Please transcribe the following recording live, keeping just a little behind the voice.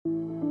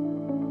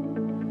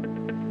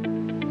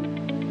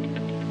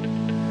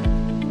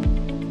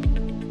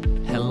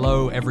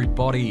Hello,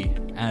 everybody,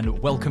 and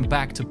welcome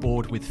back to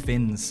Board with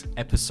Fins,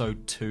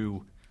 Episode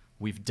 2.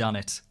 We've done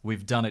it.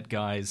 We've done it,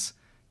 guys.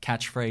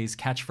 Catchphrase,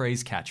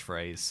 catchphrase,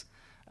 catchphrase.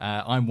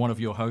 I'm one of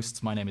your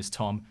hosts. My name is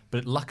Tom,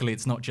 but luckily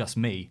it's not just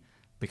me,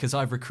 because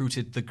I've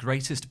recruited the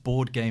greatest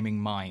board gaming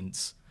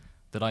minds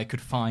that I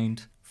could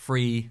find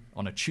free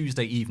on a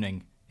Tuesday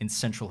evening in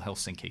central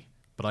Helsinki.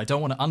 But I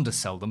don't want to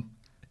undersell them,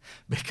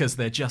 because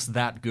they're just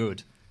that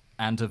good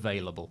and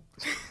available.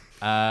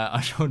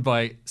 I'm joined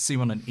by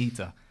Simon and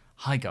Ita.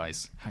 Hi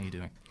guys, how are you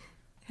doing?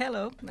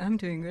 Hello, I'm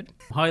doing good.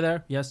 Hi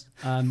there, yes.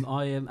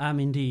 I am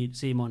indeed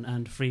Simon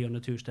and free on a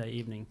Tuesday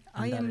evening.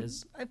 And that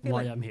is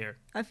why I'm here.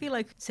 I feel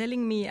like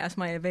selling me as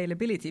my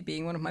availability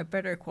being one of my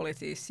better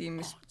qualities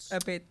seems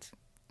a bit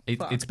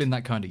It's been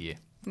that kind of year.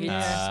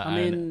 Yes. I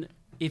mean,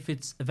 if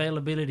it's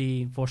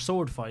availability for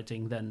sword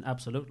fighting, then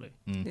absolutely.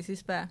 This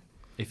is bad.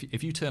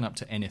 If you turn up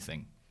to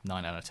anything,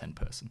 9 out of 10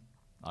 person,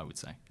 I would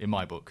say. In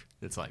my book,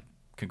 it's like,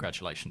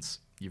 congratulations,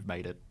 you've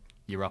made it.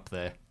 You're up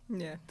there.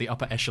 Yeah. The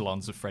upper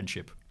echelons of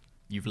friendship.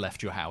 You've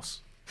left your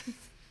house.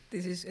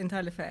 This is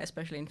entirely fair,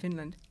 especially in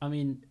Finland. I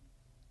mean...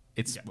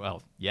 It's,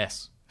 well,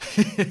 yes.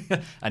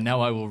 And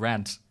now I will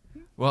rant.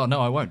 Well,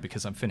 no, I won't,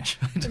 because I'm finished.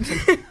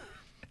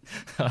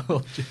 I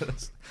will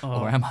just...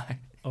 Or am I?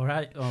 All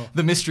right. Oh.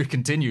 The mystery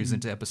continues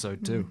into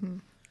episode 2. Mm-hmm.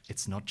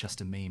 It's not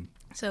just a meme.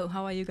 So,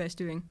 how are you guys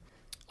doing?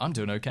 I'm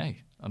doing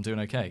okay.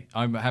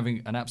 I'm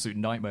having an absolute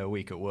nightmare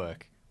week at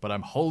work, but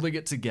I'm holding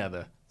it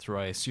together through,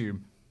 I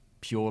assume,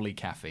 purely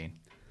caffeine.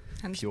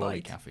 And purely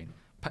spite. caffeine.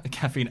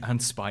 Caffeine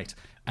and spite.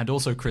 And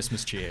also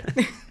Christmas cheer.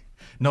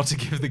 Not to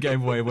give the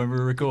game away when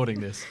we're recording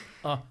this.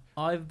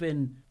 I've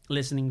been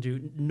listening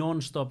to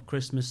non-stop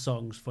Christmas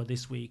songs for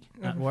this week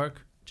at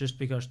work, just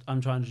because I'm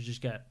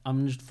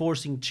just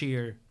forcing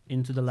cheer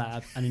into the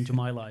lab and into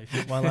my life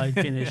while I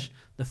finish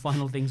the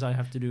final things I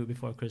have to do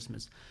before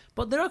Christmas.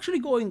 But they're actually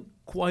going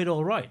quite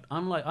all right.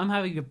 I'm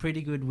having a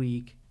pretty good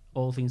week,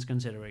 all things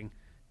considering.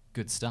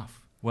 Good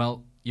stuff.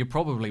 Well, you're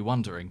probably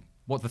wondering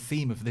what the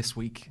theme of this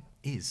week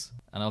is.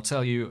 And I'll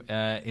tell you,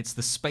 it's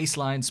the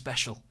Spaceline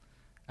special.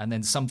 And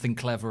then something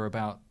clever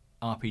about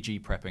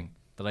RPG prepping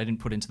that I didn't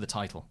put into the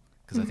title,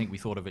 because I think we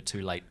thought of it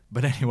too late.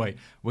 But anyway,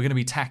 we're going to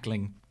be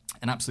tackling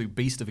an absolute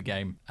beast of a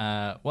game.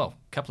 Well,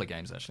 a couple of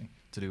games, actually,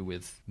 to do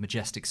with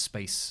majestic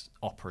space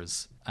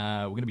operas.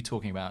 We're going to be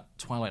talking about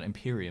Twilight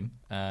Imperium,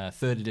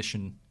 3rd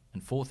edition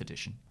and 4th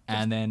edition.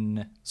 And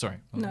then, sorry.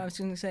 No, I was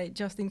going to say,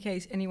 just in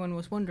case anyone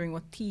was wondering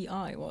what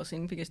TI was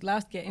because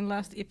in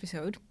last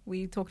episode,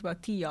 we talked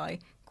about TI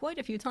quite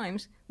a few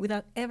times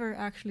without ever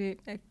actually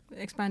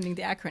expanding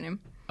the acronym.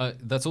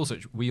 That's also,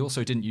 we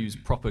also didn't use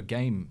proper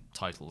game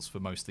titles for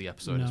most of the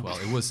episode as well.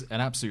 It was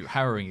an absolute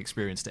harrowing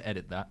experience to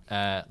edit that.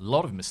 A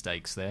lot of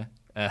mistakes there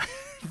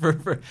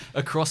for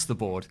across the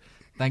board.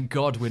 Thank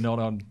God we're not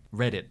on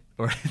Reddit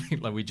or anything,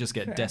 like we just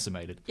get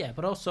decimated. Yeah,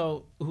 but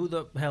also, who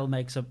the hell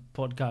makes a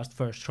podcast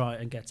first try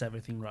and gets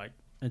everything right?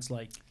 It's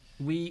like,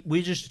 we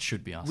just... It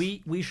should be us.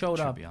 We showed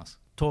up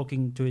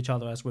talking to each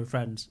other as we're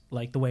friends,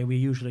 like the way we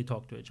usually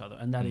talk to each other,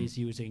 and that is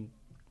using,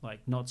 like,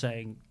 not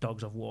saying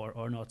Dogs of War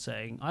or not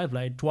saying, I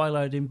played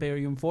Twilight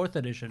Imperium 4th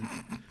edition.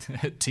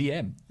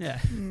 TM. Yeah.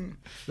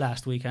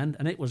 Last weekend,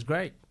 and it was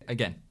great.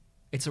 Again,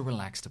 it's a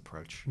relaxed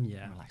approach.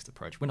 Yeah. Relaxed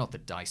approach. We're not the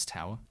Dice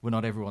Tower. We're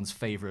not everyone's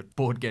favorite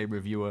board game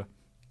reviewer.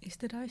 Is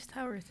the Dice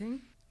Tower a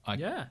thing?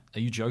 Yeah. Are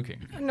you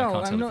joking? No, I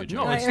can't tell I'm if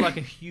you're not. No, joking. it's like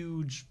a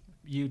huge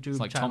YouTube It's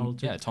like channel.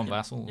 Tom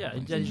Vassell. Yeah,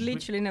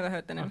 Literally never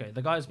heard the name. Okay,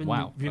 the guy's been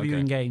Wow,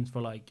 reviewing okay. games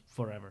for like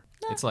forever.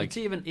 It's like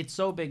It's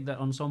so big that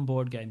on some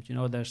board games,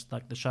 there's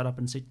like the shut up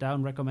and sit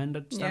down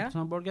recommended stuff on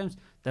some board games.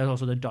 There's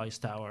also the Dice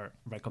Tower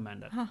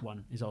recommended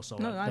one is also.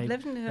 No, like I've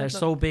definitely heard. they're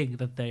so big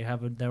that they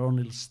have their own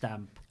little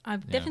stamp.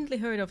 I've definitely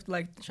heard of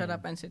like shut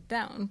up and sit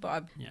down,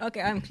 but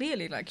I'm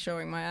clearly like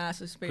showing my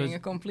ass as being a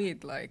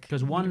complete like.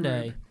 Because one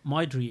day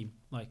my dream,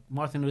 like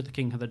Martin Luther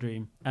King had a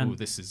dream, and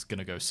this is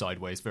gonna go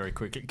sideways very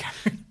quickly.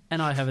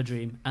 and I have a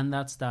dream, and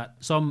that's that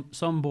some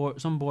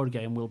board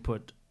game will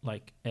put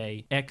like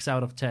a X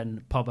out of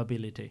 10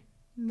 probability.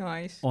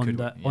 Nice. On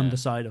the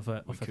side of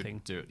a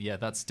thing. Do it. Yeah,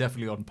 that's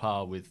definitely on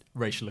par with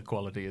racial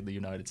equality in the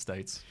United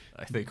States.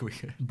 I think we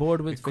could.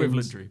 Board with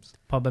equivalent fins, dreams.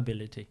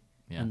 Probability.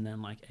 Yeah. And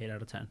then like 8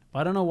 out of 10. But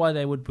I don't know why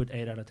they would put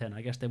 8 out of 10.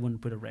 I guess they wouldn't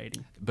put a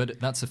rating. But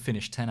that's a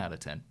finished 10 out of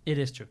 10. It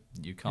is true.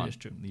 You can't. It is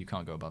true. You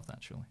can't go above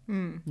that, surely.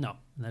 No,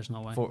 there's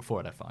no way. 4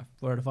 out of 5.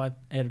 4 out of 5,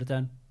 8 out of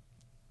 10,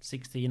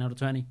 16 out of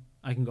 20.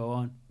 I can go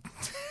on.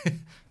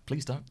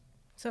 Please don't.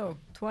 So,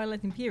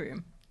 Twilight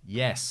Imperium.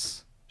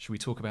 Yes. Should we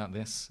talk about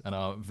this and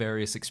our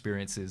various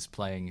experiences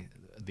playing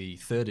the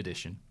 3rd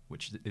edition,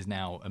 which is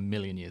now 1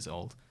 million years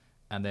old,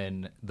 and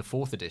then the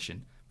 4th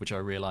edition, which I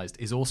realized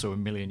is also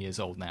 1 million years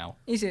old now.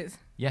 Is it?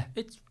 Yeah.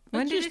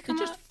 When did it come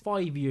just out?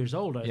 5 years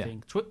old, I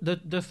think. The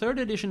 3rd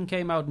edition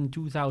came out in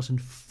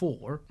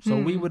 2004, so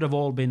we would have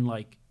all been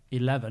like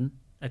 11,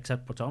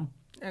 except for Tom.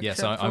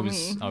 Yes, I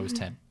was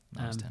 10.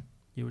 I was 10.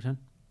 You were 10?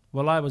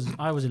 Well, I was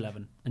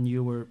 11, and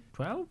you were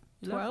 12?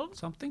 12?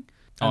 Something?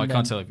 Oh, And I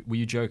can't then tell. Were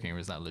you joking, or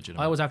is that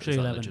legitimate? I was actually Is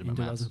that 11 in legitimate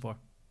maths? 2004.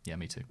 Yeah,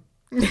 me too.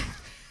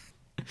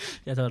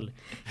 Yeah, totally.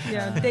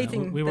 Yeah,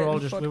 dating. We were all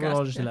just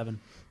 11.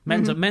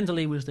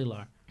 Mentally, we still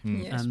are.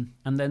 Yes.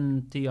 And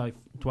then TI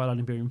Twilight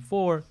Imperium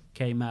 4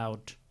 came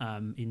out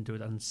in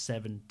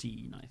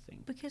 2017, I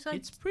think. Because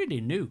it's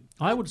pretty new.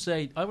 I would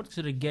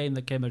consider a game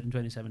that came out in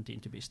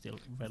 2017 to be still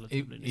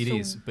relatively new. It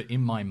is, but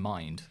in my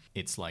mind,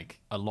 it's like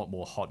a lot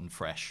more hot and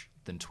fresh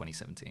than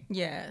 2017.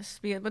 Yes,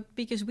 but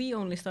because we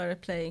only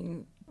started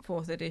playing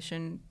 4th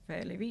edition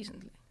fairly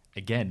recently.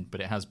 Again, but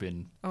it has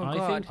been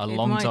think a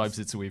long time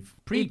since we've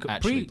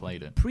actually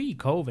played it.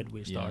 Pre-COVID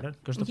we started,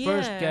 because the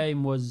first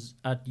game was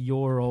at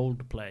your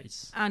old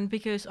place. And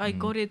because I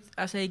got it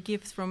as a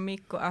gift from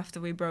Mikko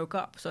after we broke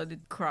up, so I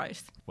did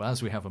Christ. Well,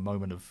 as we have a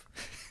moment of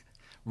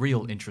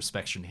real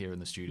introspection here in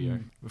the studio,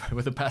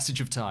 with the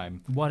passage of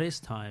time. What is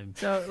time?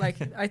 So,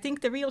 I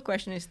think the real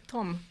question is,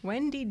 Tom,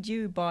 when did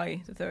you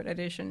buy the 3rd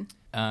edition?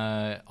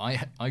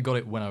 I got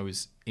it when I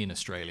was in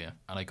Australia,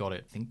 and I got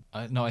it.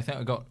 I think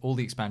I got all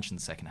the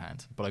expansions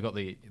secondhand, but I got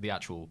the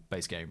actual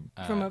base game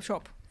From a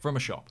shop. From a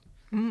shop,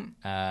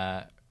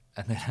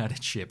 and then had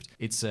it shipped.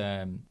 It's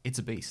a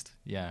beast,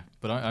 yeah.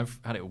 But I've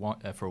had it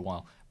for a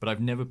while, but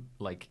I've never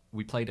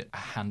we played it a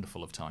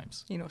handful of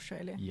times in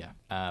Australia. Yeah,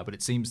 but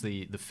it seems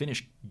the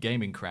Finnish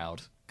gaming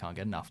crowd can't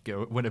get enough.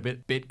 Went a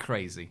bit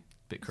crazy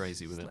with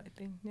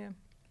Slightly, it. Yeah.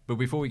 But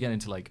before we get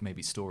into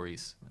maybe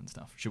stories and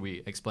stuff, should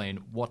we explain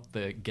what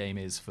the game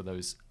is for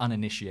those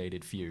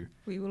uninitiated few?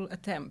 We will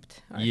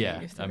attempt.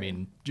 I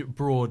mean,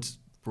 broad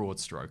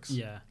strokes.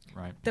 Yeah.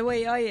 Right. The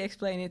way I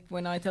explain it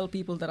when I tell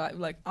people that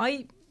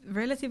I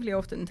relatively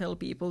often tell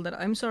people that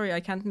I'm sorry I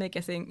can't make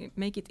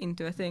it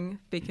into a thing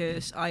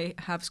because I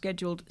have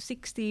scheduled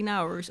 16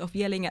 hours of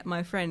yelling at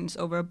my friends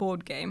over a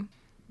board game.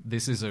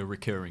 This is a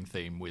recurring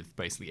theme with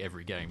basically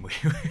every game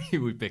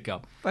we pick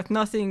up. But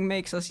nothing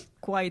makes us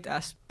quite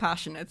as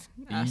passionate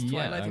as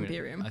Twilight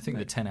Imperium. I think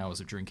the 10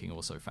 hours of drinking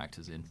also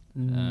factors in.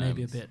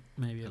 Maybe a bit.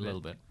 Maybe a little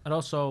bit. And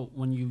also,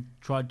 when you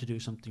tried to do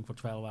something for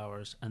 12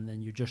 hours and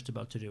then you're just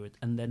about to do it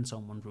and then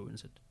someone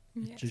ruins it.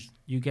 Yes. Just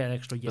you get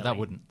extra yelling.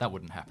 But that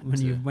wouldn't happen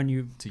when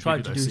you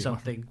try to do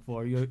something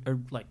for you.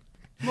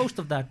 Most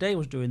of that day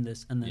was doing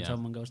this, and then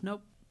someone goes,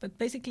 nope. But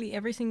basically,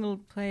 every single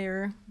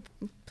player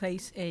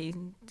plays a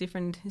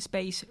different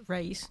space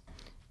race,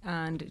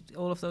 and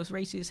all of those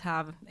races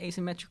have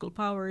asymmetrical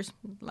powers,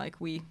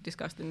 like we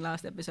discussed in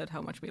last episode,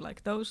 how much we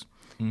like those.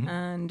 Mm-hmm.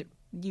 And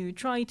you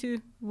try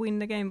to win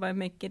the game by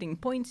getting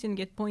points, and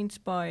get points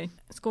by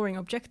scoring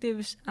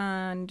objectives,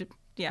 and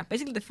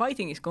basically the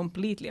fighting is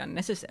completely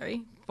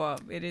unnecessary,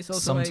 but it is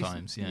also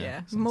sometimes.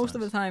 Most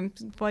of the time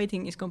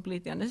fighting is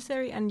completely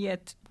unnecessary, and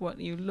yet when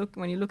you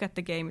look at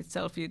the game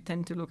itself, you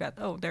tend to look at,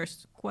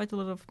 there's quite a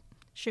lot of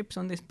ships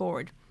on this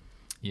board.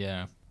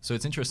 Yeah, so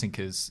it's interesting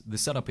because the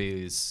setup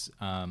is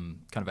kind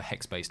of a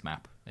hex-based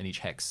map, and each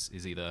hex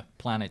is either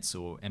planets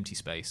or empty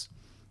space,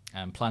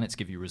 and planets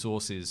give you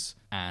resources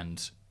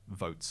and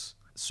votes,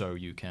 so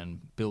you can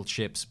build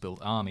ships, build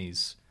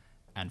armies,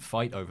 and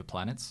fight over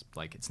planets.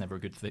 It's never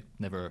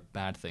never a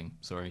bad thing,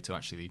 to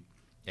actually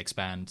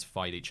expand,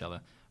 fight each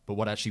other. But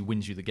what actually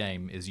wins you the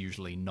game is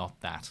usually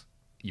not that.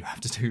 You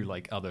have to do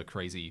other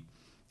crazy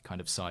kind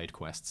of side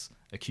quests,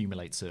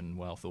 accumulate certain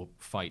wealth, or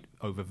fight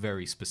over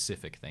very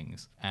specific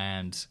things.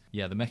 And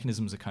the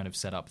mechanisms are kind of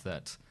set up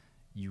that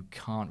you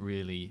can't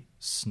really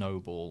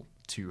snowball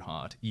too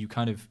hard. You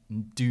kind of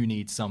do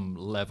need some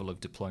level of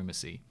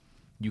diplomacy.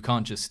 You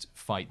can't just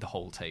fight the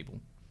whole table.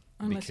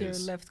 Unless you're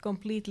left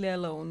completely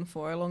alone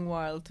for a long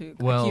while to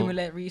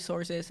accumulate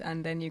resources,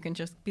 and then you can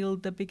just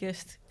build the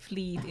biggest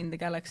fleet in the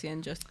galaxy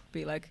and just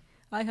be like,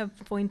 I have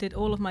pointed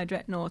all of my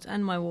dreadnoughts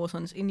and my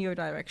warsons in your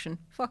direction.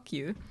 Fuck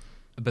you.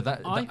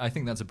 But I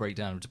think that's a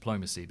breakdown of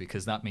diplomacy,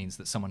 because that means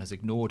that someone has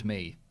ignored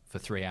me for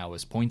 3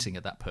 hours, pointing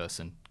at that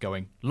person,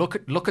 going, look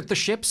at the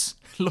ships,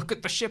 look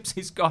at the ships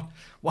he's got.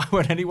 Why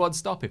won't anyone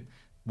stop him?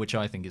 Which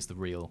I think is the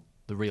real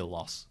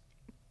loss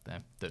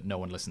there, that no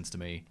one listens to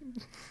me.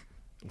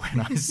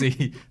 When I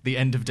see the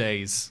end of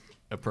days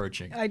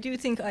approaching. I do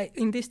think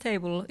in this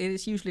table it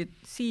is usually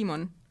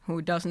Simon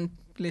who doesn't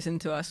listen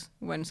to us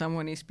when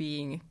someone is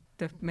being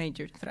the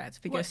major threat,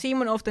 because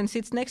Simon often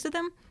sits next to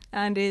them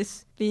and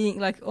is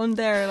being on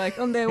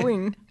their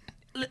wing.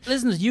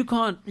 Listeners, you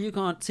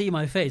can't see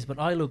my face, but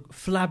I look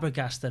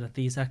flabbergasted at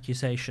these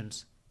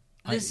accusations.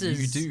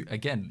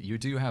 You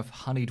do have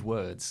honeyed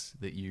words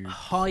that you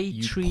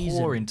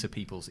pour into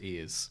people's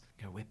ears.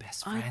 We're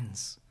best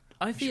friends.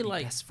 I feel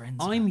like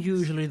I'm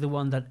usually the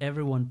one that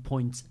everyone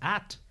points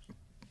at.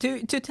 To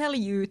tell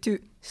you to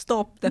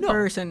stop the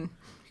person.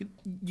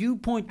 You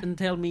point and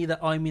tell me that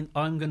I'm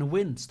going to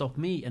win, stop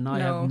me, and I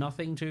have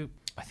nothing to...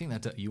 I think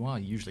that you are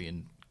usually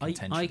in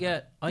contention. I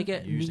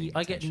get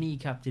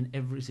kneecapped in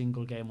every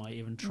single game I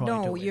even try to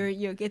win. No,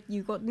 you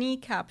got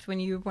kneecapped when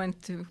you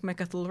went to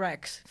Mechatl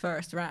Rex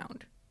first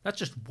round. That's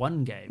just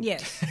one game.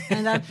 Yes,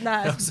 and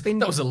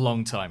that was a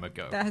long time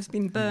ago. That has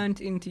been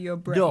burnt into your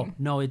brain.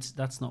 No,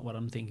 that's not what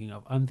I'm thinking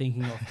of. I'm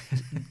thinking of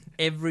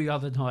every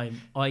other time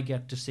I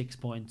get to 6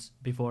 points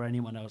before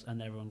anyone else, and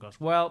everyone goes,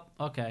 well,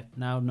 okay,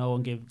 now no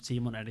one gives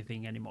Simon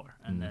anything anymore,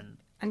 and then...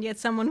 And yet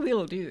someone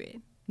will do it.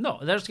 No,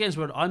 there's games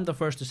where I'm the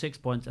first to 6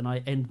 points and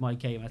I end my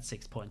game at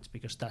 6 points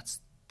because that's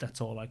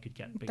all I could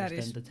get, because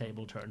then the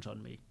table turns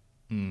on me.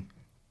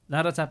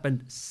 Now that's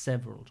happened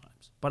several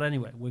times. But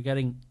anyway, we're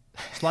getting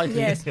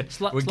slightly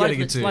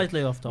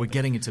slightly off topic. We're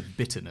getting into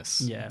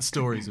bitterness. Yeah.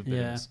 Stories of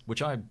bitterness,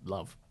 which I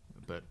love.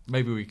 But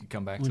maybe we could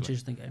come back to it. Which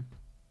is the game.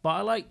 But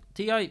I like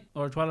TI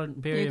or Twilight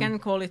Imperium. You can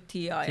call it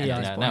TI.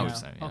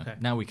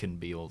 Now we can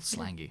be all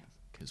slangy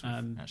because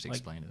we've actually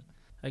explained it.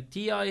 Like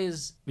TI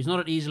is not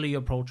an easily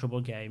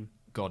approachable game.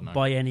 God no.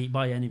 By any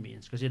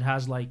means, because it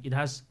has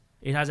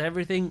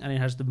everything and it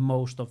has the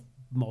most of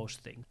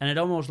most things, and it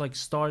almost like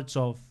starts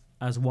off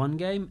as one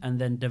game and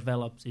then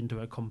develops into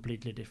a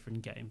completely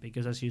different game,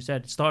 because as you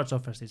said, it starts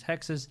off as these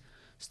hexes.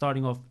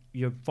 Starting off,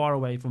 you're far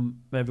away from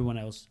everyone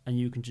else, and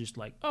you can just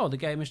like, the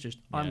game is just,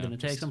 I'm going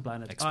to take some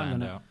planets, I'm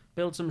going to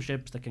build some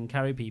ships that can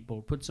carry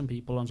people, put some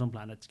people on some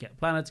planets,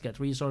 get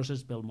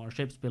resources, build more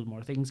ships, build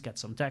more things, get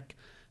some tech,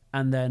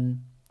 and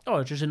then,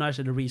 it's just a nice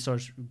little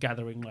resource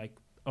gathering, like,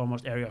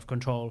 almost area of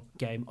control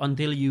game,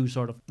 until you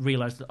sort of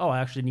realize that, I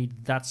actually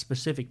need that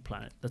specific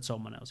planet that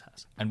someone else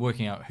has. And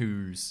working out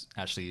who's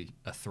actually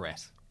a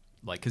threat.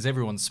 Like, because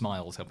everyone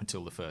smiles up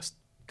until the first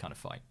kind of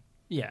fight.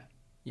 Yeah.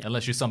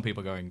 Unless you're some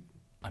people going,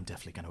 I'm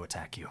definitely going to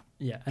attack you.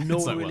 Yeah, and no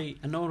one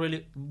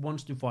really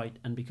wants to fight,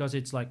 and because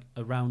it's like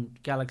a round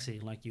galaxy,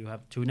 like you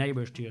have two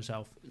neighbors to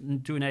yourself,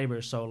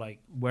 so like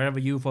wherever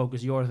you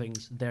focus your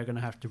things, they're going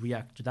to have to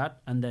react to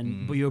that, and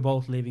then you're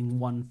both leaving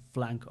one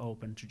flank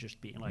open to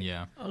just being like...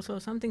 Yeah. Also,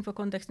 something for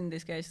context in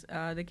this case,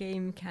 the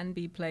game can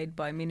be played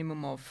by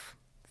minimum of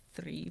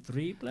three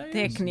players?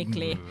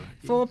 Technically.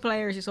 4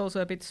 players is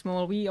also a bit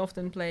small. We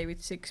often play with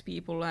 6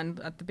 people, and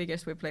at the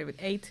biggest we play with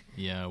 8.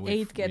 Yeah,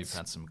 we've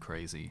had some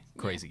crazy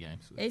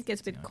games. 8 gets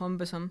a bit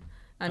cumbersome.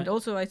 And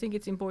also, I think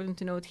it's important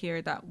to note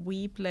here that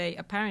we play,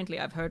 apparently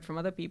I've heard from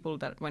other people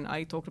that when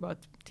I talked about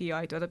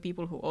TI to other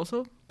people who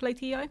also play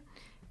TI,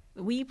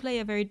 we play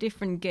a very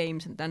different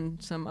games than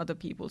some other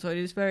people. So it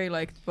is very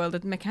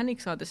the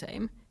mechanics are the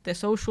same. The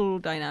social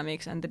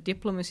dynamics and the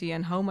diplomacy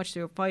and how much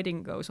the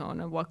fighting goes on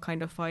and what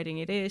kind of fighting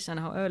it is and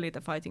how early the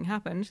fighting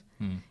happens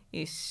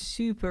is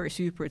super,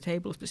 super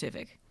table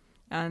specific.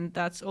 And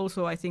that's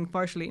also, I think,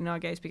 partially in our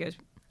case because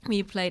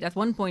we played at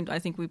one point, I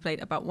think we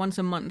played about once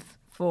a month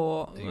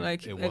for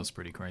it was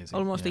pretty crazy.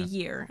 Almost a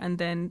year. And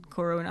then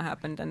Corona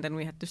happened and then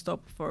we had to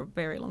stop for a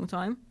very long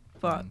time.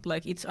 But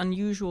it's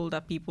unusual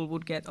that people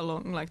would get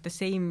along, like the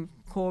same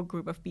core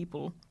group of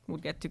people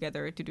would get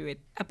together to do it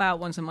about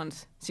once a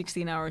month,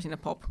 16 hours in a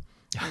pop.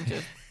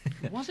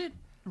 Was it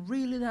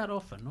really that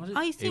often? Was it?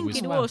 I think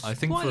it was. I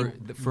think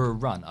for a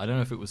run. I don't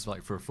know if it was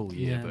like for a full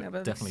year,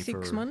 but definitely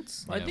 6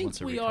 months. I think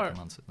we are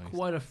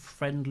quite a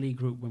friendly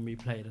group when we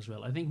played as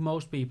well. I think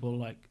most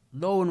people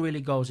no one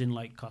really goes in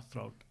like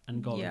cutthroat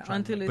and go. Yeah,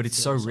 but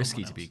it's so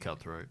risky to be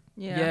cutthroat.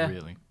 Yeah.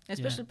 Really.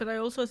 Especially, but I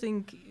also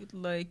think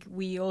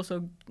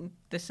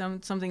there's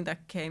something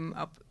that came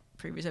up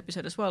previous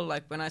episode as well.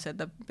 Like when I said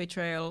that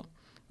betrayal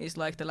is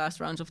like the last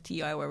rounds of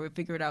TI where we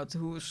figured out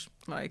who's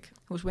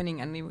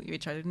winning and we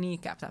try to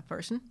kneecap that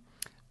person.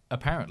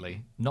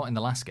 Apparently, not in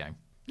the last game.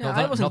 No,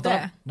 I wasn't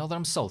there. Not that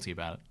I'm salty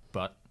about it,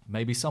 but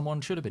maybe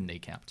someone should have been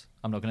kneecapped.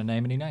 I'm not going to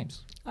name any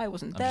names. I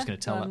wasn't there. I'm just going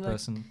to tell that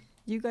person.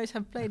 You guys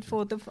have played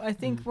for I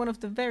think one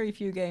of the very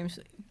few games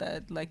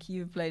that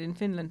you've played in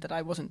Finland that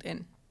I wasn't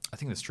in. I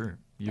think that's true.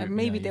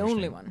 Maybe the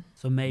only one.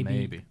 So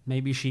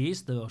maybe she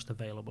is the most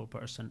available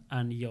person,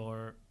 and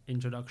your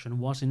introduction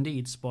was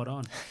indeed spot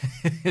on.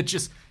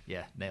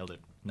 Nailed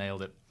it.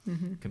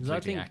 Mm-hmm.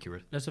 Completely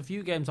accurate. There's a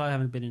few games I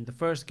haven't been in. The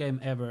first game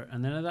ever,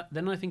 and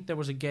then I think there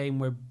was a game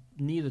where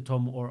neither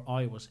Tom or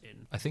I was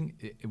in. I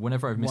think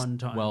whenever I've missed one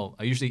time. Well,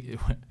 I'm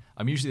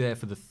usually there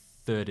for the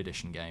 3rd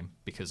edition game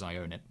because I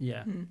own it.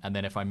 Yeah. And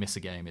then if I miss a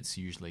game, it's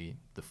usually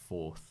the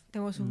 4th.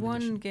 There was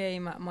one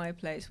game at my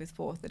place with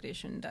 4th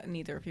edition that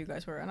neither of you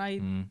guys were,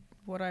 and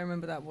what I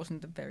remember that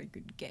wasn't a very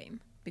good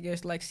game.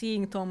 Because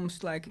seeing Tom's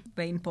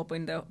vein pop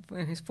in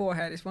his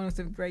forehead is one of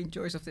the great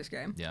joys of this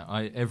game.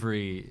 Yeah,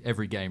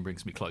 every game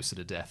brings me closer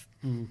to death.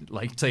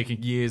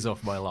 Taking years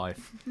off my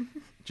life.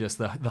 Just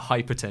the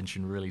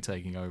hypertension really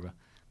taking over.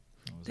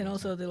 Then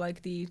also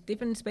the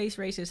different space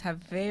races have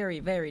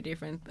very, very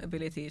different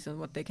abilities and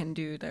what they can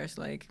do. There's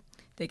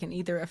they can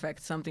either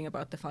affect something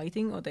about the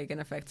fighting, or they can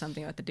affect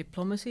something about the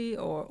diplomacy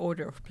or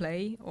order of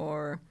play,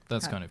 or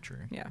that's kind of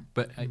true. Yeah.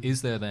 But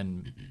is there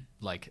then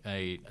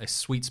a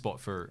sweet spot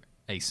for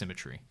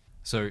asymmetry?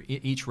 So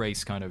each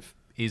race kind of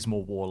is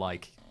more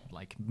warlike.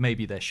 Like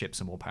maybe their ships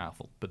are more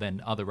powerful, but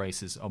then other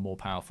races are more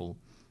powerful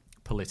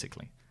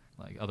politically.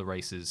 Like other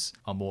races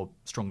are more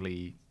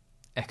strongly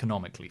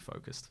economically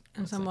focused.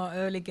 And some are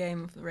early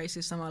game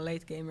races, some are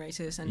late game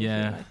races. And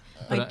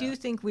I do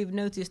think we've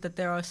noticed that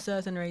there are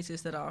certain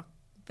races that are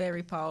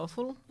very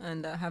powerful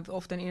and have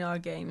often in our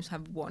games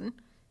have won.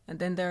 And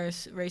then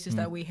there's races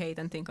that we hate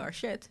and think are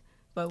shit,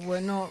 but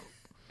we're not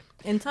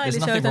entirely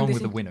certain. There's nothing wrong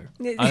with the winner.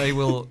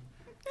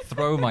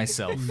 throw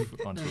myself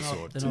onto a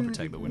sword to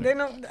protect the winner.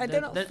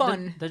 They're not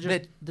fun.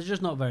 They're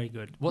just not very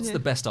good. What's the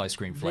best ice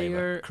cream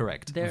flavor?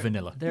 Correct,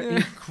 vanilla. They're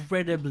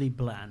incredibly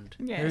bland.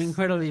 Yes. They're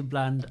incredibly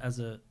bland as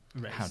a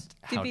race.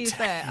 To be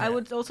fair, I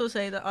would also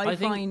say that I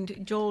find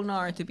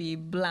Jolnar to be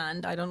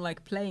bland. I don't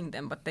like playing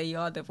them, but they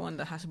are the one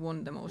that has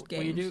won the most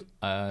games. You do?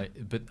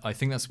 But I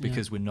think that's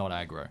because we're not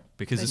aggro.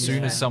 Because as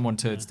soon as someone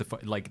turns the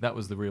like that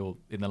was the real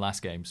in the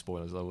last game.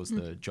 Spoilers. That was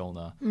the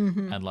Jolnar,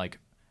 and like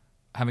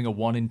having a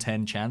 1 in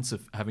 10 chance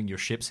of having your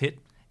ships hit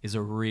is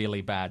a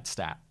really bad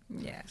stat.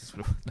 Yes.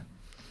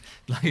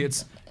 Like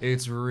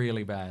it's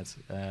really bad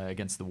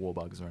against the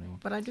warbugs or anyone.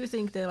 But I do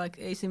think the like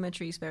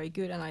asymmetry is very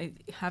good, and I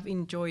have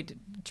enjoyed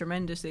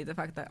tremendously the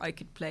fact that I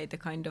could play the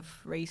kind of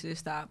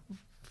races that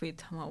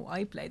fit how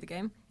I play the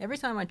game. Every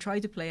time I try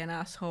to play an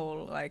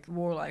asshole like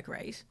warlike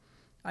race,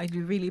 I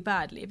do really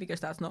badly because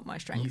that's not my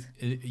strength.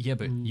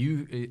 But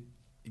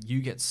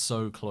you get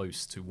so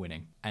close to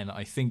winning, and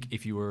I think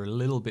if you were a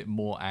little bit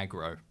more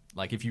aggro.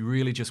 Like if you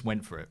really just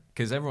went for it,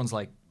 because everyone's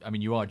like, I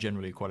mean, you are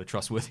generally quite a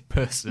trustworthy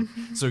person,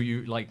 so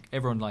you like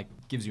everyone like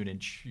gives you an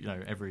inch, you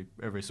know,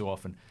 every so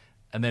often,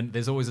 and then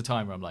there's always a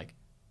time where I'm like,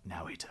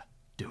 now Ita,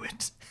 do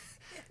it,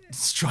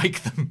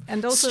 strike them,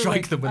 and also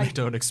strike them when they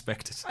don't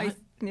expect it.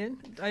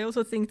 I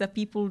also think that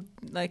people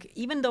like,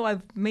 even though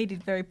I've made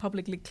it very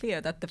publicly clear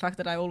that the fact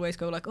that I always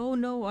go like, oh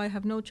no, I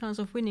have no chance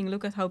of winning.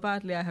 Look at how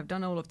badly I have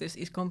done all of this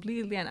is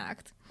completely an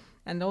act.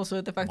 And also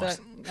the fact that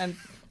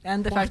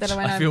and the fact that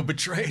when I feel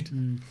betrayed,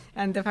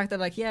 and the fact that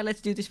like let's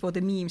do this for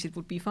the memes, it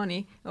would be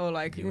funny, or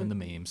like you and the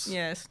memes.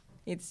 Yes,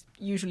 it's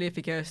usually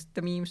because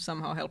the memes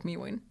somehow help me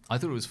win. I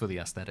thought it was for the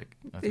aesthetic.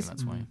 I think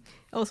that's why.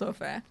 Also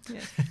fair.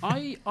 Yes.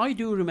 I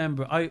do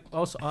remember. I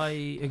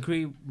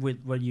agree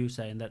with what you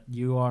saying that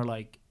you are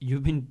like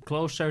you've been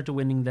closer to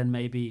winning than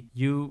maybe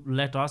you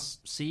let us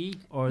see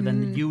or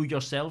than you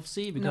yourself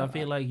see, because I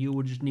feel like you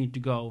would just need to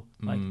go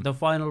like the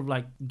final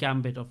like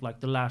gambit of like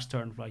the last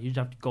turn, like you just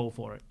have to go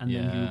for it, and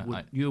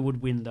then you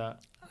would win the.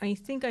 I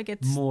think I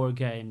get more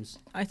games.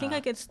 I think I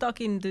get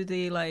stuck into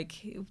the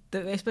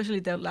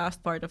especially the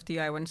last part of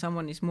TI when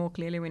someone is more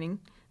clearly winning,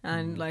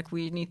 and like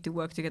we need to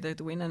work together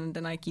to win, and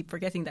then I keep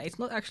forgetting that it's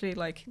not actually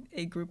like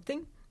a group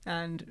thing,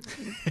 and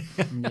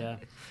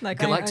like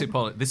Galactic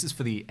Pilot. This is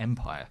for the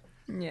Empire.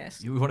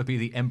 Yes. You want to be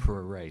the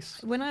Emperor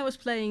race. When I was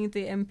playing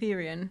the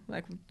Empyrean,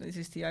 like this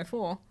is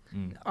TI4,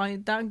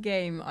 that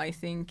game, I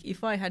think,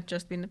 if I had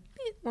just been a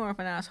bit more of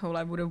an asshole,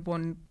 I would have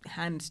won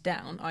hands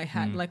down. I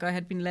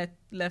had been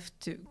left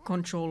to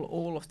control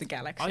all of the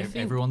galaxy. I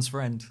think everyone's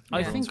friend.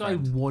 I think I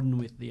won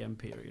with the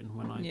Empyrean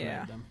when I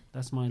played them.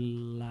 That's my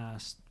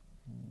last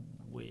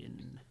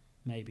win.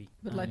 Maybe.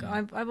 But like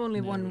I've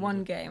only won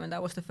one game, and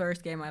that was the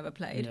first game I ever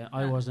played. Yeah,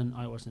 I wasn't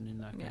in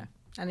that game. Yeah.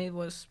 And it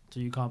was. So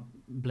you can't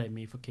blame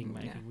me for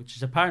kingmaking, which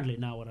is apparently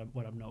now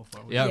what I'm known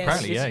for. Yeah,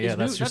 apparently,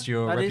 that's just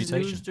your reputation.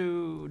 That is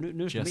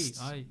news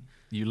to me.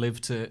 You live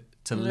to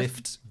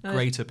lift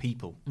greater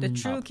people. The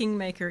true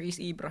kingmaker is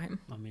Ibrahim.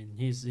 I mean,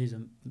 he's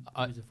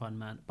a fun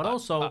man, but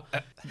also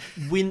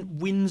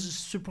wins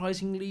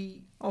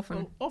surprisingly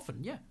often.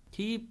 Yeah,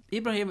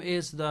 Ibrahim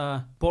is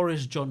the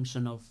Boris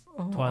Johnson of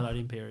Twilight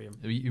Imperium.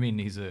 You mean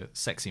he's a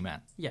sexy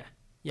man? Yeah.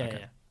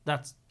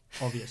 That's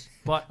obvious,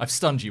 but I've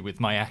stunned you with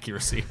my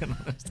accuracy.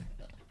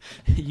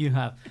 You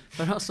have,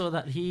 but also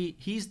that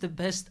he's the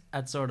best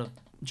at sort of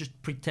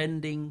just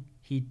pretending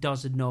he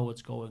doesn't know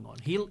what's going on.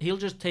 He'll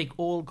just take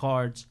all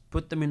cards,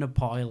 put them in a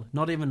pile,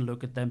 not even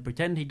look at them,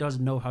 pretend he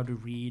doesn't know how to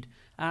read.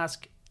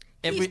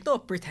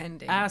 Stop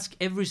pretending. Ask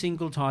every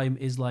single time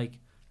is like,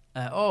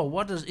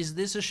 is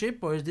this a ship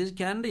or is this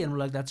candy? And we're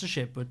like, that's a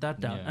ship. Put that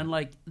down. And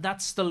like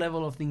that's the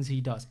level of things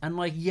he does. And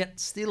like yet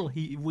still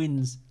he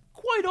wins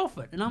quite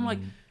often. And I'm like.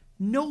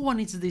 No one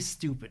is this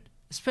stupid,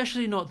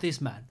 especially not this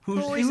man,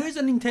 who is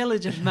an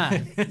intelligent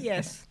man.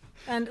 Yes,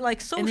 and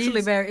like socially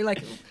very,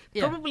 like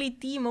probably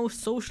the most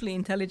socially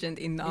intelligent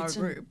in our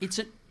group.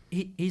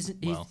 He's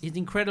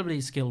incredibly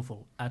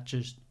skillful at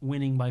just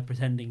winning by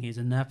pretending he's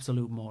an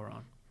absolute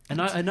moron. And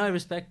I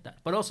respect that.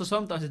 But also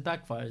sometimes it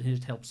backfires and he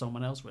just helps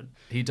someone else win.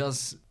 He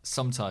does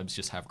sometimes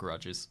just have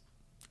grudges.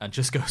 And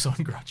just goes on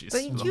grudges.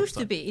 But it used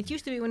to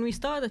be when we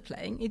started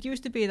playing, it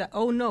used to be that,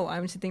 oh no,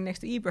 I'm sitting next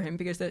to Ibrahim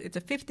because it's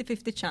a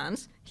 50-50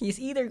 chance. He's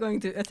either going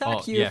to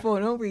attack you for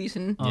no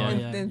reason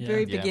in the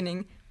very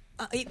beginning.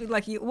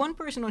 One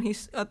person on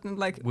his,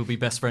 will be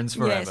best friends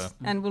forever. Yes,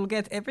 and will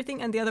get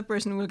everything, and the other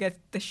person will get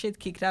the shit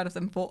kicked out of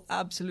them for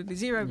absolutely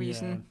zero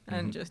reason.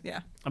 And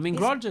I mean,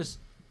 grudges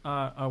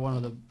are one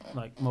of the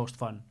most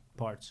fun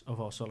parts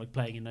of also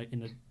playing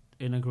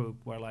in a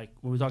group where when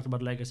we talked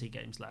about legacy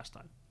games last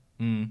time.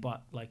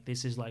 But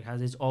this is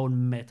has its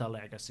own meta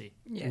legacy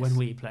when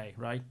we play,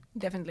 right?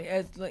 Definitely,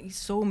 it's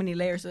so many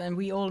layers, and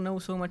we all know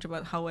so much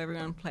about how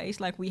everyone plays.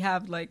 We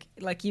have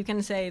you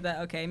can say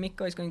that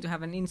Mikko is going to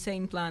have an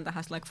insane plan that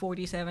has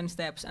 47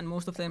 steps, and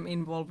most of them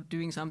involve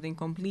doing something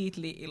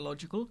completely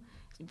illogical.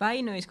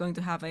 Vaino is going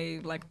to have a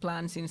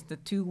plan since the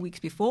 2 weeks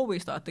before we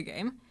start the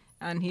game,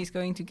 and he's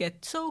going to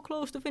get so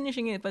close to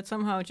finishing it, but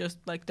somehow just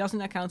like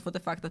doesn't account for the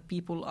fact that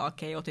people are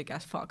chaotic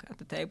as fuck at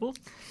the table.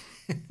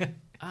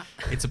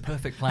 It's a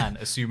perfect plan,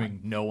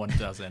 assuming no one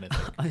does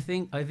anything. I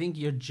think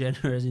you're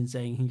generous in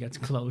saying he gets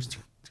close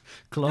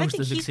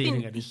to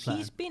succeeding at his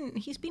plan.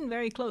 He's been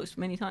very close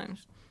many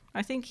times.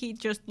 I think he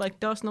just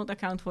like does not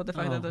account for the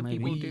fact that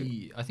people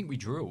do. I think we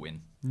drew a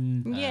win.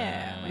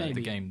 Yeah,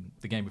 the game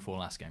before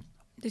last game.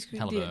 This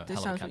Hell of a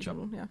sounds catch up.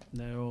 reasonable. Yeah.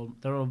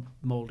 They're all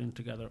molding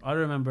together. I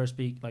remember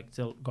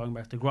still going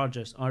back to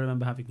grudges. I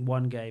remember having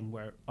one game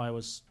where I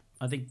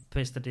think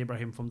pissed at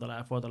Ibrahim for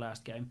the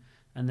last game,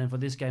 and then for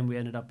this game we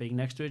ended up being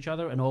next to each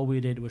other, and all we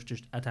did was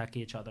just attack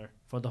each other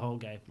for the whole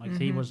game. Like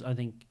he was, I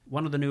think,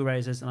 one of the new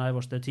races, and I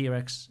was the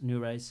T-Rex new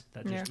race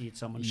that just eats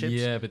someone's ships.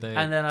 Yeah, but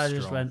and then I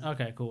just went,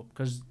 okay, cool,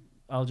 because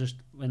I'll just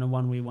in a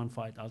 1v1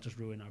 fight, I'll just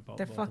ruin our both.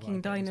 The fucking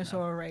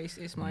dinosaur race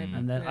is my.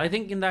 And then I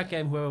think in that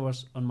game, whoever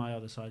was on my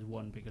other side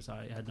won because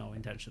I had no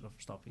intention of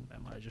stopping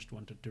them. I just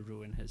wanted to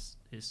ruin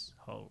his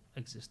whole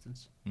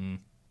existence.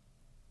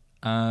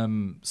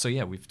 So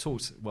yeah, we've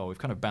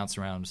kind of bounced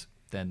around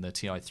then the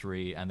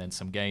TI3 and then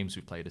some games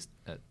we played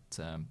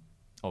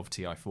of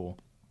TI4.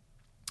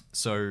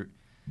 So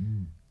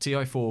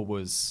TI4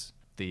 was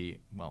the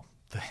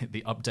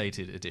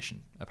updated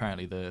edition.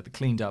 Apparently the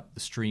cleaned up, the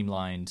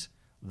streamlined,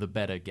 the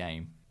better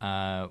game.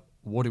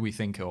 What do we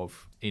think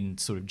of in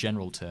sort of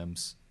general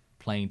terms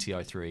playing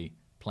TI3,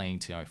 playing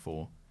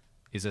TI4?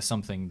 Is there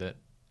something that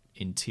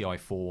in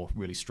TI4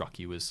 really struck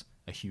you as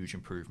a huge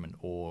improvement,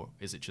 or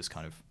is it just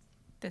kind of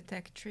the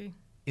tech tree?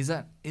 Is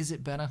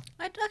it better?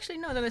 I'd actually,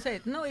 now that I say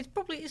it, no, it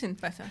probably isn't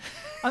better.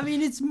 I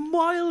mean, it's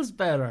miles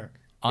better.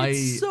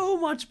 It's so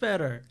much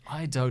better.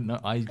 I don't know.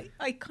 I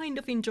kind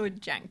of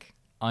enjoyed jank.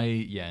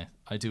 I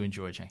do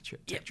enjoy jank tree.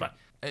 Yeah,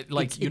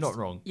 but you're not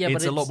wrong. Yeah,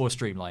 it's a lot more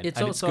streamlined, and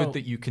also, it's good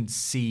that you can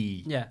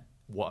see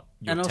what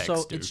your and text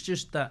also do. it's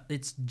just that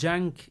it's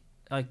jank.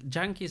 Like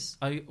jank is,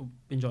 I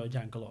enjoy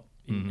jank a lot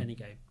in any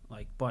game.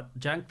 Like, but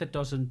jank that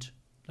doesn't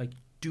like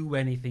do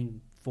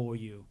anything for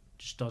you,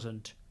 just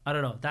doesn't. I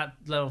don't know. That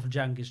level of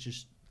jank is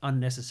just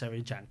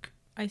unnecessary jank.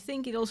 I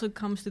think it also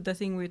comes to the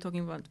thing we were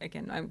talking about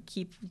again. I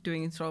keep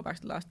doing throwbacks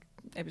to the last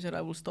episode.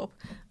 I will stop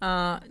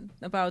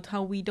about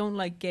how we don't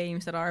like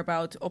games that are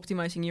about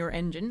optimizing your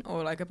engine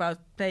or like about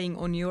playing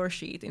on your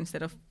sheet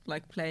instead of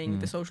like playing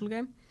the social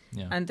game.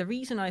 Yeah. And the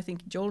reason I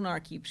think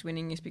Jolnar keeps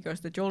winning is because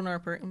the Jolnar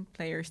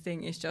player's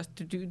thing is just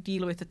to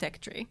deal with the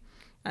tech tree.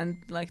 And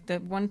like the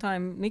one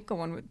time Mikko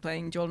won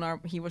playing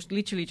Jolnar, he was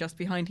literally just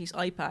behind his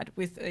iPad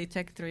with a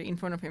tech tree in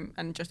front of him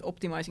and just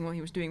optimizing what he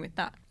was doing with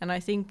that. And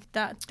I think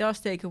that does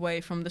take away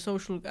from the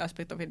social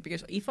aspect of it,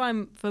 because if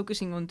I'm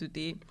focusing onto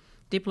the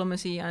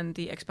diplomacy and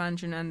the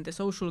expansion and the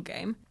social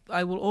game,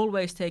 I will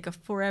always take a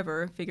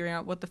forever figuring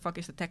out what the fuck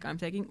is the tech I'm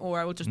taking, or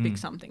I will just pick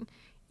something.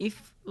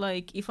 If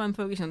I'm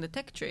focusing on the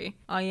tech tree,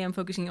 I am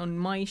focusing on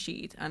my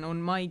sheet and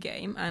on my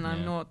game, and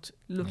I'm not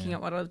looking at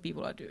what other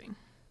people are doing.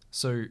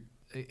 So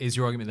is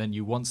your argument then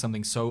you want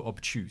something so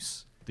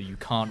obtuse that you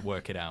can't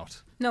work it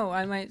out? No,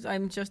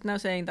 I'm just now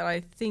saying that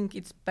I think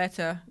it's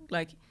better,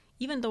 like,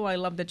 even though I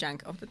love the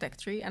jank of the tech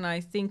tree, and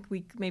I think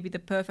maybe the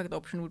perfect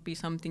option would be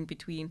something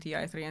between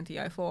TI3 and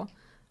TI4,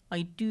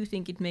 I do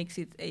think it makes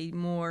it a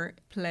more,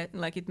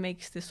 it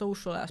makes the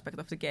social aspect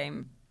of the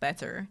game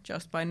better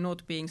just by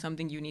not being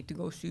something you need to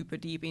go super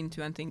deep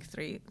into and think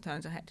 3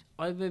 times ahead.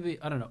 I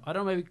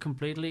don't maybe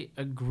completely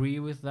agree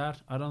with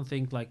that. I don't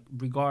think, like,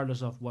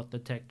 regardless of what the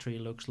tech tree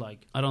looks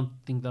like, I don't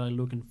think that I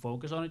look and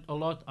focus on it a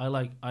lot.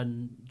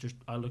 I'm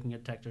looking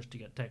at tech just to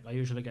get tech. I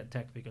usually get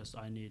tech because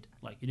I need,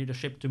 like, you need a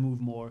ship to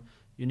move more,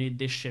 you need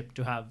this ship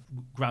to have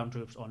ground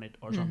troops on it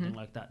or something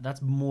like that.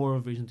 That's more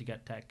of a reason to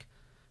get tech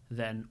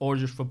than, or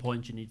just for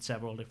points you need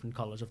several different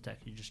colors of tech.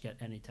 You just get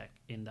any tech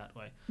in that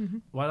way.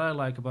 What I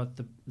like about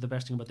the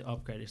best thing about the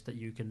upgrade is that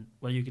you can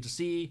get to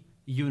see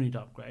unit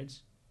upgrades,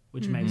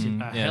 which makes it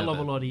a hell of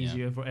a lot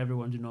easier for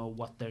everyone to know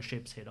what their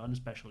ships hit on,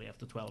 especially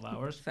after 12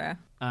 hours. Fair.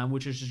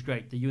 Which is just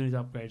great. The unit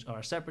upgrades are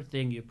a separate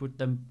thing. You put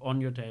them on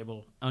your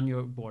table, on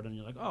your board, and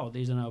you're like, oh,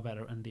 these are now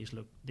better, and these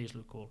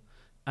look cool.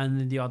 And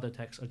then the other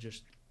techs are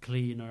just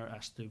cleaner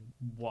as to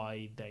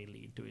why they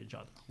lead to each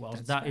other. Well,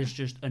 that is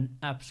just an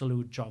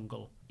absolute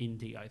jungle in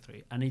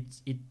TI3, and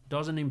it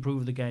doesn't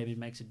improve the game. It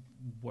makes it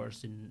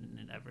worse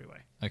in every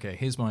way. Okay,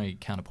 here's my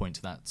counterpoint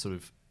to that sort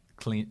of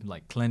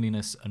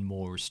cleanliness and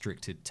more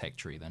restricted tech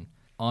tree. Then,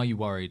 are you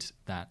worried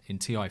that in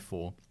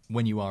TI4,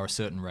 when you are a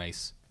certain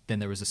race, then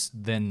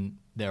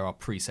there are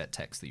preset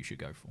techs that you should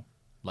go for?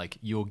 Like,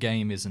 your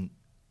game isn't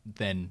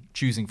then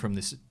choosing from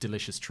this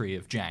delicious tree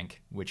of jank,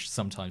 which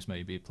sometimes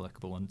may be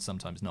applicable and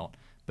sometimes not,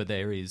 but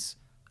there is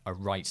a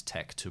right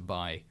tech to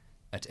buy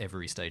at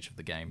every stage of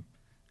the game,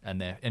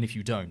 and if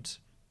you don't,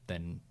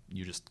 then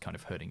you're just kind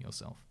of hurting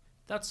yourself.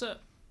 That's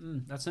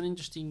an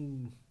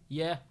interesting,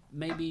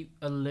 maybe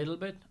a little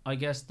bit. I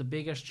guess the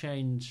biggest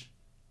change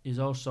is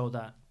also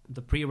that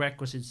the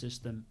prerequisite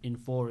system in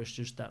 4 is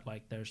just that,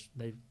 like,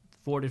 they've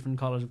 4 different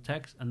colors of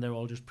text and they're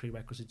all just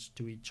prerequisites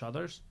to each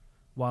other's.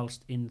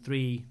 Whilst in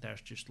 3,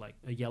 there's just like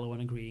a yellow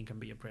and a green can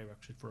be a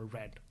prerequisite for a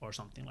red or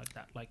something like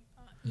that. Like,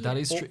 That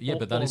is true. Yeah,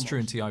 but that is true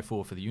in almost.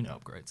 TI4 for the unit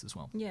upgrades as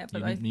well. Yeah,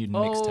 but you need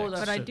mixed text.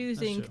 but I true, do that's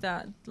think true.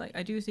 that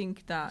I do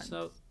think that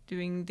So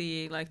doing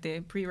the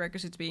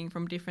prerequisites being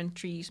from different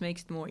trees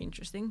makes it more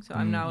interesting. So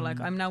I'm now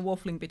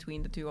waffling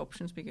between the two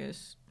options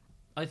because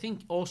I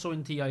think also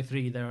in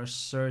TI3 there are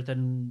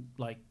certain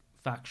like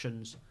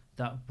factions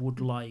that would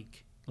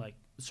like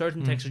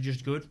certain texts are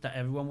just good that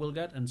everyone will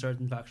get, and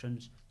certain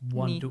factions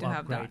want Need to to have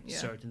upgrade that, yeah.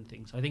 certain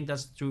things. I think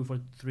that's true for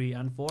 3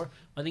 and 4.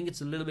 I think it's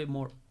a little bit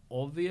more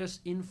obvious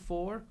in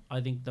 4. I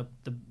think the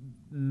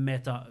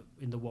meta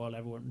in the world,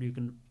 everyone, you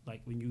can, like,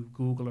 when you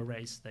Google a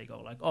race, they go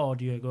like, oh,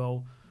 do you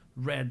go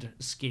red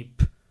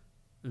skip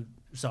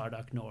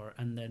Sardak Nor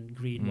and then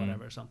green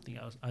whatever something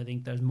else. I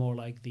think there's more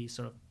like the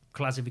sort of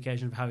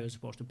classification of how you're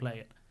supposed to play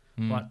it.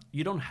 But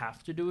you don't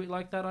have to do it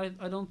like that, I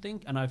don't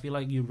think, and I feel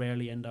like you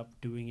rarely end up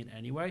doing it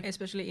anyway.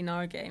 especially in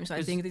our games,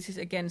 I think this is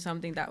again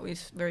something that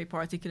is very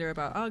particular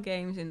about our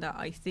games, in that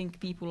I think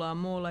people are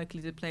more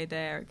likely to play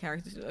their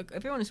characters. Like,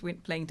 everyone is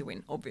playing to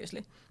win,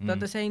 obviously, but at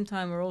the same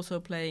time we're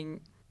also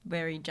playing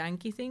very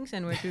janky things,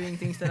 and we're doing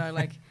things that are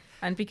like,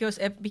 and because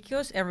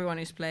everyone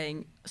is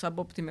playing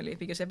suboptimally,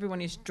 because everyone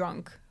is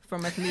drunk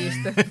from at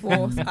least the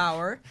 4th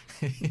hour,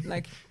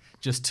 like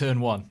Just turn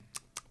 1.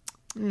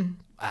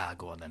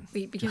 Go on then.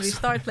 because we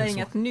start playing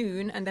at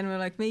noon, and then we're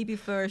like, maybe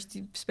first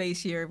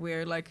space here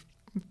we're like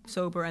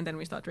sober, and then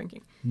we start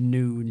drinking.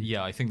 Noon.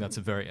 Yeah, I think that's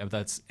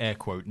that's air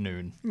quote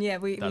noon. Yeah,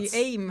 we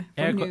aim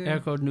for Air, noon. air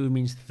code noon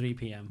means 3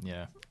 p.m.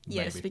 Yeah.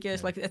 Yes, maybe,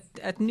 because yeah. like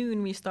at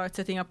noon we start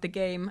setting up the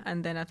game,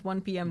 and then at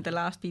 1 p.m. the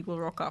last people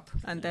rock up,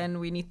 and then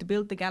we need to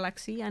build the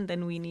galaxy, and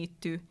then we need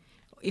to,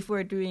 if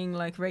we're doing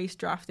like race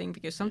drafting,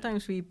 because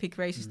sometimes we pick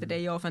races the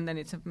day off and then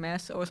it's a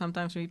mess, or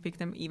sometimes we pick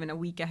them even a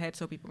week ahead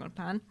so people can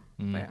plan.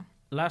 But yeah.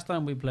 Last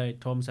time we played,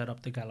 Tom set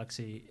up the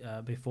galaxy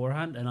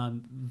beforehand, and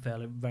I'm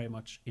very, very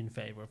much in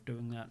favor of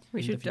doing that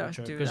We in should the just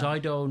future, do because that. I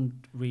don't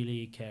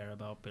really care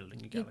about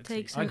building a galaxy.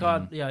 takes I an-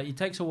 can't. Yeah, it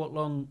takes a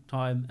long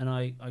time, and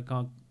I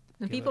can't.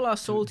 And give people it are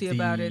salty the-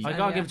 about it. I and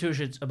can't yeah. give 2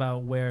 shits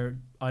about where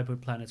I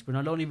put planets, but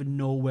I don't even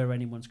know where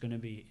anyone's going to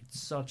be. It's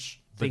such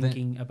But then-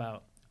 thinking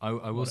about. I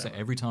will say, whatever.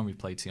 every time we've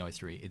played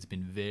TI3, it's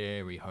been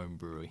very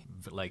homebrewy.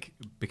 Like,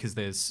 because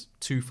there's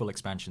 2 full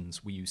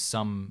expansions, we use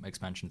some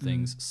expansion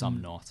things, some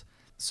not.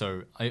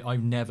 So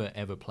I've never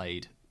ever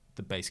played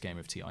the base game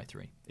of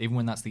TI3. Even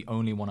when that's the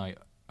only one I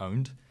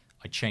owned,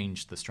 I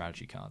changed the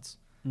strategy cards.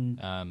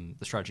 The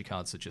strategy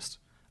cards are just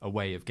a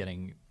way of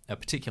getting a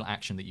particular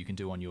action that you can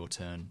do on your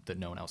turn that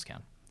no one else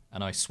can.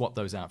 And I swapped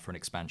those out for an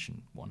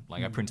expansion one.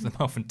 Like, I printed them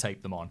off and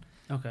taped them on.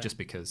 Okay. Just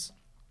because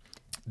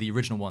the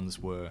original ones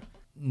were,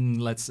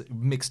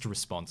 mixed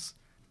response.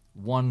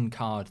 One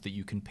card that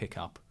you can pick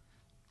up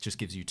just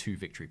gives you 2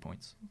 victory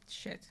points.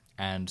 Shit.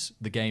 And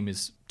the game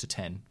is to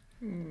 10.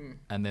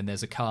 And then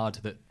there's a card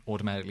that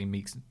automatically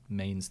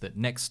means that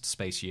next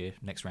space year,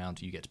 next round,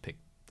 you get to pick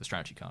the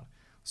strategy card.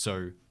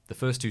 So the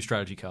first 2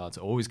 strategy cards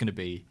are always going to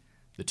be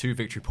the 2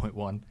 victory point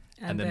one,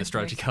 and then the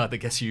strategy card that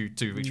gets you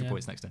 2 victory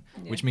points next turn.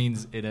 Yeah. Which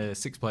means in a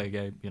 6-player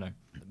game,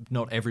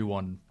 not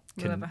everyone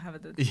We'll ever have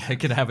it.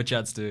 can have a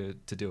chance to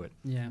do it.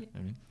 Yeah. You know what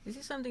I mean? This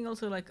is something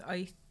also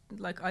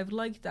I've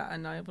liked that,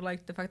 and I've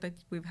liked the fact that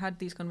we've had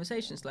these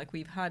conversations. Like,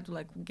 we've had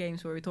like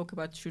games where we talk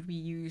about, should we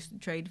use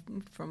trade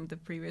from the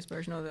previous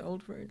version or the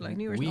old version, like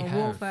new version, or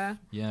warfare.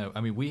 Yeah, I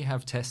mean, we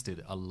have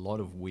tested a lot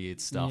of weird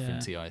stuff in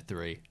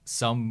TI3.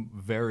 Some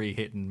very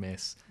hit and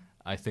miss.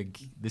 I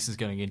think this is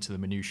going into the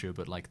minutiae,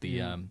 but like the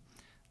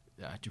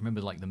do you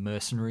remember like the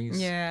mercenaries?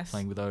 Yes.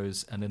 Playing with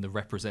those, and then the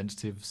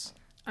representatives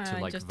to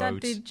like vote. That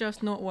did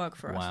just not work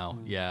for us. Wow.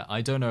 Yeah, I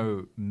don't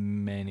know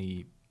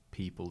many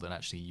people that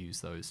actually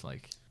use those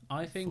like.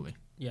 I think, fully.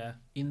 yeah,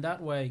 in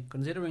that way,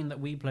 considering that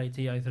we play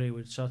TI3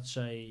 with such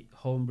a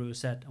homebrew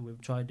set and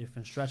we've tried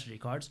different strategy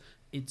cards,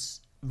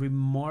 it's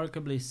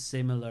remarkably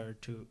similar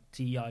to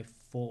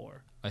TI4.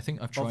 I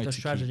think I've tried Of the to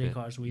strategy keep it,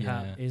 cards we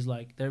yeah. have is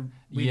like we're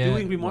Yeah,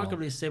 doing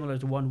remarkably similar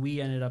to one we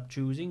ended up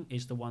choosing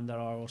is the one that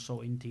are also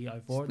in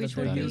TI4 Which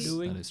that would they're be-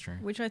 doing. That is true.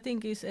 Which I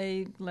think is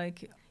a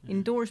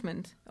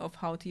endorsement of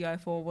how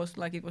TI4 was.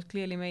 Like, it was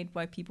clearly made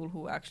by people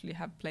who actually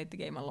have played the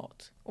game a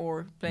lot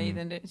or played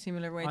in a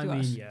similar way I to mean,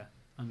 us. yeah.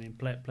 I mean,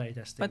 play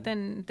testing. But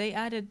then they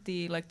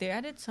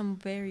added some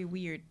very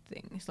weird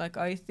things. Like,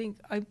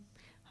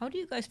 how do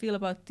you guys feel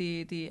about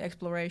the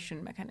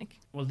exploration mechanic?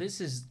 Well, this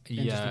is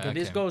Yeah, interesting. 'Cause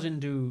This okay. goes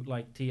into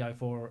like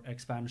TI4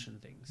 expansion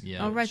things.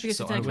 Yeah. Oh, right, because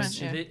so it's an I was-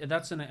 expansion. Yeah.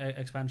 That's an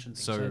expansion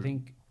thing. So I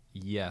think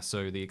Yeah,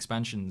 so the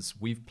expansions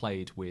we've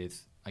played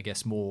with, I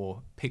guess,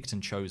 more picked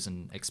and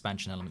chosen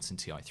expansion elements in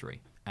TI3.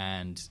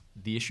 And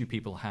the issue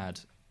people had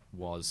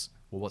was,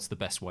 well, what's the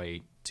best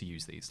way to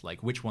use these?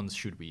 Like, which ones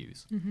should we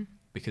use?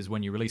 Because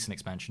when you release an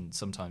expansion,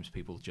 sometimes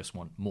people just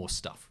want more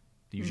stuff.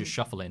 You just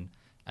shuffle in,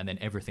 and then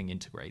everything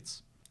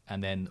integrates.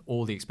 And then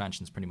all the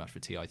expansions pretty much for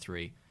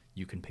TI3,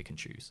 you can pick and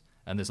choose.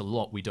 And there's a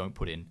lot we don't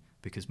put in,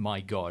 because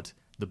my God,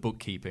 the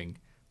bookkeeping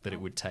that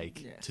it would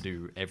take Yes. to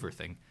do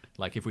everything.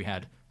 Like if we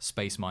had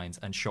space mines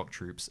and shock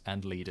troops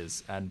and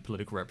leaders and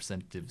political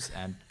representatives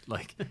and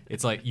like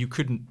it's like you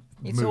couldn't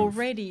It's move.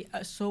 already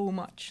so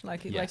much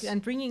Yes.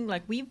 and bringing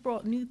we've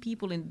brought new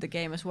people into the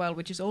game as well,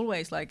 which is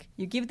always like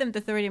you give them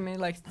the 30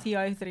 minute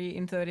TI3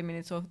 in 30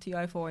 minutes or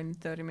TI4 in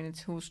 30 minutes.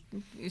 Who's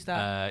is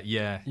that?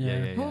 Yeah.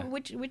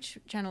 Which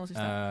channels is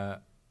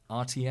that?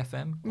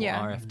 RTFM or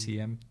Yeah.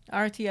 RFTM?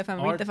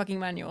 RTFM, read the fucking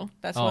manual.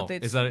 That's what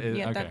it's. Is that it?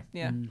 Yeah, Okay.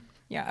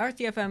 Yeah,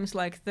 RTFM is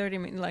like 30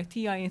 minutes, like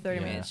TI in 30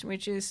 Yeah. minutes,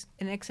 which is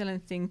an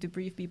excellent thing to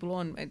brief people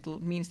on. It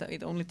means that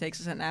it only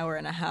takes us an hour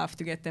and a half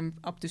to get them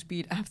up to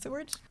speed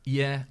afterwards.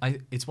 Yeah,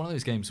 it's one of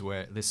those games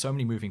where there's so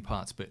many moving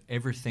parts, but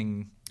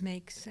everything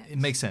Makes sense. it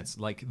makes sense.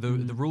 Like the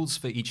rules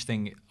for each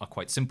thing are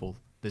quite simple.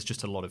 There's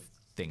just a lot of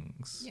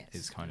things. Yes.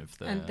 Is kind of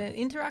the And the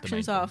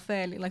interactions main are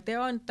thing. fairly there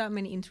aren't that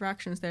many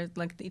interactions. There's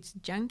it's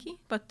janky,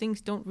 but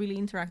things don't really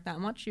interact that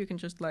much. You can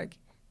just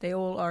they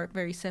all are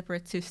very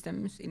separate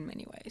systems in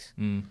many ways.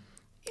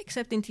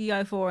 Except in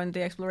TI4 and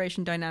the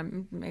exploration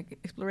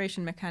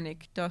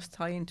mechanic does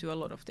tie into a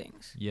lot of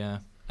things. Yeah,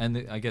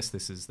 and I guess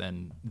this is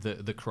then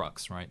the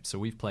crux, right? So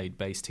we've played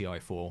base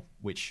TI4,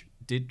 which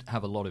did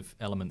have a lot of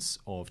elements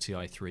of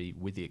TI3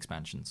 with the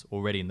expansions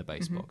already in the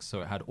base box.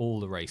 So it had all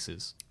the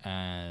races,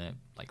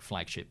 like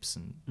flagships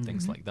and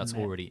things like that's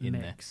already in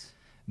mechs.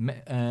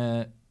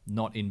 there.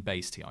 Not in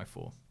base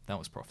TI4. That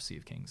was Prophecy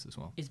of Kings as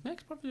well. Is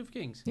Mechs Prophecy of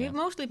Kings? We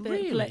mostly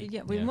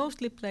Really? we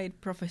mostly played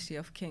Prophecy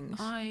of Kings.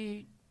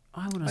 I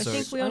would I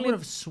think we I only- would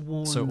have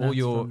sworn. So all that's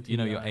your, from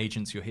your TI.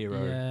 agents, your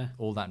hero, Yeah.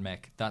 all that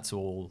mech, that's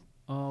all.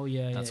 Oh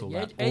yeah, That's yeah. all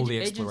yeah. that- all the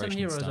Agents and exploration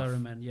Heroes, stuff. I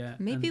remember. Yeah.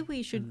 Maybe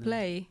we should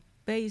play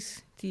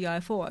base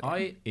TI4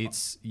 again.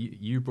 It's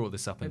you brought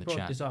this up I in the brought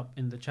chat. this up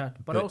in the chat,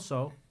 but But-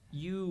 also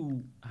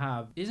you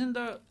have isn't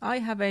the I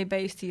have a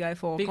base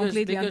TI4 because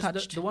completely because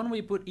untouched. the one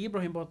we put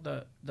Ibrahim bought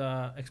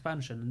the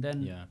expansion and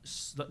then Yeah.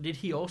 did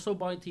he also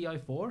buy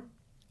TI4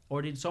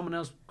 or did someone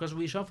else because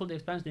we shuffled the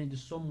expansion into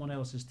someone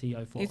else's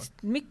TI4? It's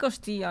Mikko's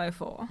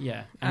TI4.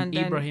 Yeah, and and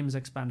then- Ibrahim's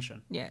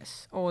expansion.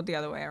 Yes, or the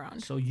other way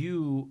around. So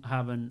you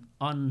have an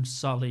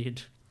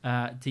unsullied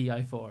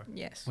TI4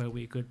 Yes. where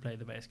we could play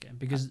the base game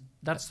because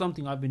that's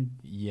something I've been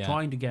Yeah.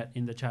 trying to get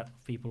in the chat,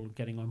 people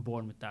getting on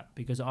board with that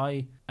because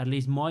at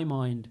least my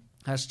mind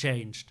has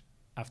changed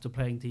after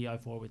playing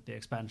TI4 with the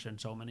expansion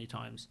so many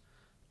times.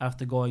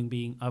 After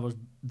I was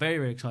very,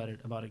 very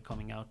excited about it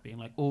coming out, being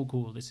like, oh,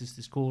 cool, this is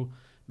this cool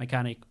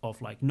mechanic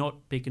of like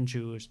not pick and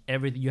choose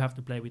everything. You have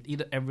to play with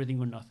either everything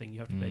or nothing. You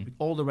have to play with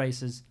all the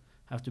races,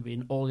 have to be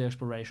in all the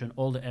exploration,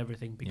 all the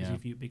everything because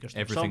because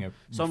Everything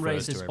some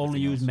refers to races only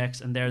everything use else.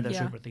 mechs and they're the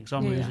Yeah. super thing.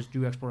 Some Yeah, races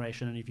do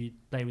exploration and if you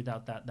play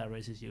without that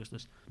race is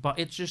useless. But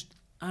it's just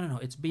I don't know,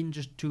 it's been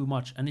just too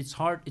much and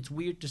it's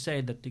weird to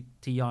say that the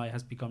TI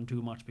has become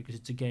too much because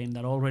it's a game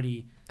that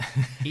already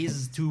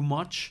is too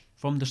much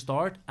from the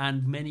start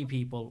and many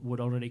people would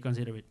already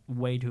consider it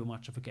way too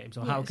much of a game.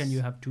 So how can Yes.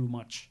 you have too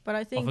much But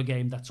I of think a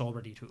game that's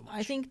already too much?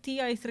 I think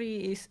TI3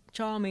 is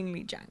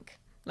charmingly jank.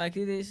 Like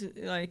it is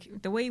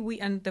like the way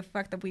and the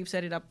fact that we've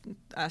set it up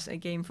as a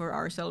game for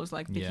ourselves,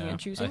 like picking and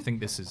choosing. I think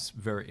this is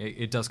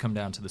it does come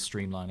down to the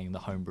streamlining and the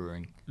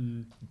homebrewing.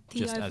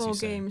 Just as you TI4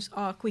 say. games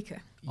are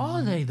quicker.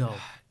 Are they though?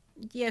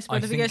 Yes, I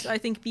but because think- I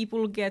think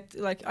people get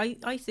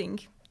I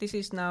think this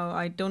is now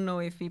I don't know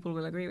if people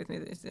will agree with me,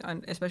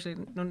 and especially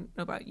not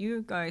about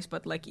you guys,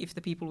 but like if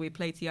the people we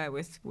play TI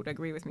with would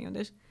agree with me on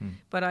this.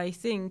 But I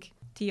think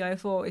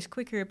TI4 is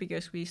quicker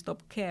because we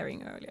stop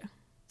caring earlier.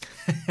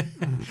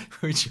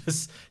 We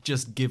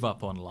just give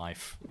up on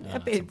life. A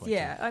bit,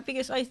 yeah.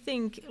 Because I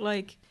think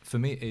like For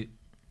me,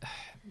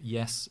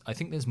 yes, I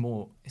think there's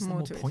more. Is there More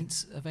more to it.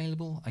 points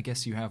available? I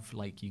guess you have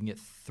you can get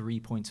 3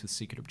 points with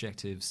secret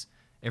objectives.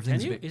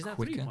 Everything's Can a you? bit Is that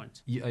quicker. 3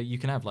 points? You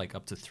can have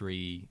up to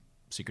 3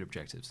 secret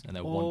objectives, and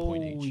they're Oh 1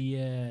 point each.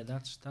 yeah,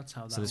 that's how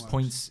that So there's works.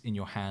 points in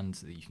your hand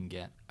that you can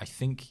get. I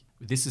think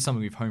this is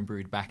something we've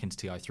homebrewed back into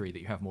TI3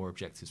 that you have more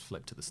objectives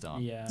flipped to the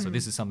start. Yeah. So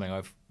this is something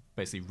I've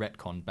basically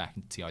retconned back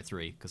into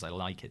TI3 because I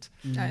like it.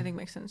 I think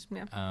makes sense.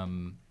 Yeah.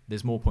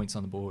 There's more points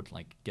on the board,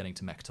 like getting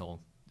to Mechtoll,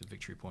 the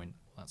victory point,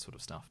 that sort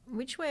of stuff.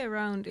 Which way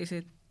around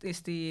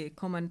is the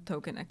command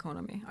token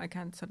economy? I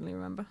can't suddenly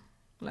remember.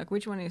 Like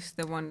which one is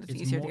the one that's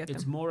easier to get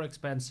It's them? more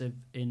expensive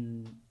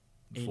in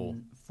Four.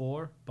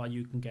 4, but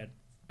you can get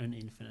an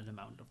infinite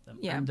amount of them.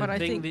 Yeah, and but the I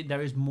thing think- that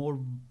there is more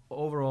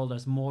overall.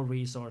 There's more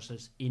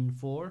resources in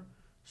 4,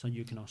 so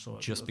you can also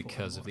Just do a 4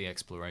 because of more. the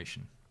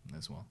exploration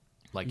as well.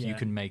 Like you Yeah.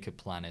 can make a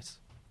planet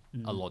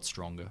Mm. a lot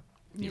stronger,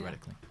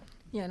 theoretically.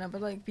 Yeah, no,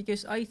 but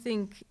because I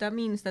think that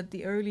means that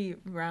the early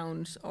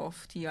rounds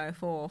of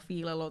TI4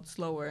 feel a lot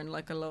slower and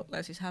a lot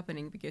less is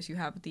happening because you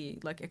have the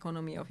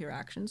economy of your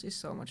actions is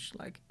so much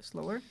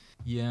slower.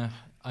 Yeah,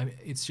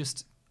 it's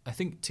just, I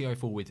think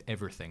TI4 with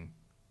everything,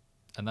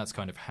 and that's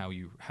kind of how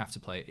you have to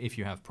play it if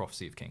you have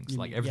Prophecy of Kings.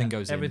 You- Everything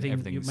goes everything, in,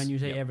 everything's... when you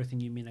say yeah.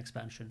 everything, you mean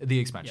expansion. The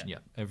expansion, yeah.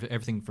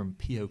 Everything from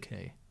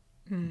POK.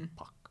 Hmm.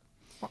 Puck.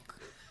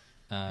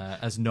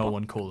 As no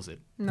one calls it.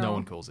 No No.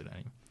 one calls it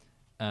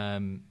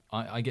anyway.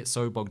 I get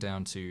so bogged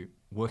down to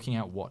working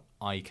out what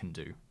I can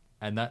do.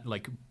 And that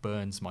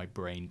burns my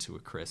brain to a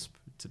crisp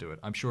to do it.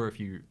 I'm sure if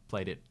you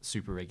played it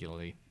super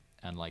regularly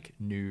and like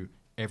knew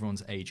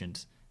everyone's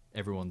agent,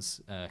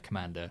 everyone's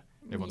commander,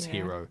 everyone's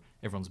hero,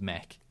 everyone's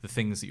mech, the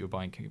things that you're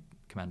buying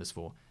commanders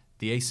for,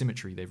 the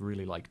asymmetry they've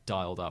really like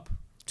dialed up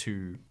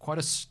to quite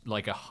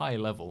a high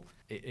level.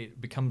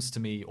 It becomes to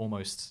me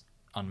almost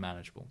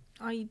unmanageable.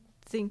 I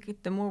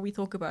think the more we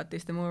talk about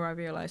this, the more I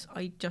realize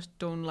I just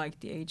don't like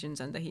the agents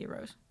and the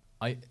heroes.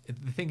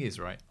 The thing is,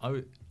 right,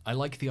 I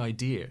like the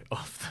idea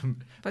of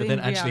them, but in then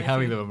actually reality,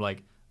 having them, I'm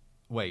like,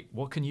 wait,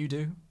 what can you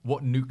do?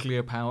 What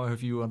nuclear power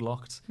have you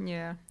unlocked?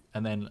 Yeah.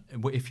 And then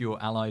if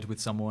you're allied with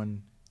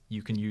someone,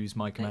 you can use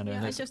my commander.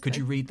 Could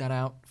you read that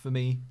out for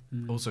me?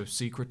 Also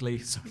secretly,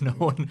 so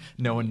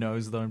no one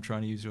knows that I'm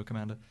trying to use your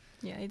commander.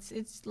 Yeah,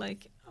 it's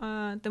like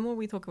the more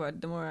we talk about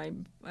it, the more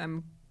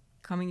I'm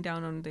coming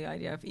down on the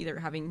idea of either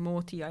having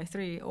more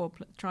TI3 or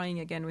trying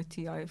again with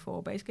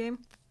TI4 base game.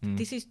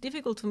 This is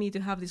difficult for me to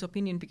have this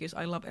opinion because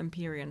I love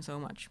Empyrean so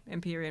much.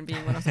 Empyrean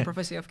being one of the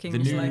Prophecy of Kings.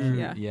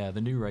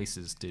 The new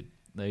races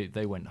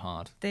they went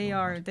hard. They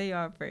are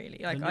really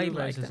like the I new like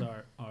races them.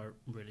 are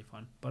really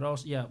fun. But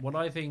also, what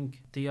I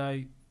think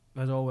TI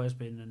has always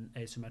been an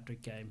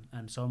asymmetric game,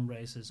 and some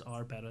races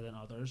are better than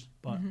others,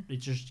 but it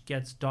just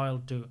gets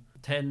dialed to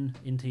 10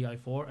 in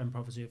TI4, and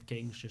Prophecy of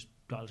Kings just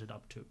dials it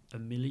up to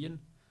 1,000,000.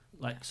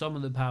 Like some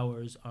of the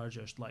powers are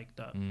just like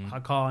the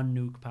Hakan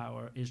nuke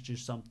power is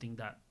just something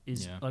that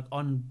is like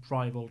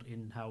unrivaled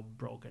in how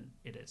broken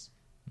it is.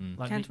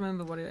 Like can't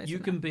remember what it is. You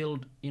can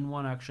build in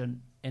one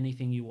action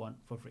anything you want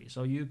for free.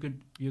 So you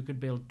could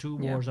build 2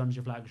 wars on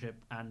your flagship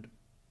and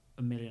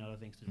 1,000,000 other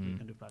things that you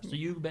can do flash. So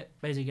you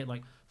basically get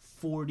like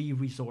 40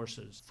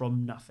 resources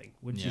from nothing,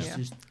 which is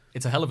just...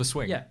 It's a hell of a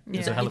swing. Yeah.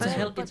 It's a hell of a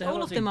swing. But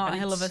all of them are a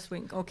hell of a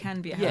swing, or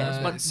can be a hell of a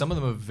swing. But some of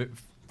them are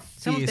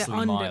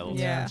fiercely mild.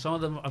 Yeah, some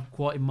of them are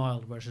quite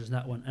mild versus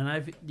that one. And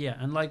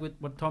and like with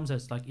what Tom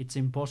says, like it's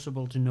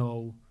impossible to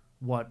know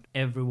what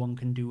everyone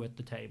can do at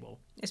the table.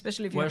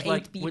 Especially if you have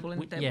 8 people in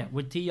the table. Yeah,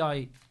 with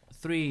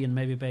TI3 and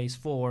maybe base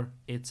 4,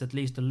 it's at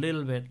least a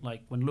little bit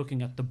like when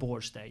looking at the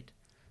board state.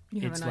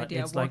 You have it's an like,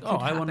 idea it's of what like,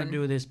 could I happen. want to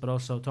do this, but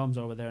also Tom's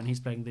over there and he's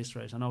playing this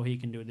race. I know he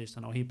can do this.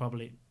 I know he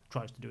probably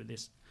tries to do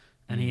this.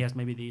 And he has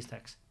maybe these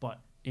techs. But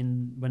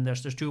when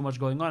there's just too much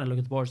going on, I look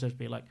at the board state and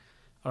be like,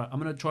 all right,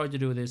 I'm going to try to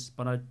do this,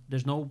 but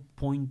there's no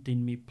point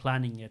in me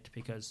planning it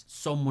because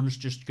someone's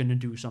just going to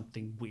do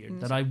something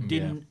weird that I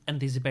didn't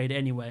anticipate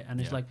anyway.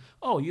 And it's like,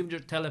 oh, you've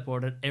just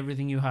teleported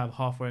everything you have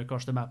halfway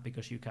across the map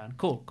because you can.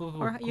 Cool.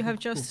 Or you have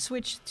just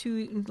switched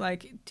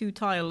two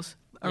tiles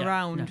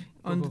around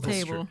on the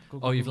table.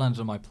 Oh, you've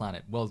landed on my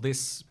planet. Well,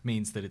 this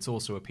means that it's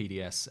also a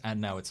PDS, and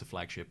now it's a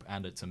flagship,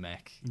 and it's a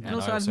mech. And And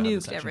also I I've have nuked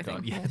this action everything.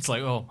 card. Yeah, it's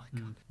like, oh my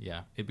god.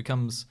 Yeah, it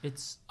becomes...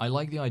 I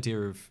like the idea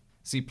of...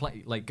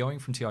 like going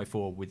from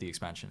TI4 with the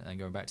expansion and then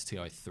going back to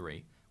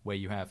TI3, where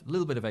you have a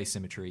little bit of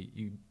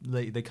asymmetry.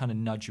 They kind of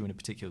nudge you in a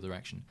particular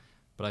direction.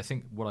 But I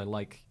think what I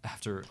like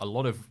after a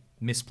lot of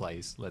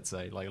misplays, let's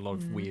say, like a lot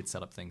of weird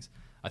setup things,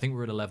 I think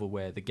we're at a level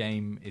where the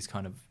game is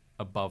kind of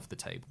above the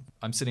table.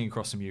 I'm sitting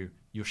across from you,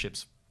 your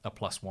ship's a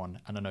 +1,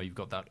 and I know you've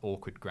got that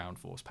awkward ground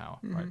force power,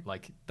 right?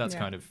 Like, that's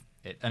kind of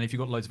it. And if you've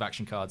got loads of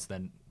action cards,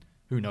 then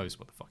who knows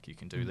what the fuck you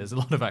can do. There's a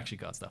lot of action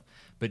card stuff.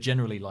 But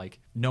generally, like,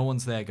 no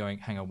one's there going,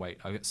 hang on, wait.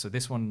 So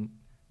this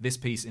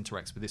piece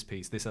interacts with this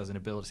piece. This has an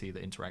ability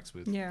that interacts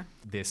with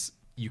this.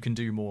 You can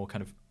do more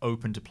kind of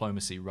open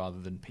diplomacy rather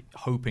than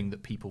hoping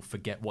that people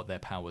forget what their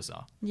powers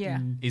are. Yeah.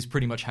 Is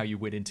pretty much how you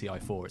win in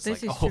TI4. It's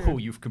This like, is true.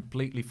 you've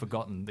completely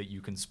forgotten that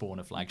you can spawn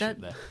a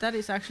flagship there. That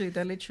is actually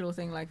the literal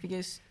thing, like,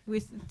 because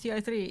with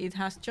TI3 it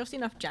has just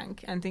enough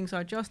jank and things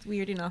are just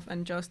weird enough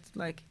and just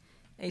like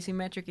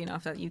asymmetric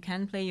enough that you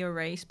can play your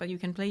race, but you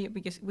can play it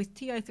because with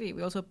TI3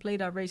 we also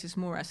played our races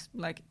more as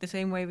like the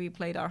same way we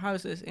played our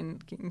houses in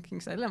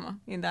King's Dilemma,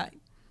 in that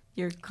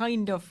you're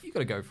kind of... You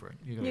gotta go for it.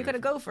 You gotta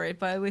go for it,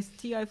 but with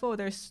TI4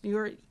 there's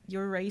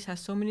your race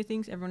has so many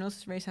things, everyone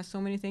else's race has so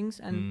many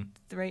things, and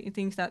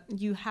things that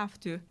you have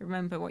to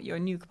remember what your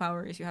nuke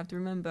power is. You have to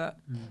remember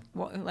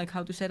what, like,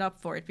 how to set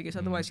up for it, because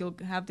otherwise you'll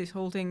have this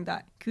whole thing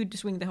that could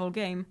swing the whole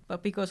game,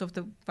 but because of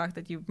the fact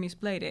that you've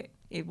misplayed it,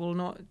 it will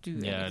not do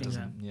anything. It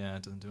doesn't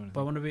do anything.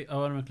 But I want to be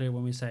clear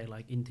when we say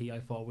like in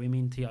TI4, we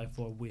mean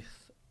TI4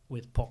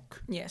 with POC.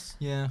 Yes.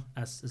 Yeah.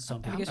 As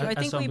some because as I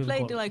think some we people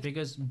played call it. like...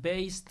 Because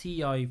base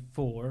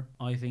TI4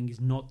 I think is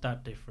not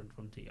that different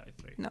from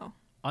TI3. No.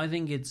 I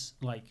think it's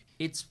like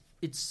it's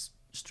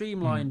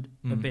streamlined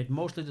a bit.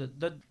 Mostly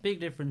the big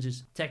difference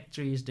is tech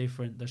tree is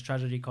different, the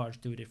strategy cards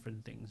do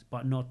different things,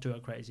 but not to a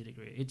crazy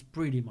degree. It's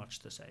pretty much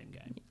the same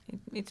game.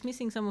 It's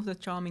missing some of the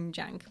charming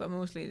jank, but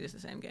mostly it is the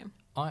same game.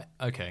 I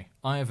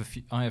have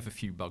a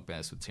few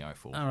bugbears with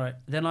TI4. All right,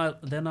 then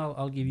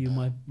I'll give you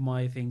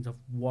my things of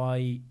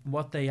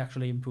what they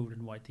actually improved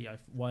and why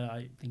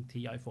I think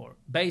TI4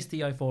 base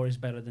TI4 is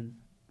better than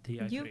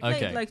TI3. You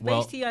played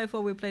base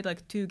TI4. We played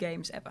like 2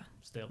 games ever.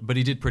 Still, but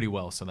he did pretty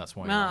well, so that's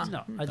why.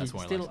 I did.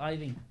 Still, I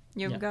think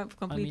you've got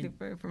completely.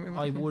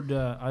 I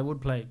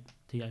would play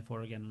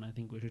TI4 again, and I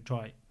think we should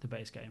try the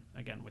base game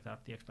again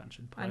without the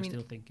expansion. But I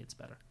still think it's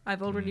better.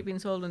 I've already been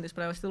sold on this,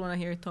 but I still want to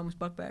hear Tom's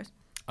bugbears.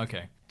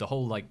 Okay, the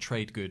whole like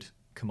trade good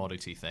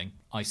commodity thing,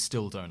 I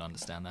still don't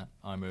understand that.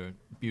 I'm a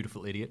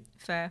beautiful idiot.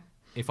 Fair.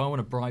 If I want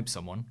to bribe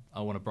someone,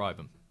 I want to bribe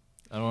them.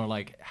 I don't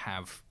want to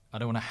I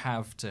don't want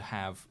to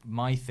have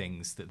my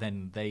things that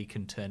then they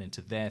can turn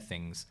into their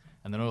things,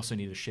 and then I also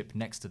need a ship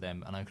next to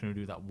them, and I can only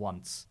do that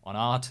once. On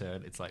our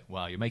turn, it's like,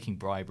 wow, you're making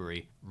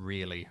bribery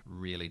really,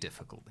 really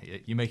difficult.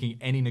 You're making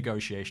any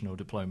negotiation or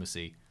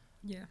diplomacy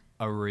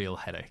a real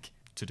headache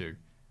to do.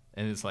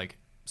 And it's like,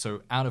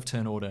 so out of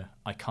turn order,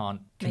 I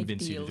can't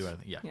convince you to do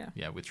anything.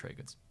 Yeah, with trade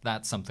goods.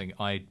 That's something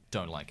I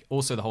don't like.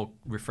 Also, the whole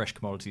refresh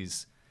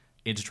commodities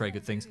into trade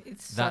good things.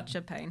 It's such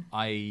a pain.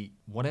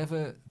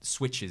 Whatever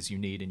switches you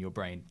need in your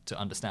brain to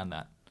understand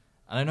that.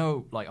 And I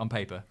know, like, on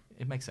paper,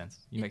 it makes sense.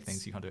 You make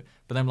things, you can't do it.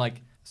 But then I'm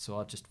like, so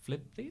I'll just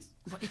flip these?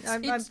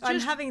 I'm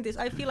having this.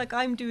 I feel like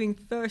I'm doing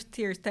first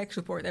tier tech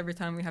support every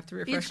time we have to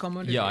refresh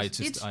commodities. Yeah, it's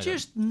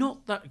just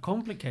not that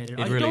complicated.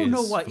 It I really don't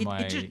know is why. for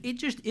It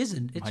just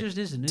isn't. It just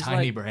isn't. It's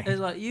tiny like, brain. It's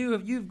like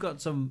you've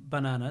got some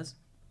bananas.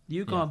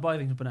 You can't buy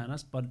things with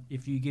bananas, but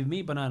if you give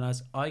me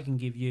bananas, I can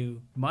give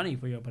you money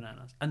for your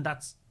bananas, and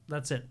that's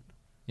it.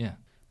 Yeah.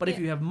 But if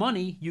you have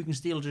money, you can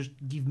still just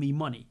give me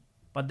money,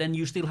 but then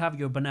you still have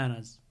your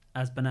bananas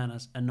as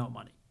bananas and not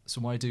money. So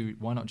why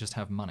not just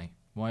have money?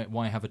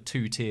 Why have a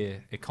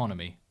 2-tier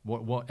economy?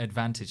 What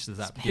advantage does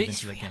that give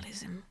into the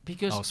game?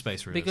 Because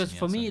space realism. Because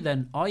for me,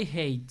 then I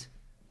hate,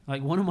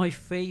 like, one of my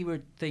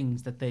favorite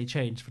things that they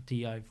changed for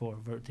TI4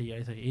 for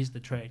TI3 is the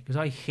trade, because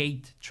I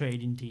hate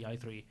trade in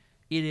TI3.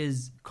 It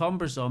is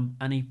cumbersome,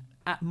 and it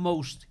at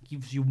most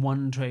gives you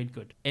one trade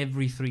good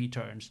every 3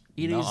 turns.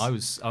 I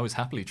was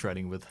happily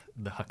trading with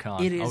the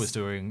Hakan.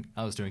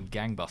 I was doing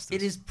gangbusters.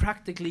 It is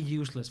practically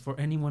useless for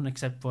anyone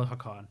except for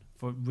Hakan,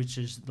 which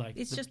is like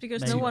it's just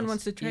because no one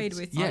wants to trade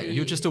with you. Yeah,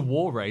 you're just a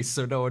war race,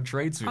 so no one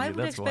trades with you. I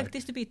would expect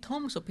this to be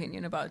Tom's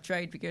opinion about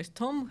trade, because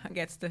Tom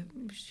gets the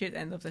shit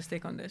end of the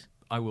stick on this.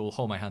 I will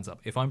hold my hands up.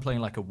 If I'm playing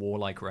like a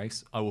warlike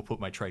race, I will put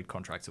my trade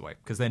contracts away,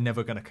 because they're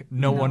never going to...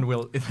 No one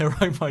will, in their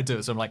right mind, do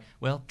it. So I'm like,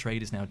 well,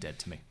 trade is now dead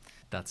to me.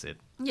 That's it.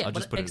 Yeah, I'll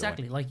just put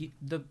exactly. It away.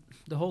 Like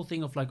the whole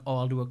thing of like, oh,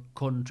 I'll do a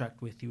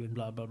contract with you and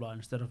blah blah blah,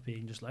 instead of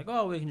being just like,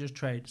 oh, we can just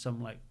trade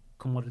some like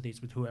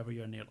commodities with whoever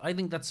you're near. I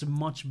think that's a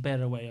much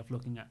better way of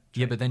looking at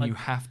trade. Yeah, but then you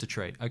have to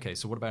trade. Okay,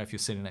 so what about if you're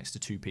sitting next to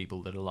 2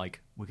 people that are like,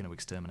 we're going to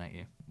exterminate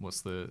you?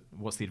 What's the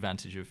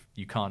advantage of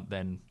you can't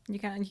then? You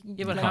can't.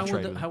 Yeah, but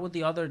how would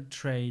the other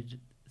trade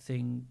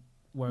thing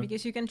work?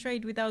 Because you can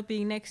trade without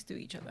being next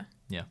to each other.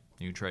 Yeah,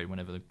 you can trade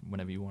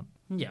whenever you want.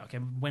 Yeah, okay.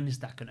 When is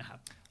that going to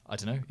happen? I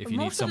don't know. If you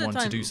need someone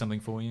to do something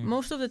for you.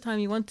 Most of the time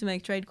you want to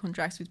make trade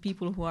contracts with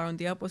people who are on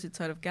the opposite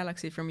side of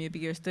galaxy from you,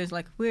 because there's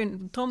like,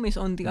 Tom is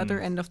on the other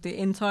end of the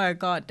entire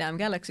goddamn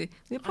galaxy.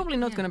 We're probably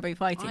not going to be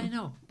fighting. I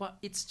know, but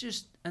it's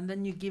just... And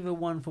then you give a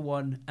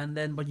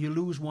 1-for-1, but you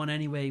lose one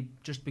anyway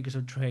just because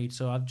of trade.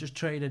 So I've just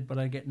traded, but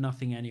I get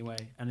nothing anyway.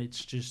 And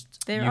it's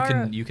just...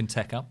 You can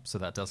tech up so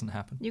that doesn't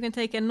happen. You can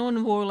take a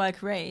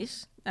non-warlike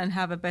race and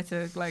have a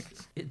better, like...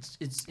 It's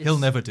He'll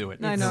never do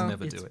it. He'll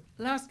never do it.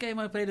 Last game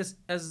I played as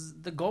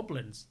the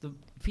goblins, the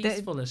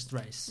peacefulest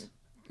race.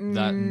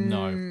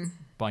 No.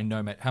 By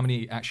no means. How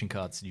many action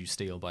cards did you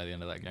steal by the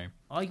end of that game?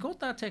 I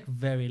got that tech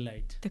very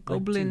late. The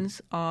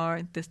goblins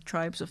are the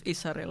tribes of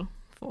Israel,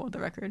 for the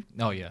record.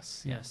 Oh,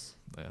 yes. Yes.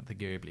 The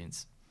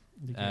goblins.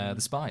 The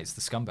spies,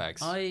 the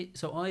scumbags.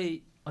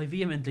 I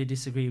vehemently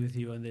disagree with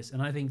you on this,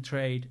 and I think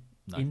trade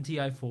in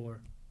TI4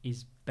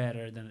 is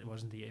better than it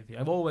was in TI3.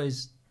 I've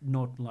always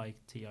not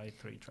liked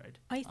TI3 trade.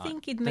 I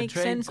think it makes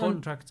sense. sense. The trade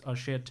contracts are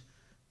shit.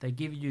 They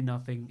give you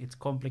nothing. It's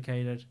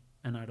complicated,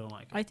 and I don't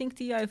like it. I think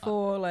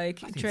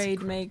TI4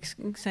 trade makes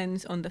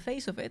sense on the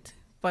face of it.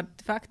 But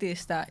the fact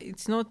is that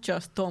it's not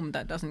just Tom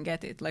that doesn't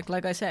get it. Like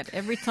I said,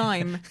 every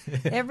time,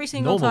 every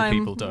single Normal time,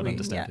 people don't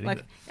understand it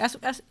like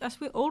as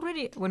we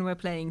already, when we're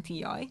playing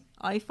TI,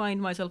 I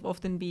find myself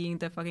often being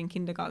the fucking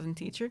kindergarten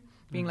teacher,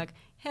 being like,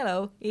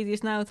 "Hello, it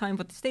is now time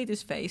for the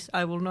status phase.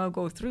 I will now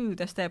go through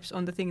the steps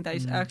on the thing that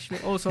is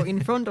actually also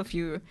in front of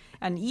you."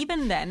 And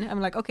even then,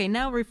 I'm like, "Okay,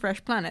 now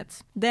refresh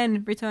planets,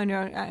 then return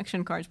your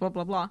action cards, blah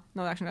blah blah."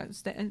 No action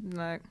cards,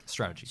 like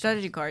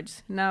strategy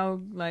cards.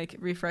 Now, like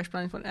refresh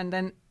planets, and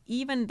then.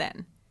 Even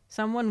then,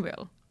 someone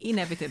will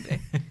inevitably.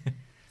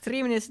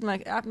 3 minutes,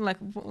 like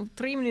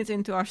 3 minutes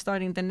into our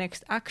starting the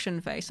next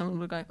action phase, someone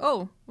will go,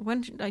 "Oh,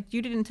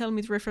 you didn't tell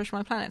me to refresh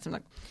my planets." I'm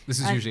like,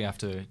 this is usually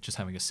after just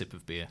having a sip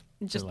of beer.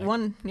 Just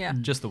one, yeah,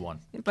 just the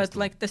one. But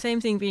like the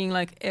same thing being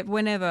like,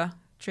 whenever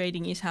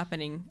trading is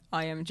happening,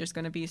 I am just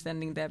gonna be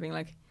standing there being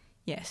like,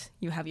 "Yes,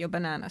 you have your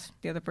bananas.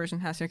 The other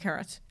person has your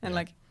carrots," and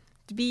like.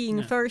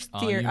 Being first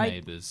tier, are you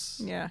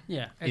neighbors? Yeah.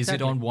 Exactly. Is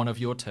it on one of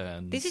your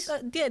turns? This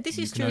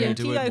is true in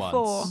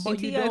TI4. But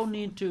you don't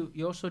need to.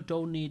 You also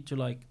don't need to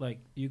like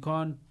you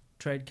can't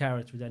trade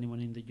carrots with anyone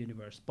in the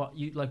universe. But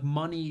you like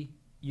money,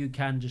 you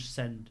can just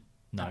send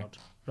out,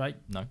 right?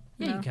 No.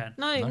 Yeah, you can.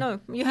 No.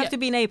 You have to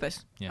be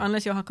neighbors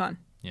unless you're Hakan.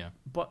 Yeah.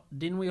 But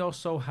didn't we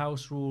also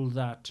house rule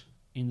that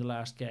in the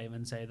last game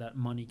and say that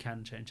money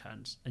can change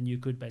hands and you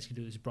could basically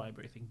do this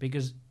bribery thing?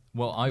 Because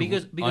Well,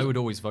 Because- I would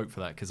always vote for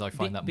that because I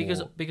find that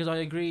more... Because I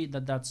agree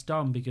that that's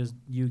dumb, because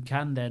you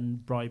can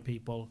then bribe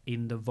people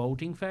in the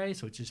voting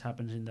phase, which just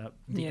happens in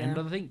the end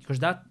of the thing, because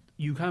that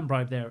you can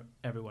bribe there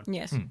everyone.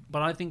 Yes.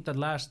 But I think that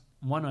last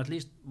at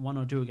least one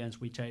or two against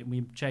we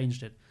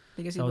changed it.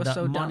 Because So it was that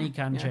so money dumb.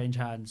 can change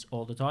hands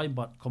all the time,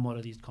 but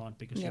commodities can't,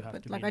 because you have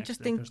but to like be I next just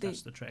to it, think because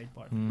that's the trade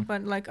part.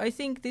 But like I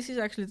think this is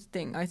actually the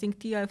thing. I think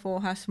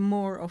TI4 has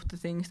more of the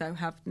things that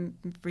have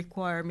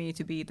require me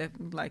to be the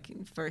like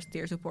first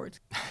tier support.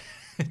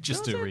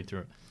 Just to read through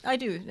it. I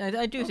do.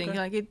 I do think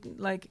Okay.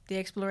 like the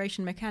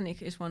exploration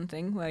mechanic is one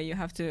thing where you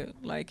have to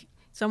like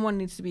someone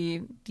needs to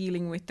be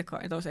dealing with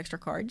those extra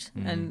cards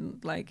and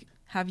like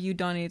have you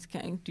done it?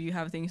 Do you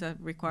have things that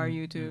require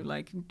you to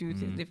like do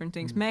different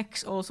things?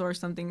 Mechs also or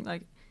something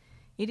like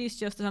it is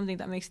just something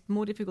that makes it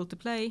more difficult to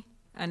play,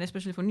 and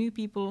especially for new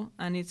people,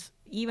 and it's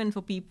even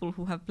for people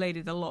who have played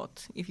it a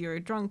lot. If you're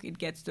drunk, it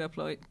gets to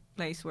a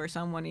place where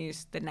someone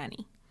is the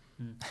nanny.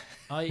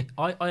 I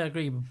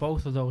agree, but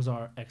both of those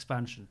are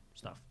expansion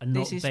stuff and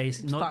This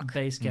not is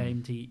base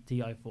game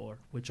TI4,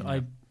 which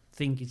I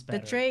think is better.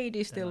 The trade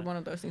is than still that. one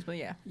of those things, but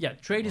yeah. Yeah,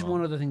 trade is Well,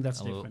 one of the things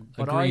that's I'll different.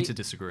 agree to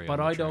disagree. But on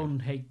the I trade. don't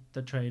hate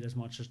the trade as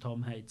much as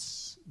Tom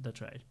hates the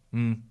trade.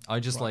 I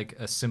just Right. like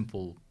a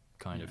simple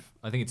kind of.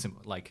 I think it's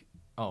simple. Like,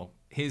 oh,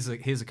 here's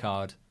a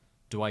card.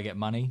 Do I get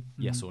money?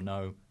 Yes or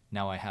no?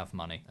 Now I have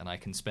money, and I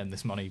can spend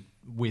this money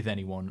with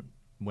anyone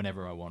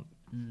whenever I want.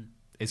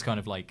 It's kind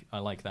of like I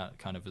like that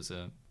kind of as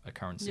a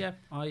currency. Yeah,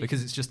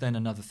 Because it's just then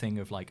another thing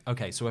of like,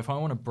 okay, so if I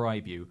want to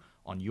bribe you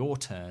on your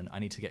turn, I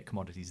need to get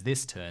commodities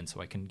this turn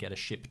so I can get a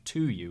ship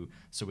to you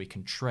so we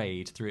can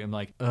trade through. I'm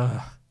like,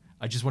 ugh,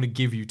 I just want to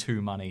give you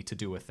 2 money to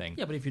do a thing.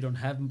 Yeah, but if you don't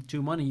have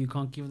 2 money, you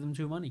can't give them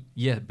 2 money.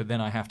 Yeah, but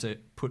then I have to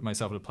put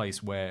myself in a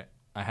place where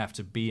I have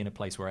to be in a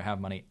place where I have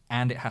money,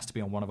 and it has to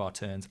be on one of our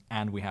turns,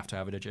 and we have to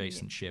have an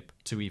adjacent ship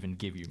to even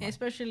give you money.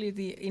 Especially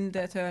in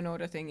the turn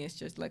order thing is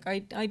just like I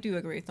do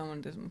agree with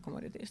on the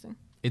commodities thing.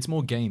 It's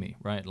more gamey,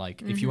 right?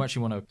 Like if you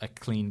actually want a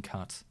clean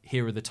cut,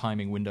 here are the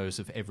timing windows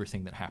of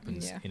everything that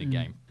happens in a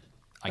game.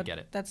 I But get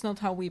it. That's not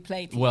how we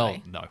play TI. Well,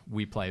 no,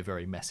 we play a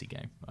very messy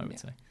game, I would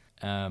say.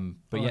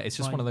 But yeah, it's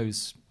just one of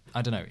those.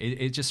 I don't know.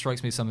 It just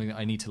strikes me as something that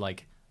I need to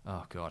like.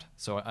 Oh god.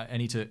 So I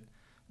need to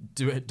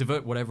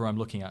divert whatever I'm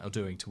looking at or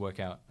doing to work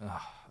out.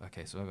 Oh,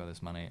 okay, so I've got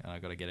this money and I've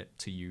got to get it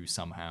to you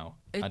somehow.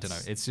 I don't know.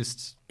 It's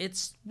just.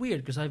 It's weird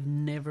because I've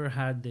never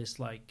had this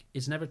like.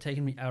 It's never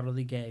taken me out of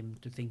the game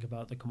to think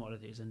about the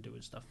commodities and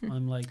doing stuff.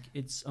 I'm like,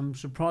 I'm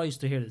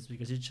surprised to hear this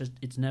because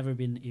it's never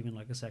been even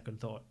like a second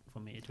thought for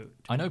me to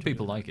I know to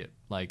people do that. like it.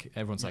 Like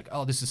everyone's like,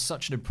 oh, this is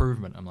such an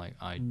improvement. I'm like,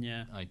 I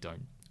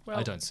don't. Well,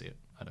 I don't see it.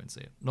 I don't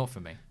see it. Not for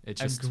me. It's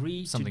just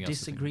agree something to else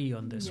to think disagree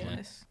on this one.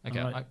 Yes.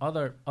 Okay, Like,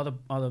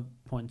 other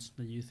points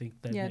that you think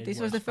that Yeah, made this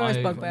worse. was the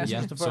first bugbear.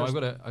 Yeah, This was the so first.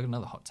 I've got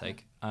another hot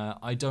take.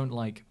 I don't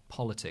like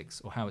politics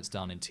or how it's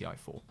done in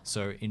TI4.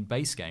 So in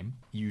base game,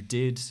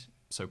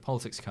 the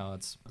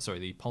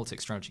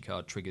politics strategy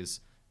card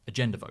triggers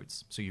agenda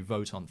votes. So you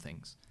vote on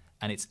things,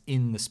 and it's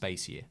in the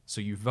space year. So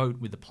you vote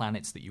with the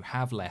planets that you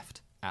have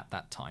left at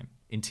that time.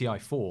 In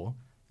TI4,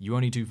 you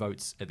only do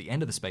votes at the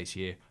end of the space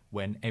year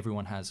when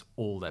everyone has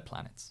all their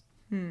planets.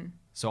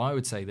 So I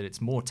would say that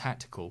it's more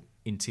tactical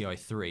in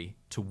TI3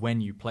 to when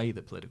you play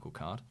the political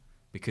card,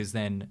 because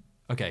then,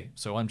 okay,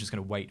 so I'm just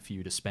going to wait for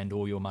you to spend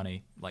all your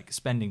money, like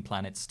spending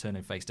planets,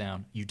 turning face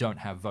down. You don't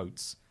have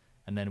votes.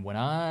 And then when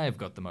I've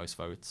got the most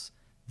votes,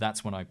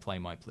 that's when I play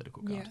my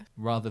political card. Yeah.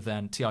 Rather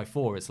than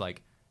TI4, it's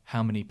like,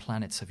 how many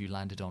planets have you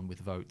landed on with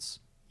votes?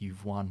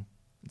 You've won.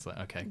 It's like,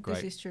 okay,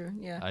 great. This is true.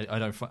 Yeah.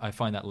 I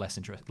find that less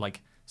interesting.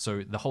 Like,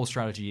 so the whole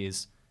strategy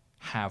is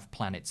have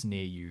planets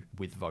near you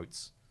with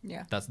votes.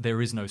 Yeah.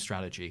 There is no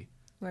strategy.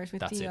 Whereas with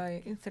That's it.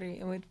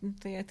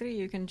 TI3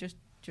 you can just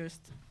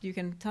you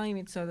can time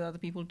it so that other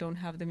people don't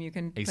have them. You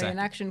can play Exactly. an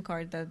action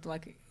card that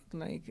like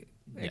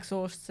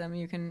exhausts them.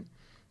 You can.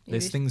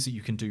 There's things that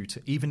you can do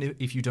to, even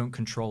if you don't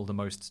control the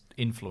most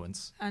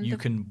influence, And you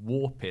can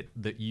warp it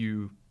that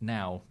you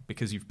now,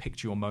 because you've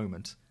picked your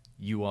moment,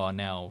 you are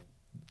now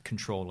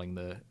controlling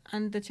the.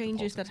 And the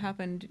changes that politics.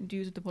 happened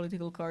due to the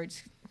political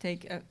cards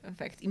take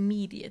effect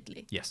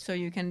immediately. Yes. So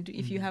you can,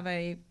 if you have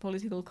a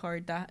political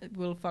card that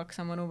will fuck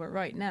someone over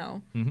right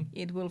now,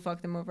 it will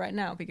fuck them over right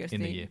now because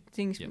In the year.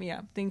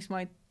 things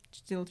might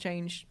still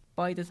change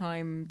by the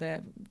time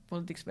the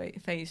politics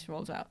phase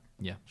rolls out.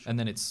 Yeah, and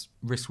then it's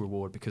risk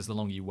reward because the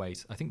longer you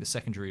wait, I think the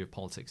secondary of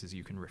politics is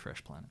you can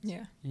refresh planets.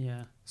 Yeah.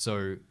 Yeah.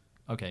 So,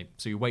 okay,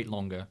 so you wait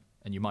longer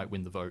and you might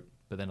win the vote,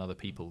 but then other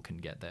people can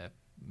get their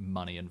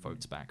money and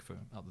votes back for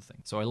other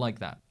things. So I like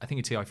that. I think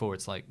in TI4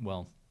 it's like,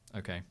 well,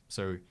 okay,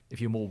 so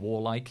if you're more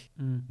warlike,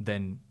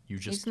 then you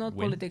just It's not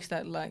win. politics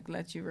that like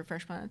lets you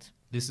refresh planets.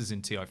 This is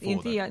in TI4.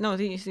 In though.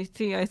 this is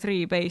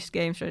TI3 based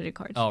game strategy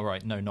cards. Oh,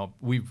 right. No,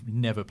 we've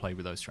never played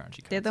with those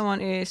strategy cards. The other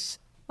one is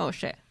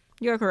shit.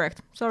 You're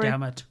correct. Sorry.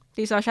 Damn it.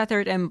 These are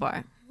Shattered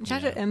Empire.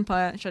 Shattered Yeah.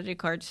 Empire strategy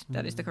cards.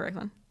 That is the correct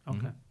one.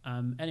 Okay.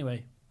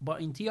 Anyway,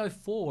 but in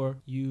TI4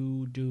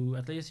 you do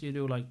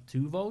like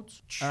 2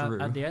 votes True.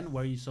 at the end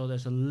where you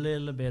there's a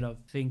little bit of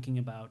thinking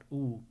about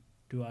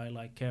do I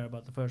like care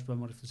about the first one?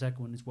 What if the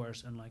second one is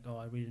worse? And like, oh,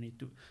 I really need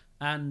to.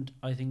 And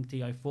I think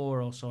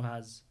TI4 also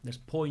there's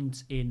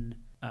points in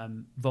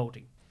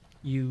voting.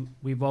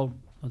 We vote.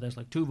 There's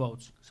like 2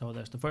 votes. So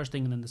there's the first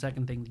thing and then the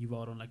second thing that you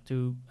vote on, like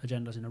 2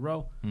 agendas in a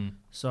row.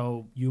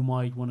 So you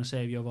might want to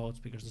save your votes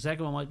because the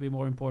second one might be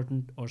more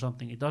important or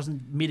something. It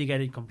doesn't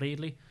mitigate it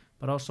completely,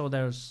 but also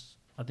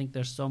I think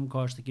there's some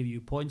cards that give you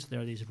points. There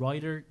are these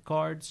rider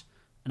cards,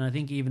 and I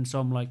think even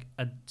some like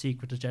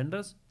secret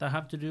agendas that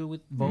have to do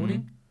with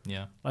voting.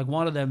 Yeah, like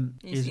one of them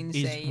is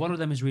one of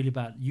them is really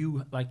bad.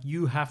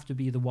 You have to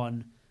be the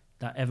one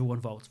that everyone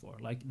votes for.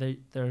 Like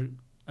they're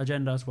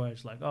agendas where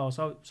it's like, oh,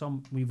 so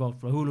some we vote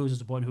for who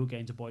loses a point, who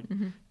gains a point,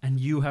 and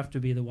you have to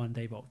be the one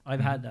they vote. I've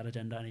had that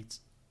agenda and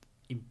it's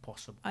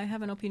impossible. I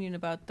have an opinion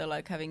about the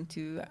like having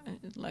 2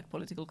 like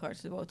political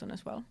cards to vote on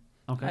as well.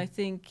 Okay. I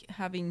think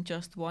having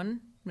just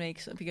one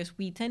makes, because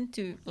we tend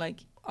to like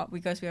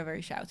because we are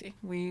very shouty.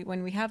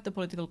 When we have the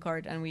political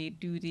card and we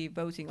do the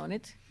voting on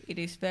it, it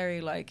is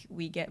very like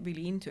we get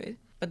really into it.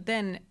 But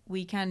then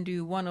we can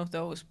do one of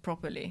those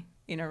properly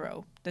in a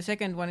row. The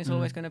second one is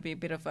always going to be a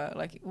bit of a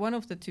like one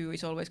of the 2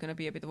 is always going to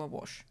be a bit of a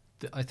wash.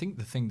 I think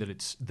the thing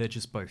that they're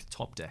just both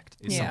top decked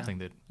is something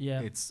that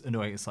it's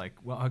annoying. It's like,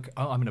 well, okay,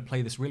 I'm going to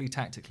play this really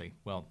tactically.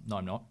 Well, no,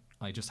 I'm not.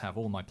 I just have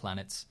all my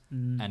planets,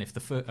 and if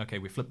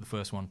we flip the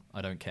first one,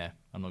 I don't care.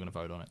 I'm not going to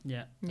vote on it.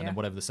 Yeah. And then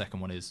whatever the second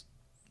one is,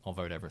 I'll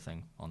vote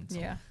everything on.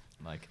 Yeah.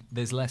 Like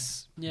there's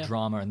less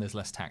drama and there's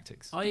less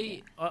tactics.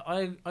 I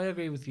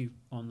agree with you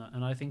on that,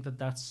 and I think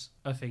that's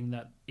a thing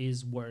that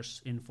is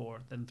worse in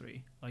 4 than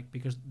 3. Like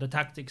because the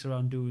tactics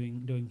around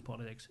doing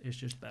politics is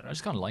just better. I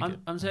just kind of like it.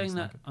 I'm saying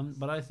that,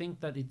 but I think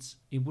that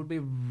it would be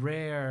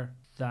rare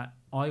that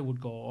I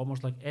would go.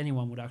 Almost like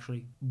anyone would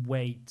actually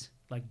wait.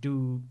 Like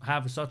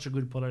have such a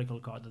good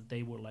political card that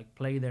they will like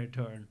play their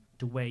turn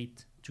to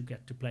wait to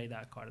get to play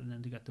that card and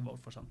then to get to vote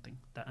for something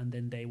and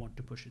then they want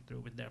to push it through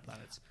with their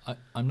planets.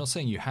 I'm not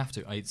saying you have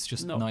to. It's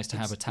just nice to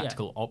have a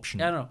tactical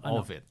option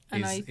of it.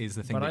 Is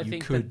the thing but that I you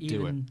think could that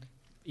do it.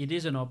 It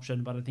is an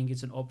option, but I think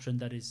it's an option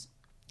that is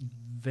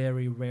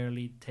very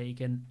rarely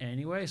taken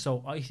anyway.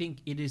 So I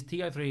think it is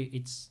TI3.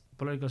 Its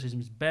political system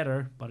is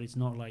better, but it's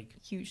not like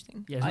huge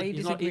thing. Yeah, I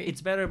disagree.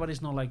 It's better, but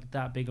it's not like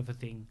that big of a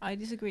thing. I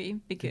disagree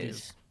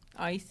because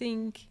I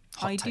think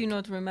I do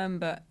not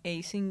remember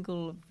a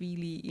single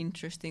really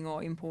interesting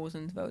or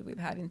important vote we've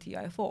had in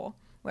TI4.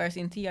 Whereas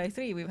in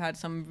TI3 we've had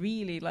some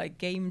really like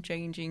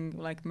game-changing,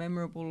 like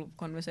memorable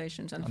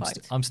conversations and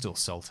fights. I'm still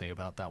salty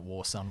about that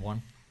War Sun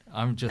one.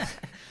 I'm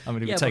going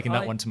to be taking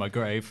that one to my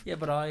grave. Yeah,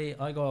 but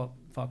I got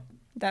fucked.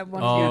 That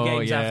one few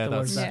games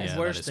afterwards that was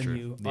worse than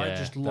you. Yeah, I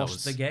just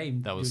lost the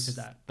game due to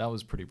that. That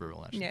was pretty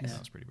brutal, actually. Yes. That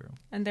was pretty brutal.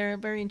 And they're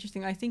very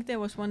interesting. I think there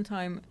was one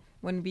time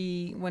when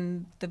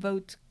the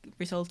vote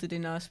resulted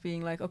in us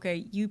being like,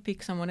 okay, you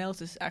pick someone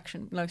else's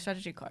action, like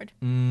strategy card.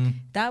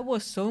 That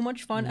was so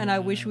much fun, and I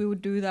wish we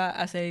would do that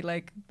as a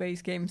like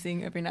base game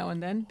thing every now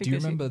and then. Do you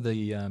remember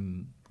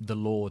the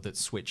law that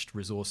switched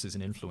resources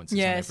and influences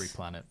on every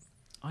planet?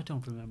 I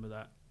don't remember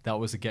that. That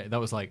was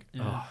like,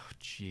 oh,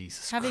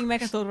 Jesus having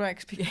Christ. Mechathor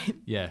Rex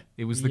became... Yeah,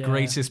 it was the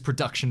greatest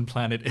production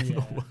planet in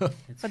the world.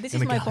 But this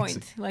is my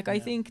point. Like, I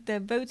think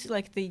the votes,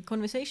 like the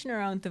conversation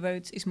around the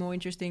votes is more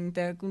interesting,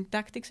 the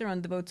tactics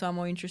around the votes are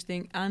more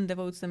interesting, and the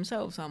votes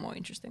themselves are more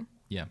interesting.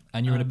 Yeah,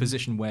 and you're in a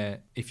position where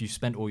if you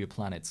spent all your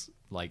planets,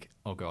 like,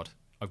 oh God,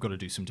 I've got to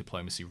do some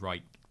diplomacy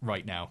right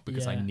now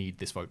because I need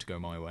this vote to go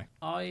my way.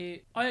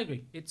 I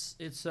agree. It's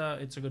a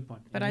good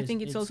point. But I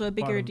think it's also a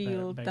bigger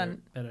deal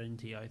than better in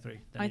TI3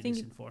 than it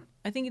is in 4.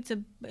 I think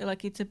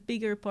it's a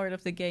bigger part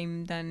of the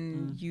game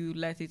than you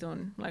let it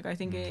on. Like I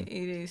think it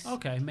is.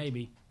 Okay,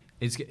 maybe.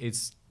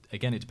 It's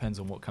again, it depends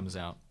on what comes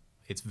out.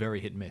 It's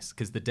very hit and miss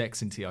because the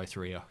decks in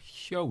TI3 are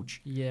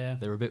huge. Yeah,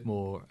 they're a bit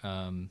more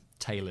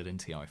tailored in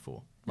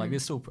TI4. Like they're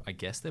still, I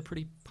guess they're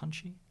pretty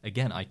punchy.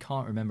 Again, I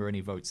can't remember any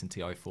votes in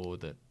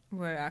TI4 that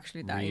were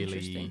actually that really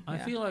interesting. I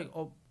feel like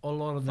a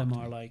lot of them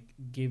are like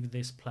give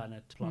this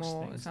planet plus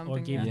more things or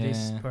give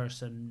this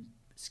person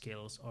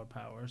skills or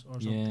powers or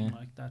something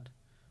like that.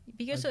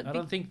 Because I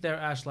don't think they're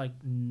as like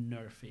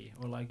nerfy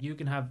or like you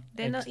can have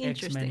not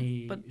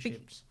interesting,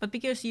 ships. but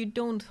because you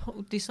don't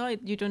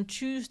decide, you don't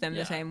choose them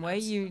the same way.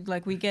 You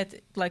like we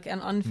get like an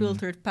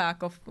unfiltered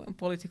pack of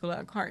political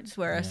cards,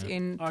 whereas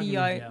in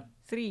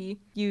TI3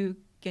 you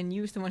can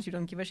use the ones you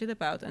don't give a shit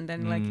about, and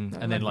then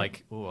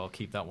I'll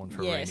keep that one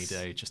for a rainy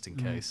day just in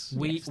case.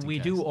 We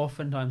do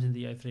oftentimes in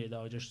the TI3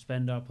 though just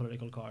spend our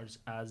political cards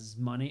as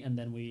money, and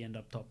then we end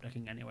up top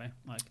decking anyway.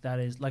 Like that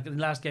is like in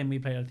the last game we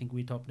played, I think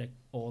we top decked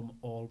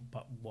all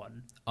but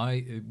one.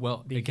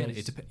 But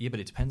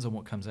it depends on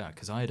what comes out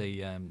because I had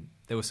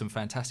there was some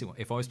fantastic one.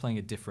 If I was playing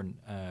a different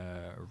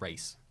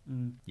race,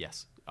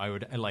 yes, I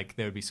would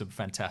there would be some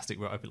fantastic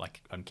where I'd be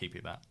like, I'm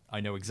keeping that.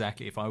 I know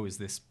exactly if I was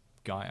this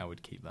guy, I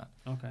would keep that.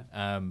 Okay.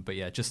 But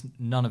yeah, just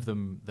none of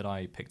them that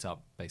I picked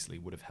up basically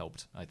would have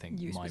helped. I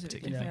think my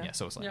particular thing. Yeah.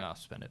 So it's like, I'll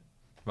spend it.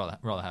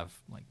 Rather have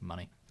like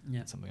money.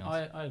 Yeah. Something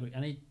else. I agree,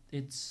 and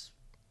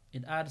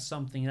it adds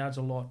something. It adds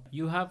a lot.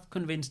 You have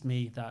convinced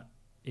me that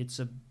it's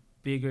a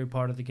bigger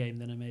part of the game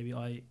than maybe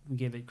I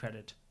give it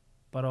credit,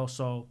 but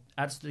also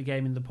adds to the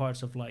game in the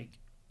parts of like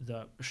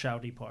the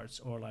shouty parts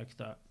or like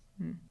the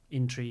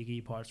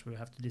intriguey parts where you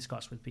have to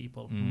discuss with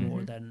people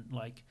more than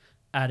like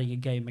adding a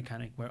game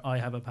mechanic where I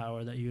have a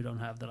power that you don't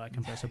have that I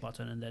can press a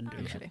button and then do.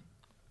 Actually,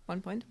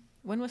 1 point.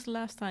 When was the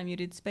last time you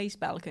did Space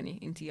Balcony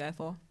in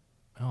TI4?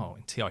 Oh,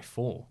 in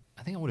TI4.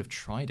 I think I would have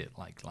tried it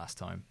like last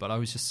time, but I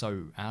was just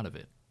so out of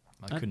it.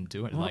 I couldn't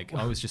do it. Like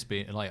I was just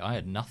being like I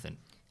had nothing.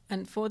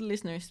 And for the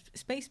listeners,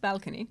 Space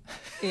Balcony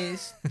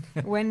is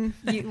when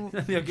you...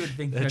 That'd be a good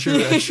thing.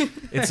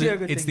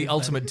 It's the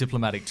ultimate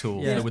diplomatic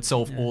tool that would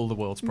solve all the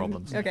world's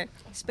problems. Okay.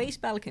 Space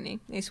Balcony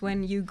is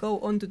when you go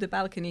onto the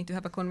balcony to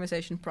have a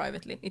conversation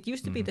privately. It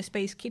used to be the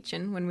Space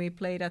Kitchen when we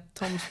played at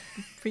Tom's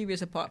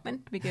previous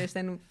apartment, because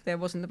then there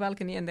wasn't a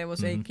balcony and there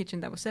was a kitchen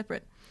that was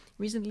separate.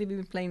 Recently we've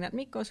been playing at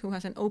Mikko's, who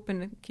has an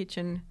open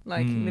kitchen,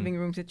 like living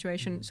room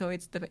situation, so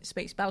it's the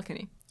Space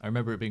Balcony. I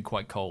remember it being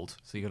quite cold,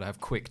 so you got to have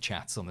quick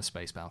chats on the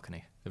Space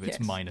Balcony if it's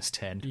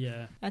 -10.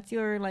 Yeah. At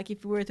your, like,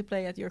 if you were to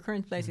play at your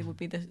current place, it would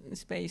be the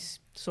Space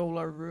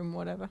Solar Room,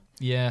 whatever.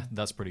 Yeah,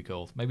 that's pretty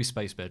cool. Maybe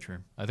Space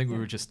Bedroom. I think we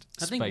were just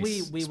I think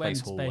we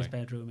went hallway. space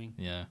bedrooming.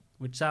 Yeah.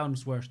 Which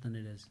sounds worse than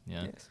it is.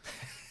 Yeah. Yes.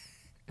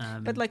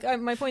 But like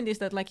my point is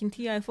that like in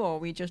TI4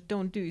 we just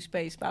don't do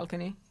Space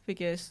Balcony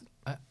because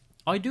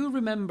I do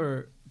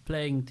remember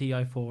playing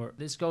TI4.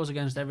 This goes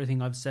against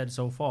everything I've said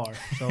so far,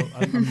 so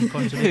I'm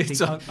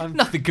contradicting.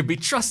 Nothing could be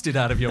trusted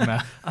out of your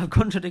mouth. I'm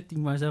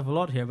contradicting myself a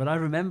lot here, but I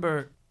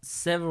remember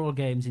several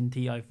games in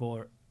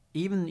TI4,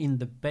 even in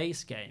the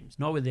base games,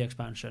 not with the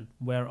expansion,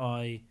 where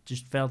I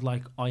just felt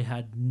like I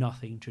had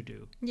nothing to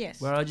do. yes.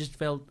 Where I just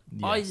felt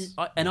Yes.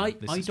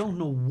 I don't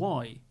know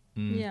why.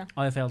 Yeah.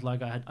 I felt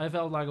like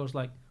I was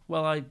like,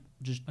 well, I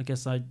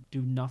guess I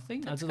do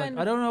nothing. That's I kind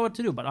of- don't know what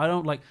to do, but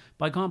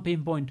I can't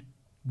pinpoint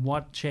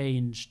what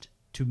changed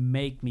to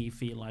make me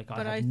feel like I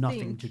But had I nothing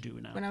think to do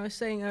now. When I was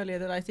saying earlier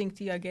that I think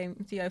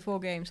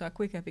TI4 games are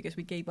quicker because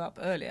we gave up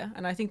earlier,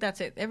 and I think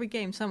that's it. Every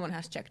game someone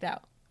has checked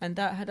out, and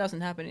that doesn't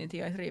happen in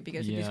TI3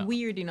 because it is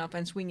weird enough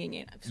and swinging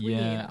enough.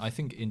 I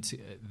think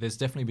there's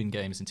definitely been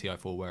games in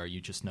TI4 where you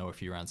just know a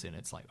few rounds in,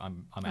 it's like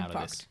I'm out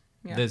of this.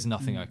 Yeah. There's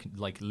nothing I can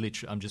like.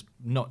 Literally, I'm just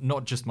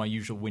not just my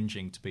usual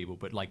whinging to people,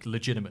 but like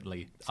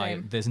legitimately,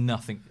 there's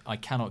nothing. I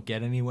cannot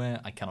get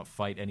anywhere. I cannot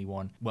fight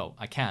anyone. Well,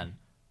 I can,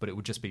 but it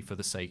would just be for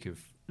the sake of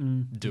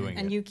doing it.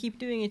 And you keep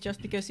doing it just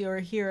because you're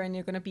here and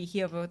you're going to be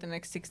here for the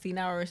next 16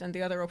 hours, and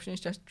the other option is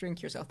just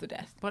drink yourself to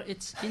death. But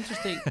it's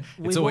interesting.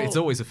 It's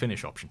always a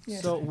finish option.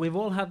 Yes. So we've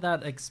all had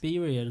that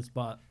experience,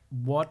 but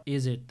what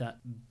is it that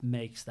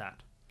makes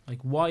that?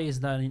 Like, why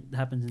is that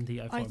happens in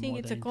TI4? I think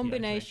it's a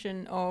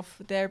combination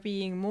of there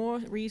being more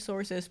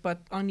resources but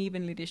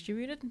unevenly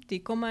distributed, the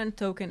command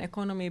token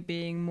economy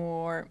being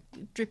more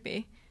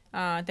drippy,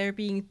 there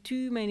being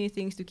too many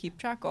things to keep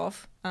track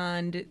of,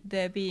 and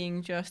there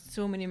being just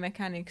so many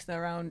mechanics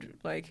around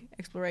like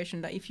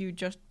exploration that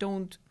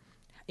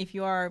if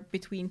you are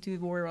between two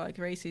warlike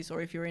races,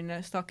 or if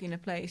you're stuck in a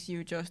place,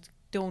 you just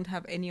don't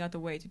have any other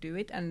way to do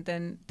it. And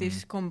then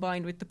this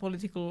combined with the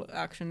political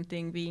action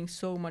thing being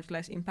so much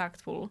less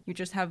impactful, you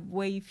just have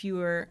way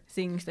fewer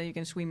things that you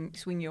can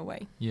swing your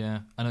way.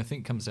 Yeah, and I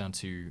think it comes down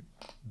to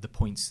the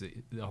points that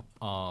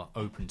are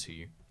open to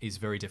you is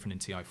very different in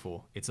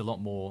TI4. It's a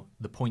lot more,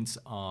 the points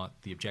are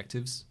the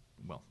objectives,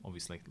 well,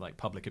 obviously, like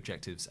public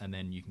objectives, and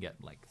then you can get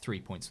like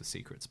 3 points for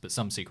secrets, but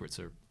some secrets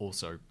are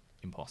also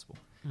impossible.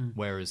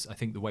 Whereas I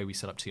think the way we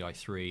set up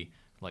TI3,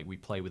 like we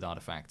play with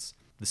artifacts,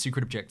 the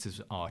secret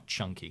objectives are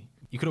chunky.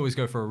 You could always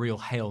go for a real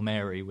Hail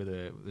Mary with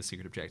a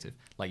secret objective.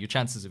 Like your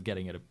chances of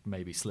getting it are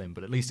maybe slim,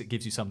 but at least it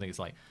gives you something. It's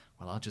like,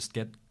 well, I'll just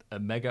get a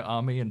mega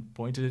army and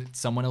point it at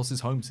someone else's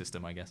home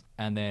system, I guess.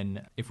 And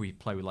then if we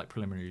play with like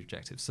preliminary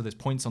objectives, so there's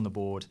points on the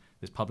board,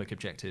 there's public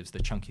objectives,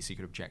 there's chunky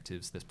secret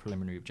objectives, there's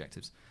preliminary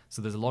objectives.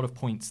 So there's a lot of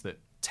points that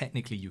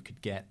technically you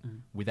could get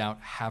without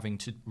having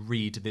to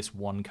read this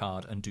one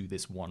card and do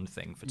this one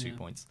thing for 2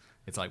 points.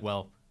 It's like,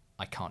 well,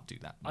 I can't do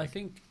that. I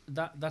think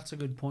that's a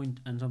good point,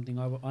 and something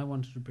I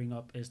wanted to bring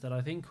up is that I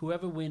think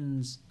whoever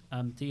wins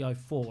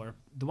TI4,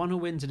 the one who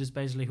wins it is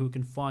basically who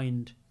can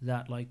find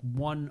that like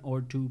 1 or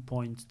 2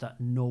 points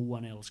that no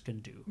one else can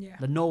do. Yeah.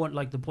 That no one,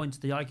 like the points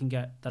that I can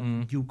get that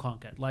you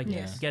can't get, like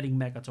getting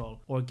Megatol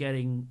or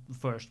getting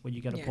first when you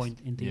get a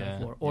point in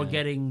TI4, or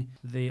getting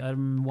the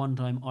one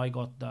time I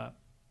got the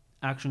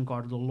action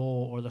card of the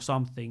law or the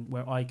something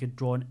where I could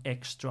draw an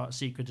extra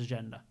secret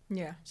agenda,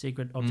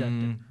 secret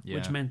objective,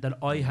 which meant that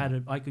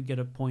I could get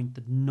a point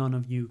that none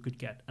of you could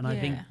get. And I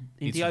think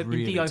in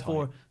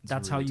TI4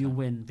 that's how you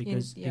win,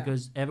 because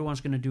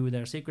everyone's going to do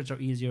their secrets are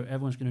easier,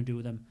 everyone's going to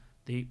do them.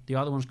 The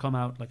other ones come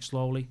out like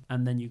slowly,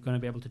 and then you're going to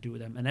be able to do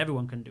them, and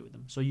everyone can do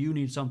them. So you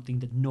need something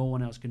that no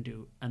one else can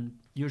do, and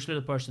usually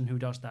the person who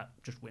does that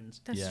just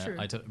wins. That's true.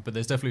 But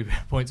there's definitely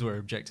points where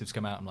objectives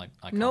come out. I'm like,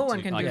 I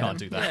can't can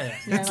do that.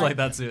 Yeah. It's like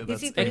that's it.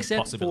 That's a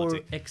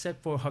possibility.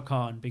 Except for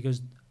Hakan,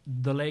 because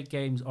the late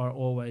games are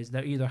always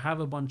they either have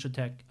a bunch of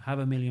tech, have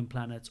a million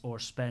planets, or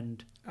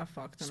spend A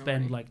fuck ton of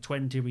money. like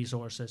 20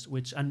 resources,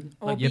 which and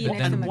Or like, be an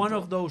and excellent one pro.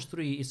 of those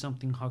three is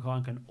something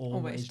Hakan can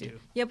always do.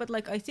 Yeah, but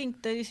like I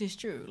think that this is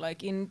true.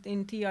 Like in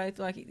TI,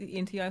 like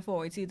in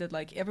TI4, it's either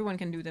like everyone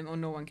can do them or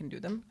no one can do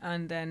them,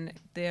 and then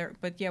there.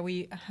 But yeah,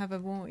 we have a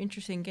more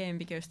interesting game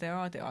because there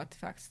are the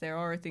artifacts. There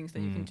are things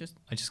that you can just.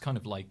 I just kind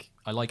of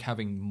I like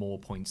having more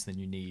points than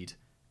you need.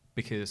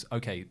 Because,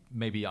 okay,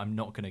 maybe I'm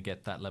not going to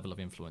get that level of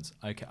influence.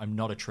 Okay, I'm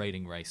not a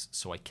trading race,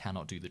 so I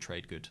cannot do the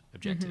trade good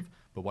objective.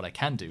 But what I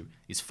can do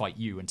is fight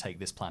you and take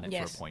this planet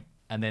for a point.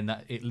 And then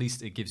that, at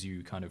least it gives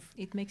you kind of...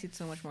 It makes it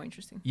so much more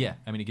interesting. Yeah,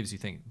 I mean, it gives you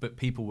things. But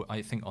people,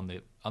 I think on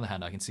the other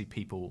hand, I can see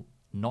people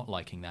not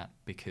liking that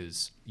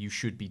because you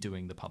should be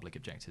doing the public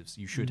objectives.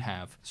 You should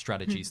have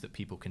strategies that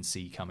people can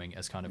see coming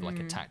as kind of like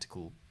a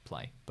tactical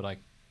play. But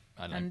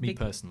I don't know,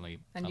 personally,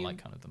 I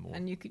like kind of the more...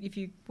 And you could, if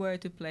you were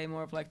to play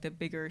more of like the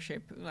bigger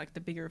ship, like the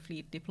bigger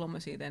fleet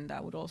diplomacy, then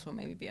that would also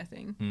maybe be a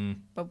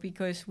thing. But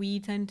because we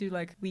tend to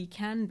like, we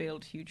can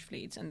build huge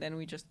fleets and then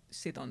we just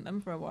sit on them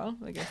for a while,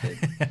 I guess.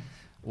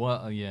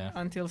 Well, yeah.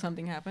 Until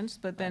something happens.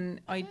 But then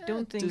I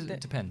don't think that...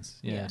 It depends.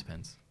 Yeah, it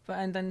depends. But,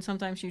 and then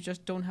sometimes you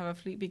just don't have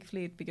a big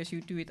fleet because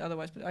you do it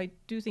otherwise. But I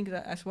do think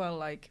that as well,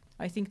 like,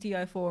 I think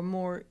TI4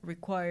 more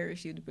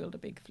requires you to build a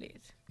big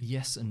fleet.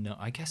 Yes and no.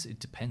 I guess it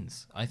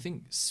depends. I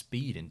think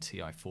speed in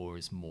TI4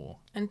 is more.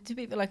 And to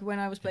be like when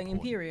I was playing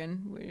important.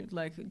 Empyrean,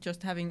 like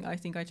just having, I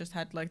think I just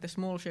had like the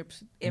small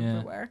ships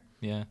everywhere.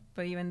 Yeah.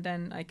 But even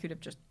then, I could have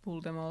just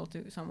pulled them all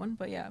to someone.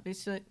 But yeah,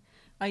 it's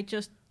I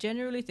just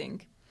generally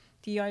think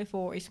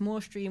TI4 is more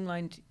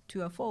streamlined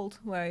to a fault,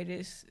 where it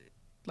is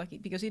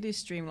like, because it is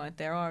streamlined.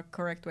 There are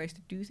correct ways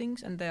to do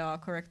things, and there are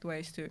correct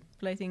ways to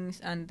play things,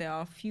 and there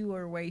are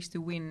fewer ways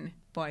to win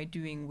by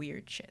doing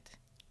weird shit.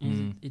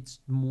 It's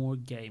more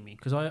gamey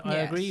because I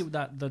agree with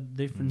that. The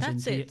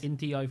difference in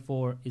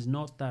TI4 is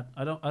not that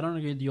I don't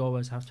agree that you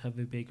always have to have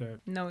a bigger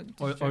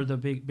or the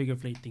bigger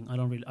fleet thing.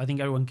 I think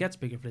everyone gets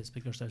bigger fleets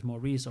because there's more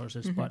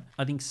resources, but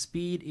I think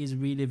speed is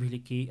really, really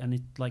key, and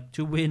it like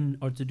to win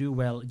or to do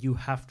well you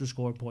have to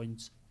score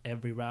points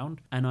every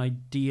round, and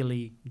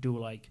ideally do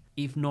like,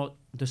 if not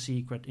the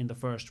secret in the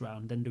first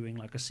round, then doing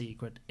like a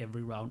secret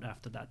every round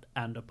after that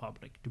and a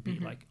public to be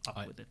like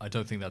up with it. I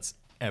don't think that's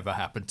ever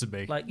happened to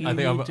me. Like, I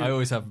think I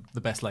always have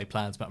the best laid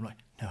plans, but I'm like,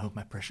 no,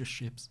 my precious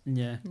ships.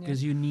 Yeah,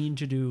 because you need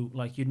to do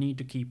like, you need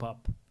to keep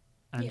up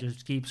and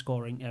just keep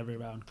scoring every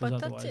round,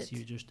 because otherwise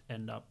you just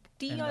end up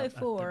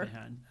TI4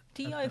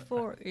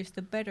 is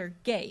the better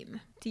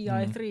game.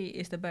 TI3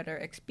 is the better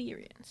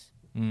experience.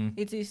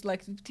 It is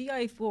like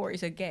TI4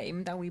 is a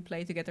game that we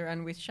play together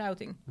and with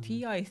shouting.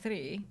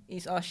 TI3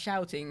 is us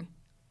shouting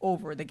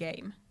over the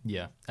game.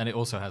 Yeah, and it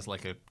also has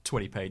like a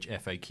 20-page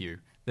FAQ.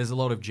 There's a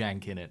lot of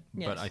jank in it,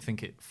 but I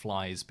think it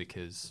flies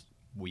because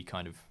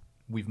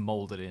we've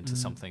molded it into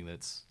something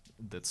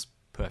that's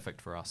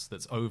perfect for us,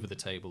 that's over the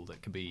table,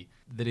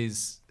 that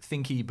is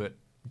thinky, but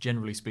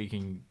generally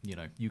speaking,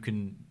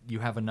 you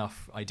have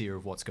enough idea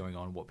of what's going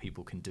on, what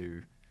people can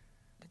do.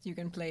 You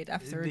can play it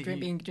after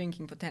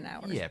drinking for 10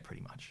 hours. Yeah,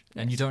 pretty much.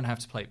 Yes. And you don't have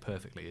to play it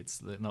perfectly.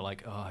 It's not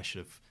like, oh, I should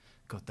have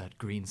got that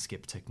green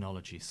skip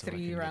technology so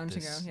 3 rounds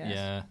ago. Yes.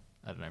 Yeah,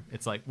 I don't know.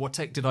 It's like, what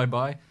tech did I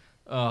buy?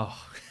 Oh,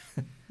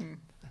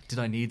 did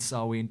I need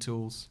Sarween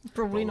tools?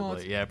 Probably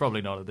not. Yeah,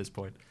 probably not at this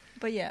point.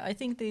 But yeah, I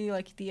think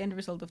the end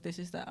result of this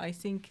is that I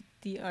think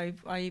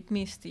I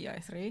missed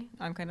TI3.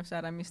 I'm kind of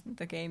sad I missed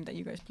the game that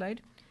you guys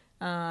played.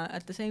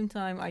 At the same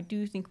time, I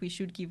do think we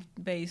should give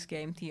base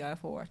game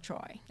TI4 a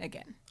try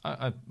again.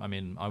 I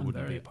mean, I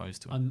wouldn't be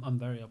opposed to it. I'm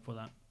very up for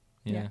that.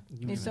 Yeah.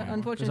 It's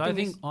unfortunate. Because I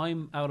think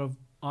I'm out of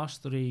us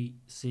three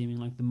seeming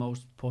like the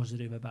most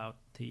positive about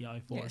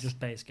TI4, just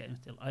base game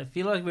still. I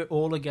feel like we're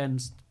all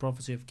against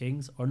Prophecy of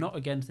Kings, or not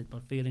against it,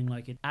 but feeling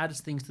like it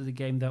adds things to the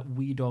game that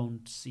we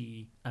don't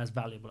see as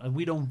valuable, and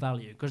we don't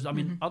value. Because, I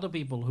mean, other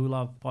people who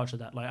love parts of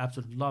that, like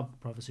absolutely love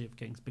Prophecy of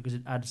Kings, because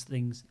it adds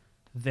things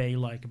they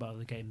like about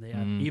the game. They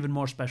add even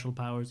more special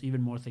powers,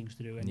 even more things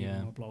to do, and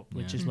even more plot,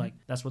 which is like,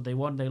 that's what they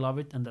want, they love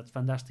it, and that's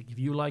fantastic. If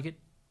you like it,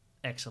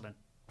 excellent.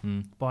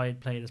 Buy it,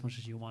 play it as much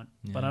as you want.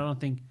 But I don't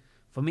think,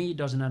 for me, it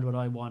doesn't add what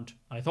I want.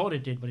 I thought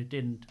it did, but it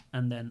didn't.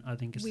 And then I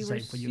think it's the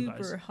same for you guys. We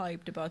were super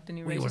hyped about the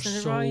new we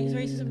races. Were and so the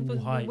races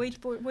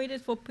hyped.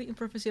 waited for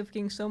Prophecy of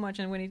Kings so much,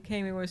 and when it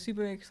came, we were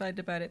super excited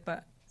about it.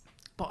 But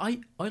I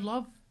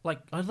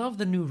love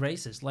the new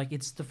races. Like,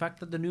 it's the fact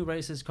that the new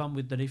races come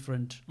with the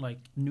different, like,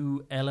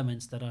 new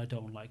elements that I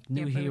don't like.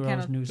 New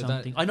heroes, new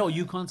something. I know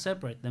you can't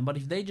separate them, but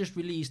if they just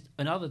released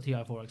another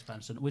TI4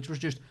 expansion, which was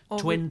just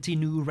 20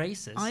 new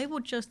races. I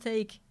would just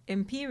take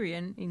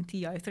Empyrean in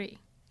TI3.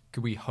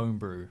 Could we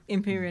homebrew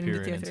Empyrean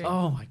in TI3?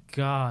 Oh my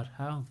god,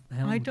 how the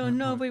hell I don't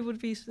know, but it would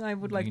be. I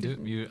would like to.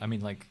 You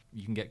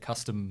can get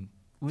custom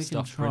We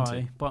stuff can try,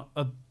 printed. but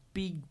a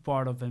big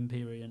part of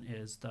Empyrean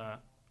is the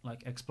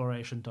like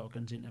exploration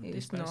tokens in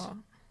empty space. Not.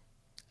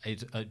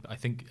 I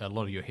think a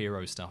lot of your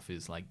hero stuff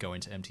is like go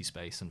into empty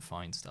space and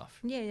find stuff.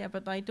 Yeah,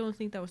 but I don't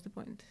think that was the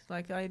point.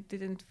 Like, I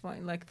didn't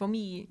find, like, for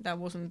me, that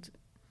wasn't.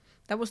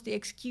 That was the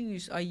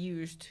excuse I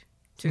used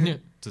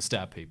to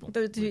stab people.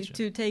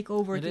 To take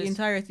over It the is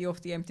entirety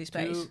of the empty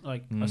space.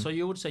 So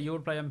you would say you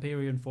would play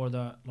Empyrean for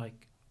the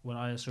what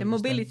I assume The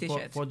mobility for,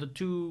 shit. for the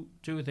two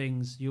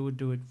things you would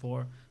do it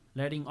for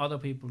letting other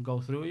people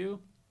go through you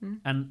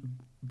and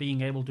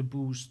being able to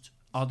boost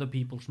other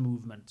people's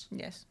movements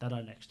Yes. that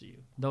are next to you.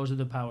 Those are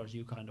the powers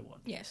you kind of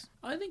want. Yes.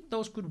 I think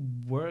those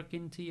could work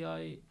in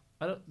TI.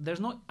 There's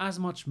not as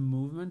much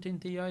movement in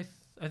TI.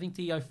 I think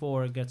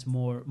TI4 gets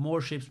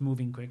more ships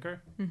moving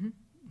quicker.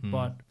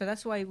 But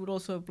that's why it would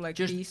also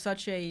just be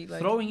such a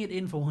throwing it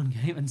in for one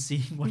game and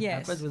seeing what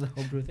Yes. happens with the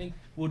homebrew thing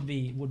would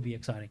be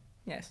exciting.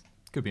 Yes.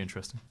 Could be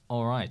interesting.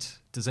 All right.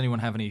 Does anyone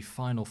have any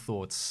final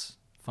thoughts,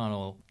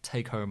 final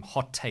take-home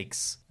hot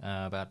takes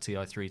about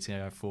TI3,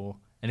 TI4?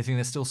 Anything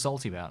they're still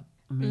salty about?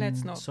 I mean,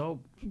 Let's not. So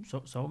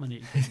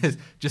many.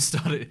 Just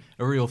started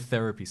a real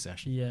therapy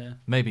session. Yeah.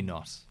 Maybe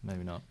not.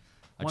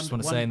 I just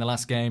want to say in the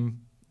last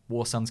game,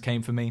 War Suns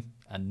came for me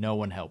and no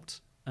one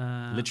helped.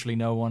 Literally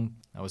no one.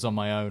 I was on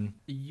my own.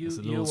 It's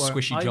a little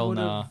squishy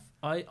Jolnar.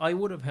 I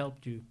would have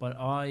helped you, but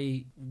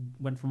I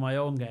went for my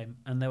own game,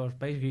 and there was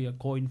basically a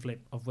coin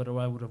flip of whether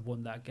I would have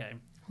won that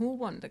game. Who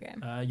won the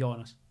game?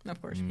 Jonas.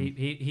 Of course.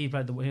 He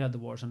had the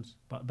War Suns,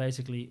 but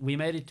basically we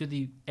made it to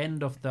the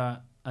end of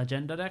the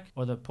agenda deck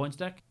or the points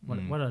deck.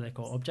 What are they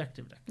called?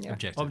 Objective deck. Yeah.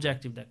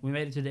 Objective deck. We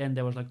made it to the end.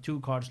 There was 3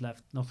 cards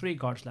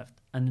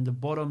left, and in the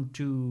bottom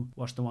 2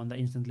 was the one that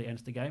instantly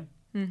ends the game.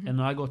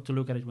 And I got to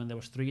look at it when there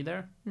was 3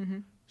 there.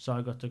 So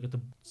I got to get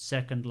the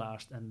second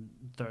last and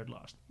third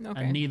last,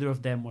 and neither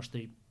of them was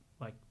the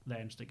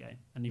ends the game.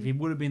 And if he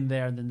would have been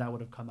there, then that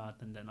would have come out,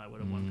 and then I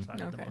would have won because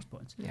I had the most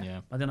points.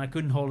 Yeah. But then I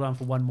couldn't hold on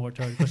for one more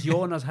turn because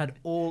Jonas had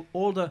all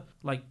the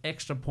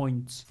extra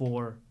points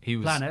for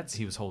planets.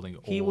 He was holding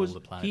all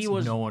the planets.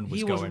 No one was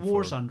he going was for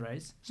War Sun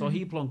race, so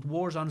he plonked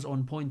War Suns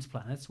on points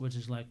planets, which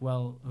is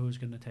well, who's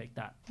going to take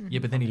that? Yeah,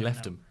 but then he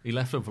left him. He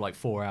left him for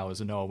 4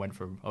 hours, and Noah went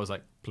for him. I was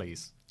like,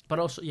 please. But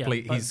also,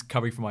 please, he's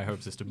coming from my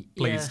home system.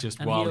 Please, just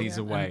while he's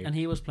away, and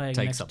he was playing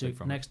take something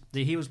from him.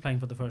 He was playing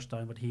for the first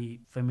time, but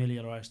he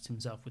familiarized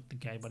himself with the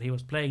game. But he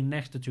was playing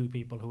next to 2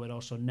 people who had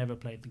also never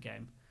played the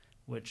game.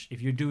 Which,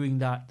 if you're doing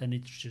that, then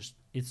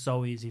it's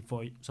so easy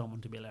for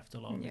someone to be left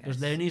alone because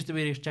there needs to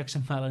be these checks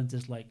and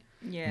balances. Like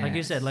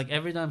you said,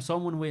 every time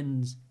someone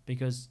wins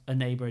because a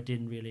neighbor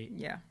didn't really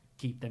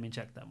keep them in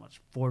check that much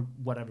for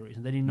whatever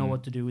reason. They didn't know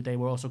what to do. They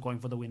were also going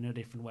for the win in a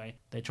different way.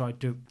 They tried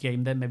to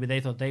game them. Maybe they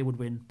thought they would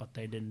win, but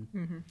they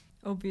didn't.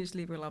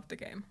 Obviously, we love the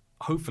game.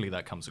 Hopefully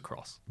that comes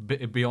across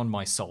beyond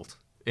my salt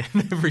in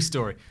every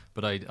story.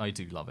 But I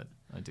do love it.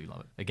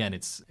 Again,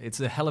 it's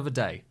a hell of a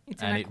day.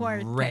 And it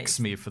wrecks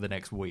me for the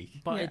next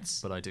week.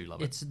 But I do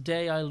love it. It's a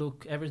day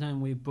every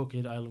time we book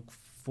it, I look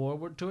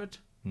forward to it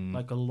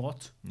a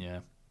lot.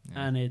 Yeah.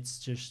 And it's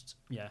just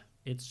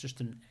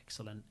an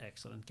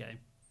excellent game.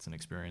 It's an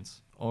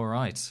experience. All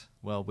right.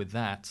 Well, with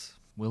that,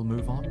 we'll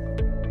move on.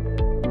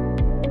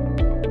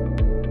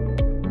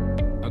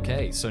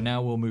 Okay, so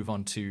now we'll move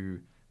on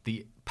to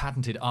the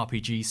patented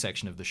RPG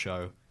section of the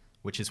show,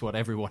 which is what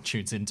everyone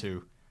tunes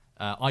into.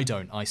 I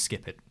don't. I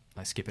skip it.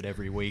 I skip it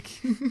every week.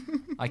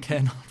 I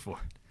care not for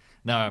it.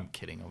 No, I'm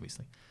kidding,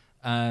 obviously.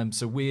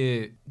 So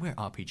we're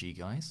RPG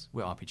guys.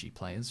 We're RPG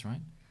players,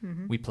 right?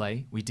 We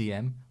play, we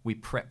DM, we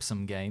prep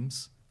some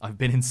games. I've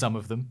been in some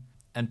of them.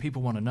 And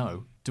people want to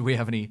know, do we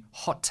have any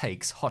hot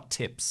takes, hot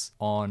tips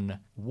on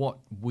what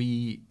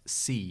we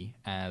see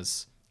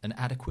as an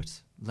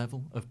adequate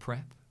level of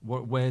prep?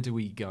 Where do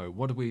we go?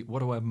 What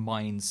do our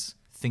minds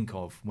think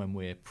of when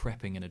we're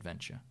prepping an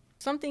adventure?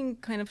 Something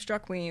kind of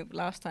struck me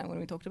last time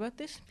when we talked about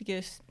this,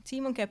 because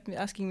Simon kept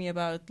asking me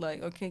about,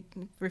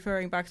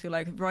 referring back to,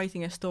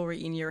 writing a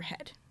story in your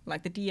head.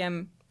 Like, the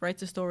DM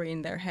writes a story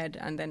in their head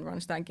and then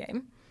runs that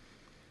game.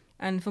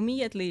 And for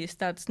me, at least,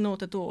 that's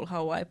not at all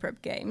how I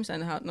prep games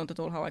and not at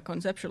all how I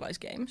conceptualize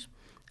games.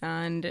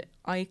 And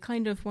I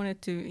kind of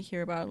wanted to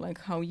hear about,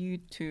 how you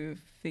two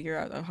figure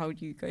out how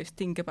you guys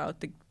think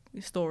about the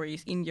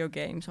stories in your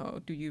games. How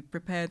do you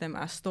prepare them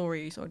as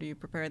stories, or do you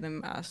prepare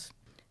them as...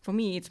 For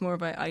me, it's more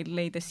of I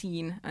lay the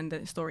scene and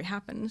the story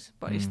happens,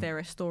 but is there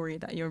a story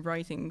that you're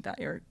writing that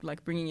you're,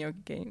 bringing your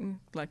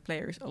game,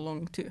 players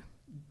along to?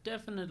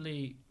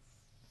 Definitely,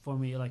 for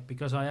me,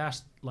 because I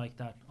asked like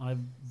that, I've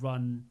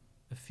run...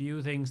 a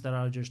few things that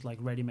are just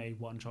ready-made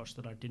one-shots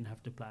that I didn't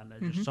have to plan.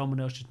 Just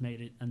someone else just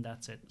made it, and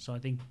that's it. So I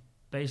think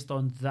based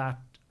on that,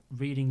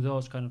 reading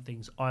those kind of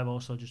things, I've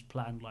also just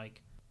planned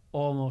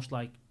almost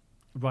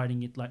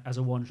writing it as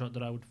a one-shot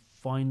that I would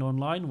find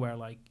online, where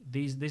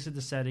this is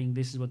the setting,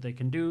 this is what they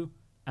can do,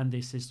 and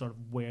this is sort of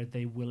where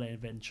they will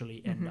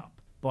eventually end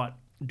up. But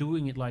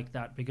doing it like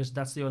that, because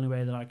that's the only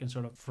way that I can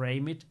sort of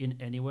frame it in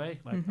any way.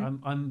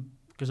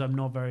 Because I'm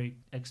not very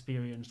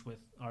experienced with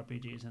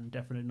RPGs and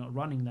definitely not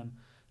running them.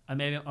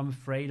 I'm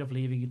afraid of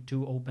leaving it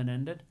too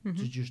open-ended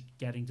to just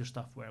getting to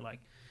stuff where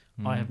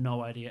I have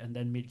no idea, and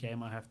then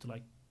mid-game I have to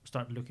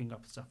start looking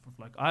up stuff of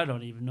I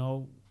don't even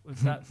know if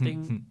that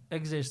thing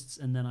exists,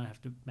 and then I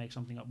have to make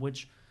something up,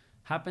 which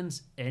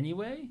happens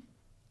anyway.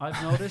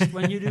 I've noticed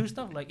when you do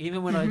stuff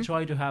even when I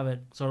try to have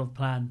it sort of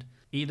planned,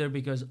 either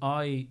because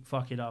I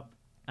fuck it up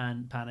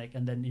and panic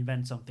and then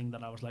invent something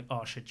that I was like,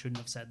 oh shit, shouldn't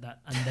have said that,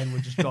 and then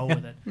we'll just go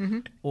with it.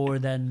 Or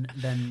then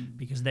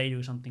because they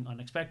do something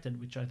unexpected,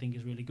 which I think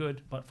is really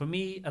good. But for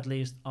me, at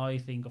least, I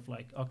think of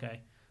like,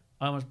 okay,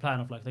 I almost plan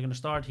of like, they're going to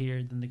start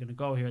here, then they're going to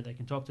go here, they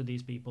can talk to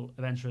these people,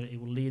 eventually it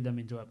will lead them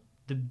into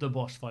the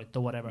boss fight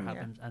or whatever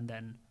happens, and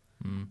then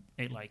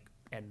it like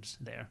ends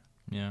there.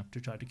 Yeah. To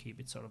try to keep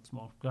it sort of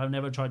small. Because I've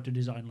never tried to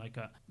design like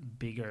a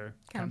bigger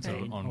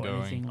campaign or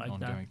anything like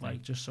that. Thing.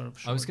 Like just sort of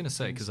short I was going to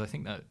say, because I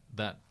think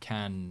that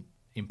can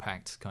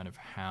impact kind of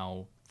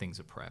how things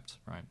are prepped,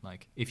 right?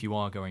 Like if you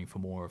are going for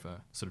more of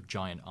a sort of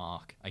giant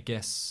arc, I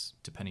guess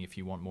depending if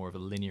you want more of a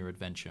linear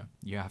adventure,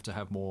 you have to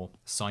have more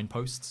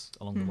signposts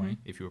along the way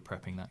if you were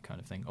prepping that kind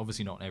of thing.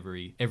 Obviously not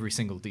every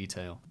single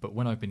detail, but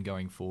when I've been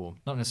going for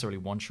not necessarily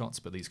one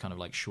shots, but these kind of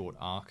like short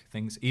arc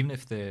things, even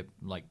if they're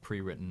like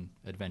pre-written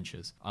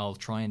adventures, I'll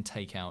try and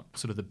take out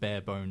sort of the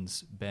bare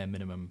bones, bare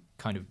minimum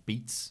kind of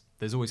beats.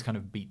 There's always kind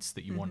of beats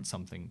that you want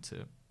something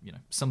to,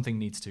 something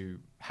needs to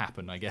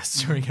happen, I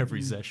guess, during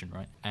every session,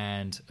 right?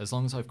 And as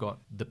long as I've got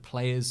the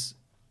players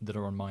that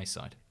are on my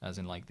side, as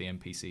in like the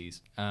NPCs,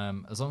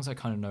 as long as I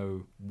kind of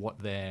know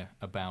what they're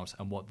about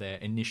and what their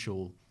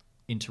initial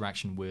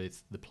interaction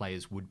with the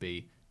players would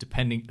be,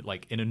 depending,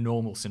 like in a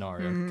normal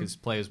scenario, because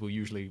players will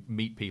usually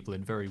meet people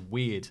in very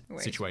weird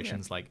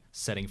situations, like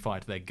setting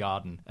fire to their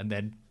garden and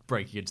then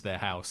breaking into their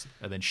house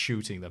and then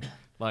shooting them.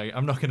 Like,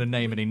 I'm not going to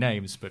name any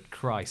names, but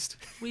Christ.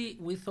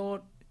 We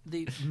thought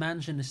the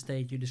mansion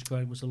estate you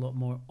described was a lot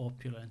more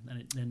opulent than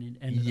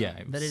it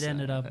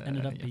ended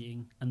up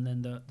being. And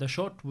then the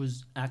shot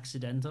was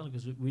accidental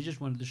because we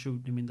just wanted to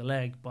shoot him in the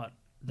leg, but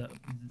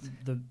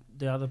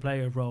the other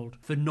player rolled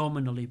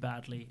phenomenally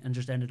badly and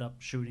just ended up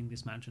shooting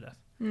this man to death.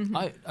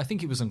 I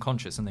think he was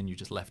unconscious and then you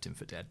just left him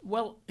for dead.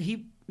 Well,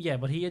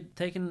 but he had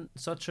taken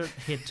such a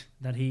hit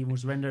that he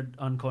was rendered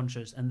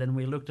unconscious, and then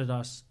we looked at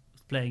us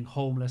playing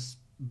homeless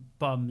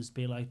bums,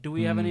 be like, do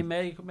we have any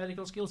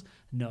medical skills?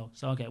 No.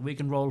 So okay, we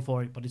can roll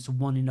for it, but it's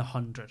 1 in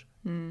 100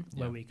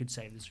 where we could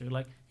save this. We're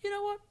like, you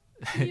know what?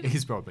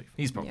 He's probably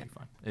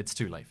fine. It's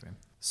too late for him.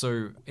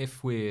 So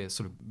if we're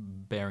sort of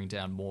bearing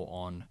down more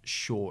on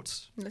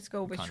short, let's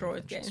go with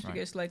short games,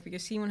 right?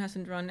 because Simon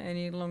hasn't run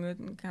any longer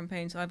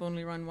campaigns. I've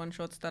only run one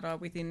shots that are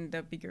within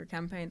the bigger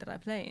campaign that I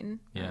play in.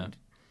 Yeah.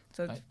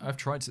 So I've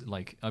tried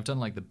to I've done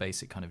like the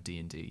basic kind of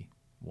D&D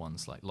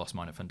ones, like Lost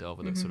Mine of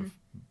Fandelver that sort of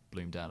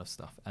bloomed out of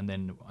stuff, and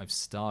then I've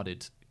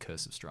started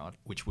Curse of Strahd,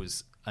 which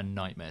was a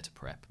nightmare to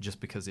prep just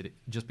because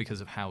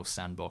of how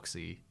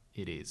sandboxy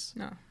it is.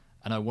 No.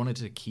 And I wanted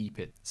to keep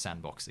it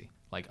sandboxy.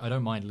 Like, I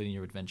don't mind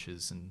linear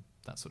adventures and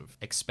that sort of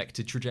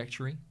expected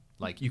trajectory.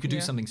 Like, you could do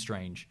something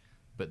strange,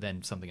 but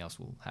then something else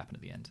will happen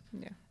at the end.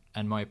 Yeah.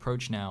 And my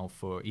approach now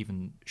for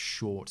even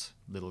short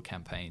little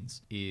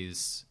campaigns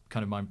is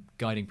kind of my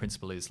guiding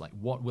principle is like,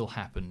 what will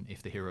happen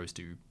if the heroes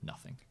do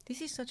nothing?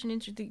 This is such an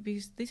interesting,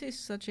 because this is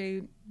such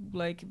a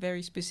like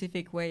very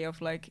specific way of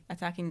like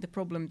attacking the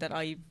problem that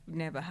I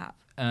never have.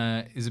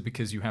 Is it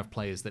because you have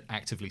players that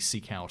actively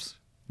seek out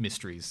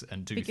mysteries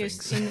and do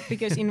things?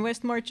 Because in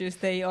West Marches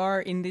they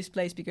are in this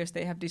place because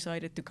they have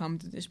decided to come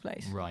to this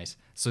place. Right.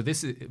 So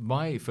this is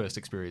my first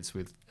experience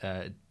with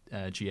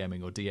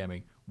GMing or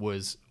DMing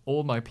was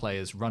all my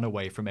players run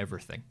away from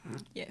everything.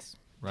 Yes.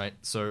 Right.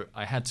 So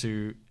I had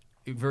to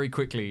very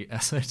quickly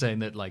ascertain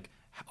that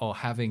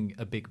having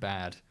a big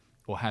bad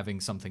or having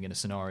something in a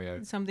scenario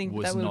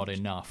was not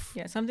enough.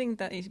 Yeah, something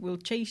that will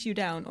chase you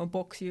down or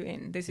box you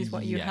in. This is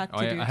what you had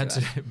to do. I had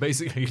to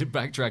basically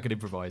backtrack and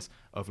improvise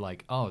of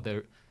like,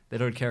 they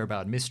don't care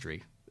about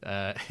mystery.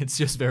 It's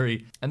just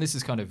very... And this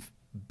is kind of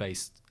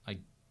based, I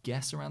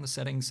guess, around the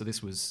setting. So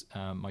this was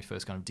my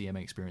first kind of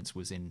DMA experience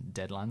was in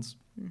Deadlands,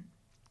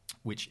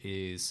 which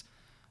is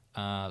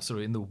sort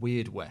of in the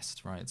weird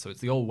West, right? So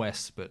it's the old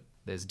West, but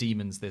there's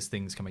demons, there's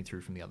things coming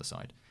through from the other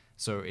side.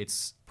 So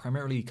it's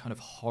primarily kind of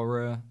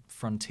horror,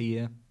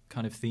 frontier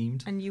kind of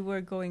themed. And you were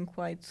going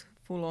quite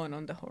full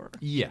on the horror.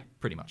 Yeah,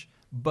 pretty much.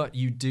 But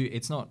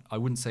it's not, I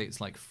wouldn't say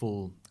it's like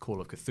full Call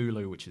of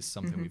Cthulhu, which is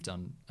something we've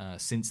done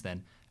since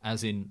then.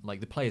 As in,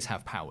 like, the players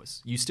have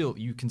powers.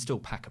 You can still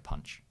pack a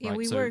punch. Yeah, right?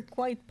 we were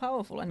quite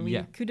powerful, and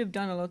we could have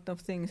done a lot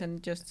of things,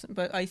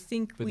 but I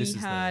think we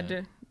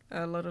had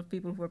a lot of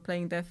people who were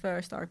playing their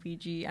first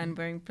RPG and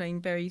were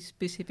playing very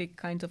specific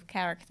kinds of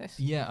characters.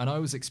 Yeah, and I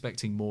was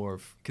expecting more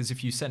of, because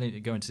if you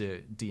go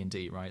into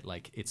D&D, right,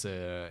 like, it's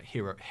a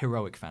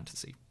heroic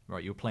fantasy,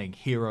 right? You're playing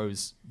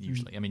heroes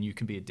usually. I mean, you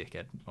can be a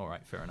dickhead. All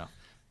right, fair enough.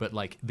 But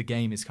like the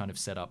game is kind of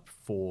set up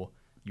for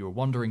your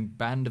wandering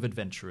band of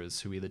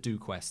adventurers who either do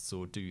quests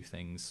or do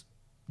things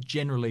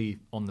generally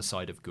on the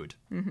side of good,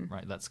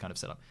 right? That's kind of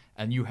set up.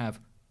 And you have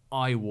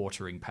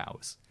eye-watering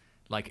powers,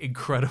 like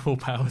incredible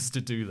powers to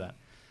do that.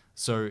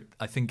 So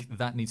I think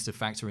that needs to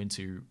factor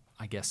into,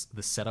 I guess,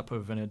 the setup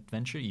of an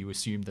adventure. You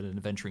assume that an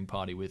adventuring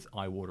party with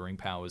eye-watering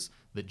powers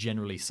that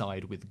generally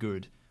side with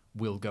good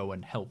will go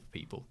and help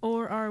people.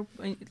 Or are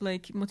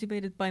like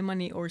motivated by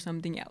money or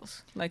something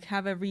else. Like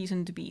have a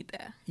reason to be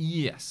there.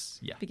 Yes,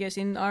 yeah. Because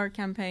in our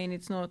campaign,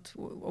 it's not,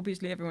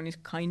 obviously everyone is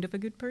kind of a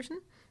good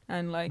person.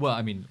 and like Well,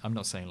 I mean, I'm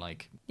not saying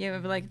like yeah,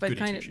 but goody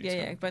kind of two-shoes,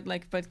 yeah,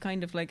 but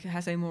kind of like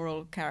has a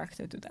moral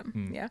character to them.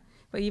 Mm. Yeah,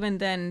 but even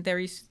then, there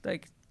is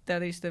like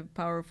that is the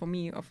power for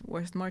me of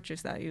West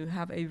Marches, that you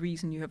have a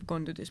reason you have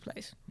gone to this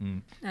place,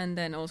 and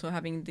then also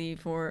having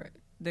for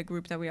the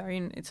group that we are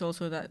in, it's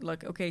also that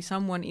like okay,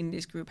 someone in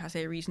this group has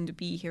a reason to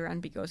be here,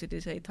 and because it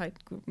is a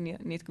tight group,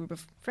 knit group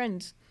of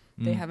friends,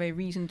 they have a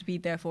reason to be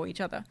there for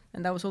each other.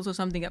 And that was also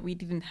something that we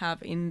didn't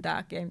have in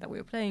that game that we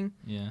were playing.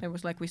 Yeah. It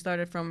was like we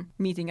started from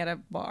meeting at a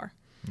bar.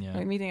 Yeah.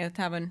 Like meeting at a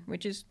tavern,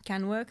 which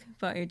can work,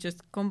 but it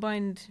just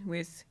combined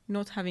with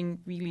not having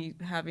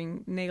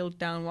nailed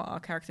down what our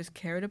characters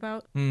cared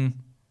about.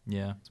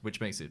 Yeah, which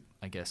makes it,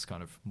 I guess,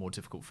 kind of more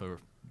difficult for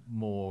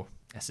more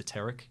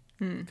esoteric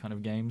kind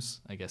of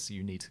games. I guess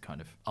you need to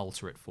kind of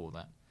alter it for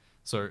that.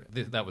 So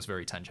that was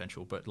very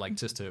tangential, but like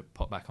just to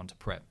pop back onto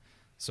prep.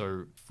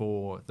 So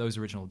for those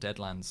original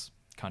Deadlands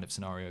kind of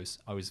scenarios,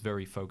 I was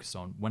very focused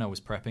on, when I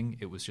was prepping,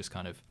 it was just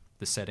kind of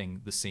the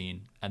setting, the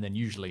scene, and then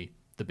usually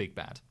the big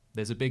bad.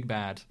 There's a big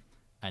bad,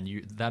 and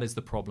that is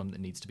the problem that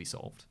needs to be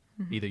solved.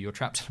 Either you're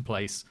trapped in a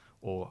place,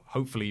 or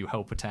hopefully you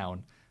help a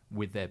town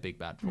with their big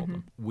bad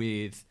problem.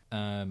 With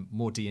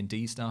more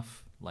D&D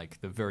stuff,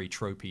 like the very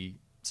tropey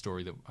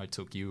story that I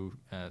took you,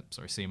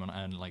 Simon,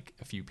 and like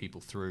a few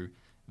people through,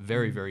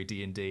 very, very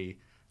D&D,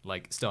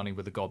 like starting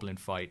with a goblin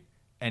fight,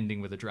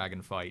 ending with a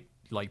dragon fight,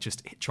 like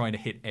just trying to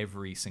hit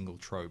every single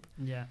trope.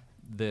 Yeah.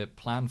 The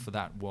plan for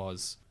that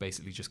was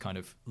basically just kind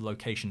of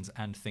locations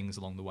and things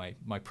along the way.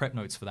 My prep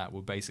notes for that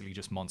were basically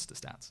just monster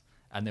stats.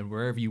 And then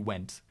wherever you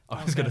went,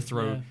 I was going to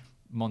throw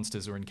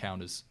monsters or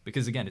encounters.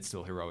 Because again, it's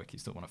still heroic. You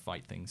still want to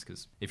fight things.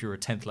 Because if you're a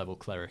 10th level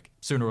cleric,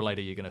 sooner or later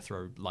you're going to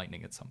throw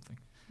lightning at something.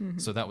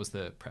 So that was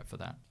the prep for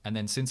that. And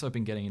then since I've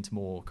been getting into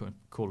more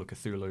Call of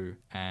Cthulhu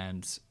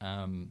and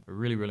I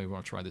really, really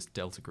want to try this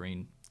Delta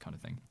Green kind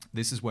of thing.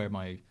 This is where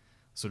my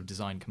sort of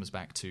design comes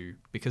back to,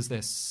 because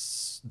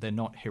they're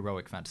not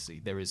heroic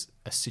fantasy. There is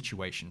a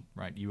situation,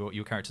 right?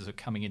 Your characters are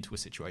coming into a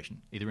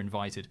situation, either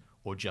invited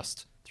or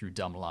just through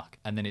dumb luck.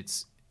 And then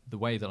it's the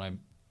way that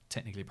I'm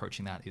technically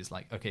approaching that is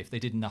like, okay, if they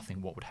did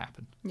nothing, what would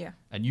happen? Yeah.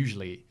 And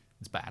usually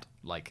it's bad.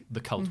 Like the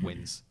cult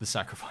wins, the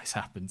sacrifice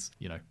happens,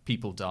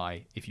 people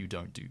die if you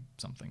don't do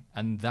something.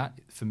 And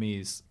that for me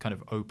is kind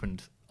of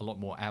opened a lot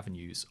more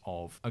avenues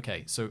of,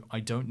 okay, so I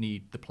don't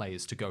need the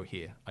players to go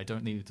here. I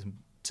don't need them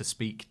to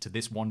speak to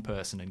this one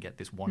person and get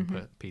this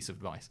one piece of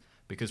advice,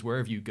 because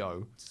wherever you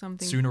go,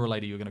 sooner or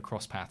later you're going to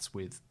cross paths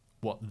with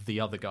what the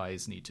other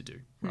guys need to do,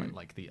 right?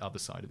 Like the other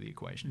side of the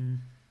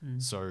equation.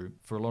 So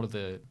for a lot of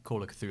the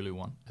Call of Cthulhu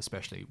one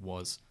especially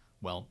was,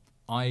 well,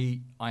 I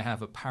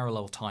have a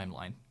parallel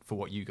timeline for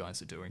what you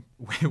guys are doing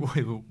with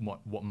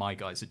what my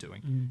guys are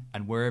doing,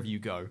 and wherever you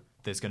go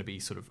there's going to be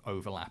sort of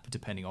overlap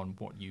depending on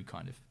what you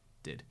kind of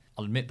did.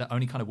 I'll admit that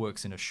only kind of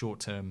works in a short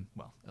term,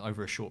 well,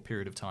 over a short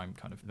period of time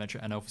kind of adventure,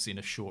 and obviously in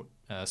a short,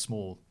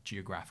 small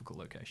geographical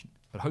location.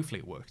 But hopefully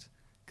it worked,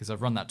 because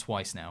I've run that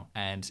twice now,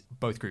 and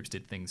both groups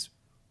did things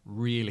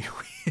really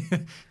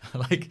weird.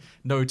 Like,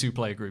 no two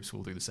player groups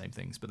will do the same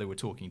things, but they were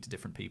talking to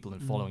different people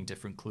and following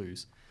different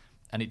clues.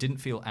 And it didn't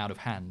feel out of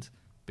hand,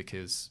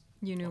 because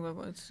you knew what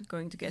was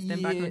going to get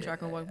them back on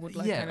track, or what would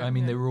like. Yeah,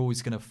 they were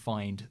always going to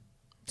find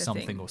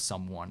something or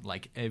someone.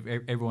 Like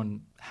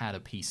everyone had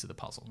a piece of the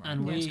puzzle, right?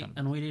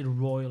 And we did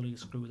royally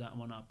screw that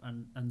one up,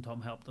 and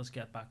Tom helped us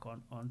get back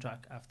on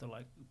track after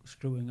like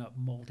screwing up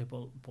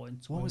multiple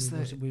points. What was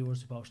we were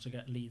supposed to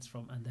get leads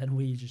from, and then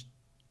we just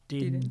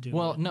didn't do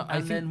well, it. No,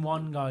 and then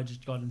one guy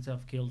just got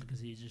himself killed because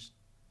he just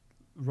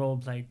role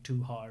played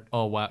too hard.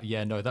 Oh wow,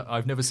 yeah, no,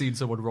 I've never seen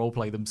someone role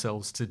play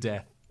themselves to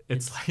death.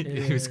 It's like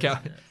he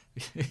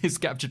was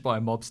captured by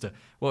a mobster.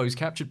 Well, he was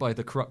captured by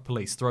the corrupt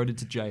police, thrown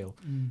into jail,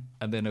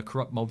 and then a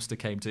corrupt mobster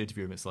came to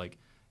interview him. It's like,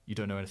 you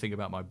don't know anything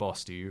about my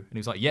boss, do you? And he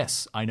was like,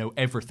 yes, I know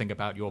everything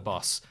about your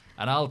boss,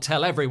 and I'll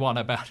tell everyone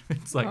about him.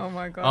 It's like, oh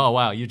my god, oh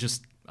wow, he's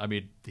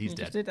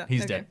dead.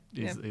 He's dead.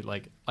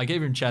 Like, I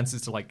gave him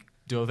chances to like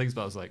do other things,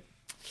 but I was like,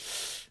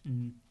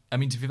 I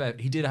mean, to be fair,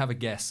 he did have a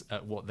guess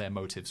at what their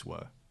motives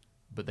were,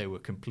 but they were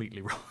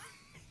completely wrong.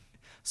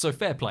 So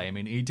fair play. I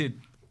mean, he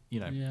did.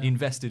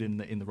 Invested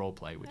in the role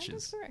play, which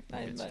is correct.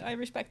 I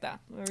respect that.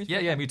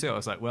 Yeah, me too. I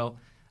was like, well,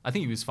 I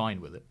think he was fine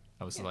with it.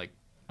 I was like,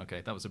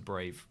 okay, that was a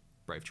brave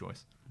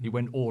choice. He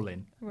went all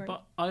in. Right.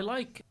 But I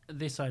like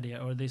this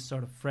idea, or this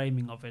sort of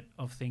framing of it,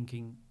 of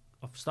thinking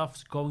of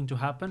stuff's going to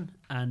happen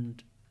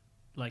and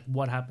like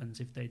what happens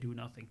if they do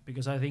nothing.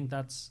 Because I think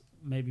that's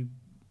maybe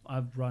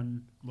I've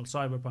run, well,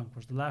 Cyberpunk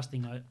was the last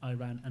thing I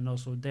ran, and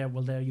also there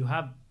you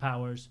have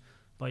powers,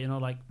 but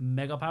like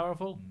mega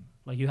powerful.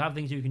 Like you have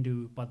things you can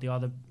do, but the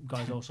other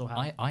guys also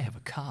have. I have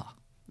a car.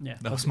 Yeah,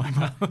 that was my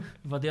power.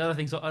 But the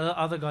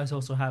other guys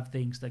also have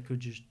things that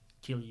could just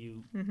kill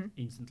you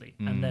instantly,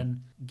 and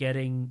then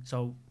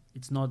so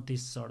it's not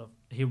this sort of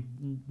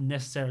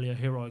necessarily a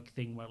heroic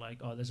thing where like,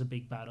 oh, there's a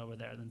big bad over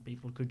there, then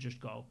people could just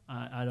go,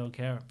 I don't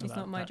care. It's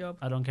not my job.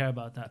 I don't care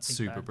about that. It's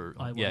super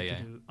brutal.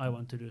 I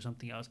want to do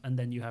something else, and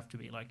then you have to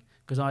be like,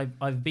 because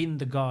I've been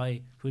the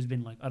guy who's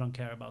been like, I don't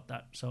care about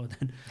that. So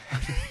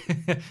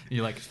then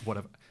you're like,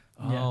 whatever.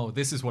 Oh,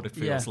 this is what it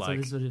feels like. So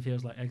this is what it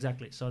feels like,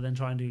 exactly. So then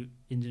trying to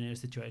engineer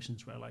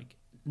situations where like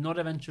not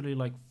eventually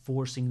like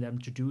forcing them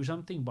to do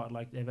something, but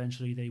like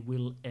eventually they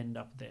will end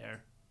up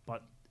there,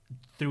 but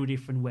through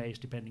different ways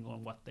depending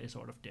on what they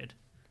sort of did,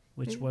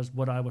 which was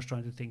what I was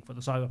trying to think for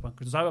the cyberpunk.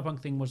 Because the cyberpunk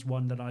thing was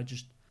one that I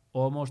just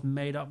almost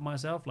made up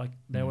myself. Like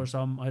there were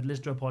I'd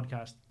listened to a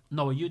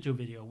YouTube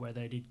video where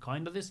they did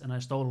kind of this, and I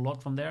stole a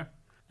lot from there.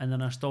 And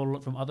then I stole a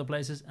lot from other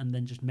places, and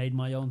then just made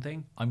my own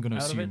thing. I'm going to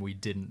assume we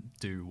didn't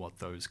do what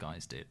those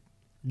guys did.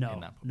 No.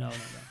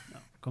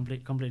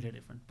 Completely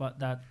different. But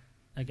that,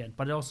 again,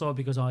 but also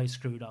because I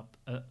screwed up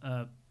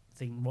a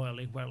thing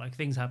royally, where like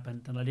things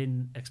happened, and I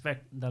didn't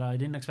expect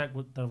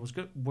what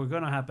that were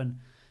going to happen,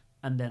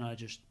 and then I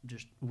just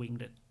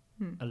winged it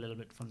a little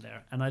bit from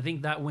there. And I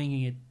think that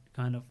winging it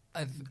kind of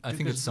I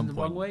think at some point,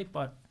 the wrong way,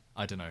 but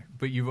I don't know.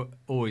 But you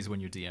always, when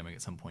you're DMing,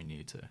 at some point you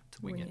need to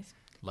wing it.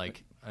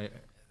 Like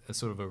a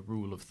sort of a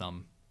rule of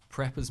thumb: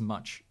 prep as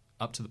much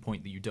up to the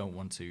point that you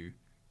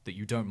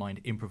don't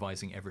mind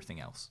improvising everything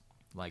else.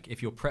 Like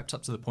if you're prepped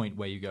up to the point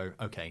where you go,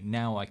 okay,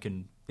 now I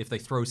can, if they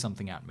throw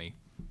something at me,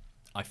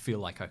 I feel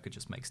like I could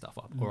just make stuff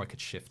up, or I could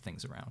shift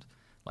things around.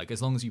 Like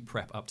as long as you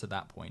prep up to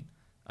that point,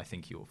 I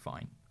think you're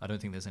fine. I don't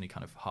think there's any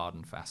kind of hard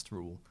and fast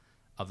rule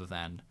other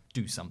than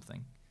do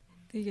something.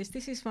 Because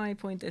this is my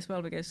point as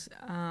well, because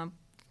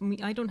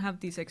I don't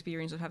have this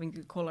experience of having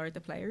to color the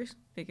players,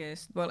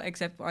 because, well,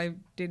 except I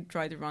did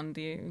try to run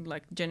the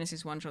like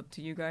Genesis one shot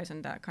to you guys,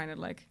 and that kind of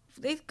like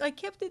I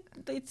kept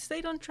it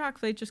stayed on track.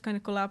 They just kind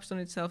of collapsed on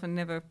itself and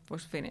never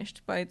was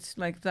finished. But it's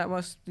like that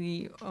was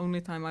the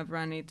only time I've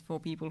ran it for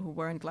people who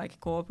weren't like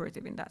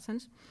cooperative in that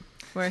sense.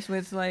 Whereas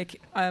with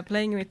like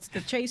playing with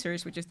the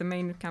Chasers, which is the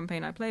main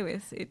campaign I play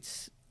with,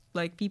 it's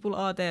like people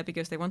are there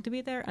because they want to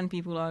be there, and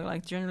people are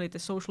like generally the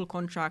social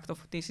contract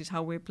of this is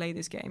how we play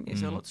this game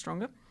is a lot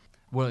stronger.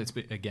 Well, it's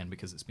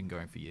because it's been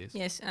going for years.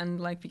 Yes, and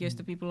like because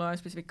the people are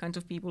specific kinds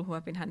of people who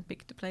have been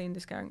handpicked to play in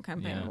this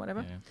campaign or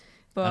whatever. Yeah.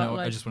 But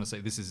I just want to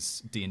say this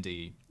is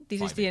D&D.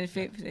 This is the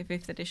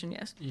fifth edition,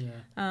 yes.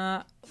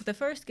 Yeah. The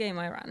first game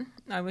I ran,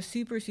 I was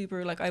super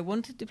like I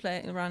wanted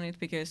to run it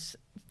because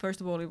first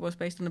of all it was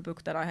based on a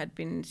book that I had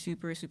been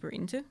super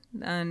into,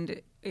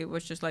 and it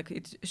was just like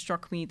it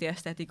struck me the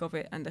aesthetic of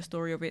it and the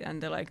story of it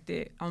and the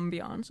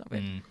ambiance of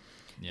it.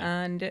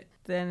 And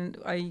then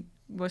I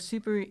was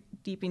super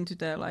deep into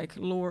the like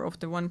lore of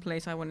the one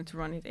place I wanted to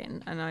run it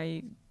in, and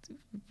I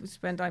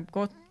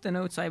got the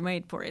notes I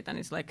made for it, and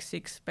it's like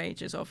 6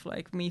 pages of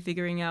like me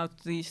figuring out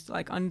these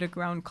like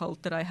underground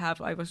cult that I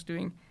have. I was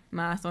doing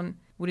math on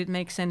would it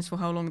make sense for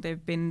how long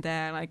they've been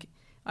there. Like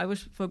I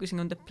was focusing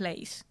on the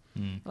place,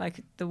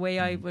 like the way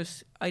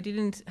I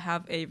didn't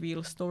have a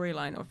real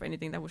storyline of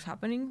anything that was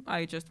happening.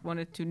 I just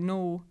wanted to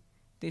know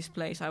this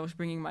place I was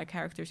bringing my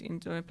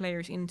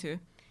players into.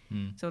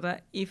 So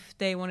that if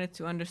they wanted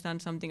to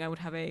understand something, I would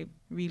have a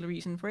real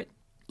reason for it.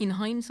 In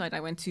hindsight,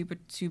 I went super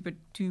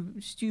too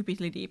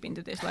stupidly deep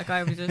into this. Like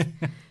I was just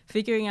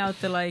figuring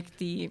out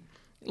the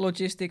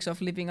logistics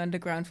of living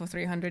underground for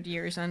 300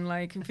 years and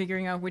like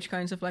figuring out which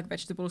kinds of like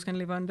vegetables can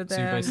live under there.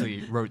 So you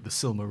basically wrote the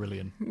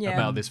Silmarillion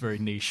about this very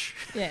niche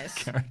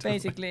character.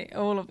 Basically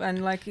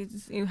and like it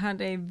had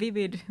a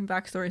vivid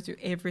backstory to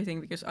everything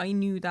because I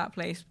knew that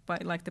place by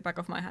like the back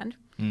of my hand.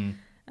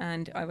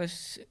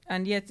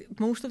 And yet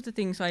most of the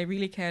things I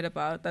really cared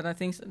about, the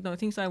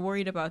things I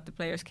worried about the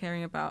players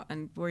caring about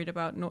and worried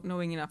about not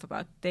knowing enough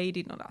about, they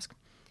did not ask.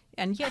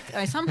 And yet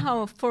I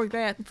somehow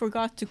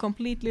forgot to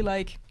completely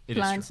like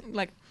plan,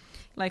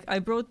 like I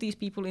brought these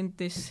people in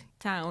this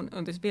town,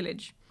 on this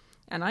village,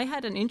 and I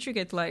had an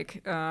intricate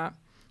like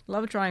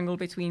love triangle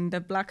between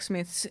the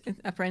blacksmith's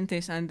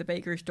apprentice and the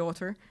baker's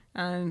daughter,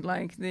 and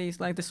like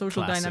these like the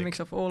social dynamics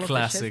of all of the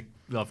classic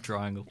love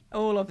triangle.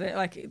 All of it,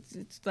 like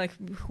it's like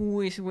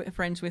who is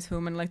friends with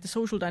whom, and like the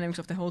social dynamics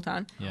of the whole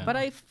town. Yeah. But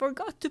I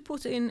forgot to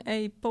put in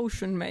a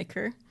potion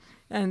maker,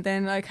 and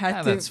then like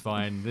had to. That's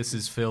fine. This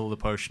is Phil, the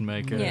potion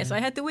maker. Yes, I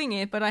had to wing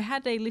it, but I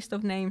had a list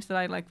of names that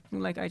I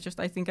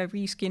I think I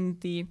reskinned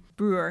the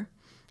brewer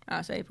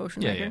as a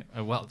potion maker.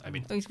 Yeah. Well, I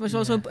mean, it was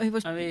also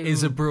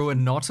is a brewer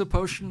not a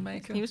potion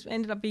maker? He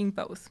ended up being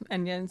both,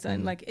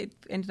 and like it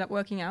ended up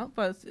working out.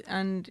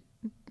 And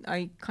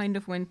I kind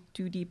of went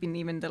too deep in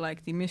even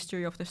the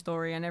mystery of the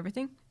story and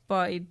everything,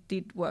 but it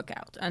did work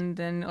out. And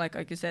then like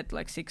I said,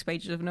 like 6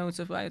 pages of notes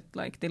of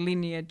like the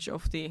lineage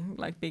of the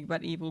like big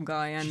bad evil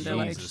guy and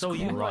Jesus so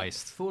you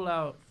Christ.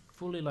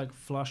 fully like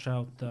flush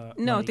out the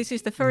this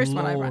is the first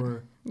one I ran.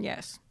 lore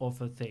Yes,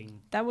 of a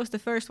thing. that was the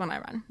first one I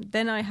ran.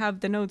 Then I have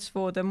the notes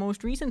for the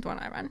most recent one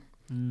I ran,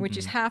 which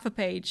is half a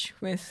page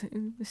with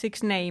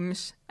 6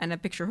 names and a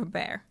picture of a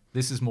bear.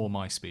 This is more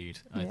my speed,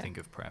 I think,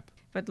 of prep.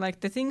 But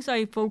like the things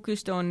I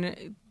focused on,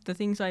 the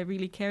things I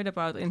really cared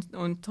about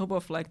on top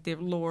of like the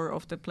lore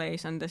of the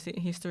place and the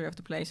history of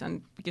the place,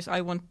 and because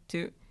I want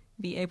to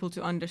be able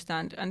to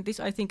understand, and this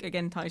I think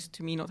again ties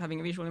to me not having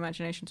a visual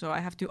imagination, so I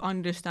have to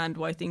understand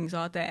why things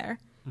are there.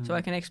 so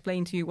I can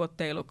explain to you what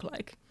they look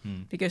like.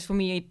 Because for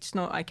me, it's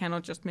not. I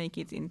cannot just make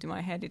it into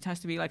my head. It has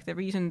to be like the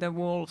reason the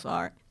walls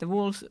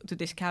to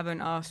this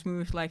cavern are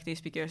smooth like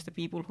this because the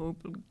people who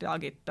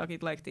dug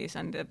it like this,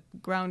 and the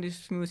ground is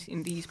smooth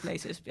in these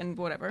places and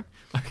whatever.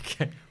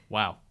 Okay.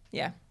 Wow.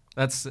 Yeah.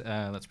 That's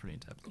pretty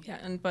in-depth.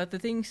 Yeah, but the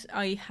things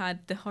I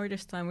had the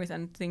hardest time with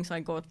and things I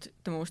got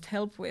the most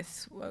help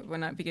with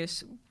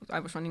because I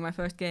was running my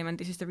first game, and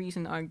this is the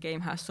reason our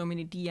game has so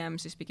many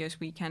DMs, is because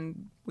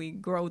we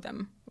grow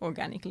them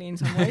organically in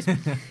some ways.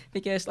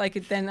 Because I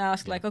could then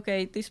ask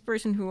okay, this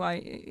person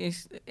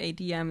is a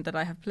DM that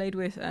I have played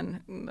with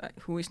and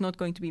who is not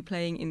going to be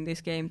playing in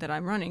this game that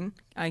I'm running.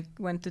 I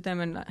went to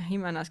them and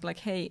asked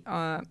hey,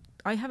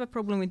 I have a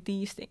problem with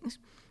these things,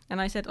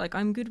 and I said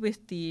I'm good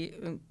with the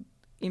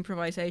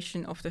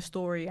improvisation of the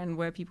story and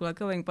where people are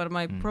going, but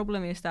my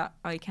problem is that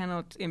I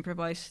cannot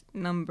improvise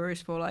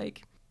numbers for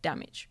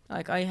damage.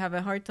 I have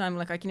a hard time,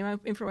 I can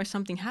improvise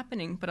something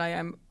happening, but I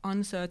am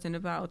uncertain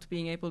about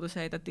being able to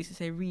say that this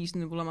is a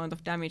reasonable amount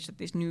of damage that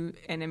this new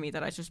enemy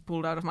that I just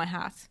pulled out of my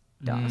hat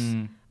does,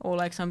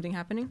 or something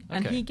happening. Okay,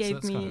 and he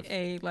gave me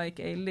a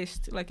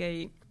list,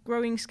 a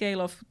growing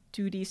scale of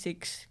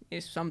 2d6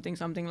 is something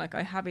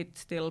I have it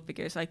still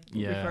because I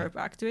refer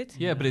back to it.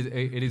 Yeah, but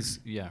it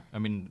is, I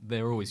mean,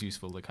 they're always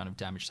useful, the kind of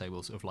damage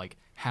tables of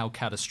how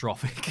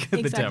catastrophic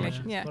the damage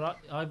is. Yeah. But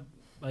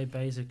I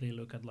basically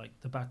look at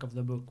the back of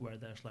the book where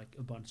there's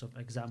a bunch of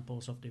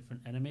examples of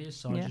different enemies.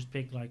 So I just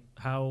pick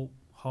how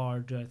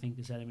hard do I think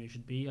this enemy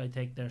should be. I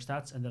take their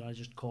stats and then I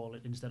just call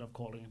it, instead of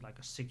calling it a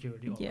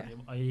security operative.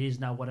 It is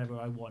now whatever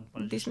I want,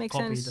 but this I just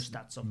copy the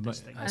stats of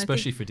this thing.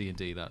 Especially for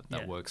D&D,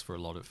 that works for a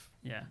lot of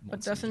but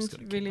doesn't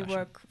really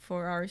work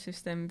for our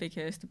system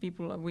because the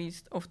people we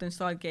often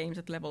start games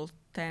at level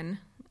 10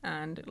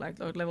 and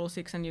level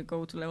 6 and you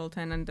go to level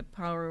 10 and the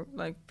power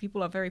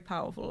people are very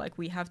powerful.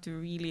 We have to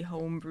really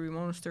homebrew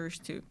monsters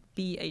to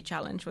be a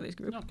challenge for this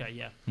group. Okay,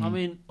 yeah. I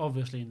mean,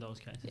 obviously in those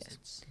cases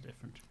it's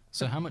different.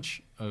 So how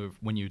much of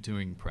when you're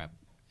doing prep,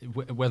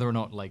 whether or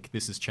not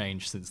this has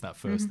changed since that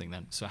first thing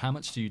then, so how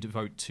much do you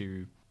devote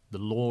to the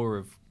lore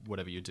of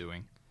whatever you're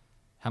doing?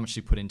 How much do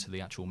you put into the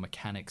actual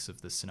mechanics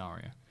of the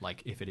scenario?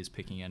 If it is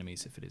picking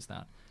enemies, if it is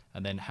that.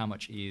 And then how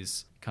much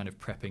is kind of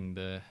prepping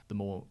the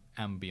more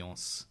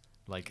ambience,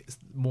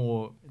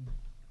 more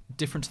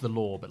different to the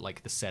lore, but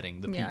the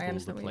setting, the people,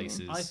 the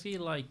places. I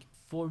feel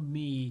for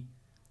me,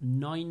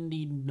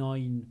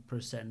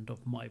 99%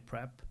 of my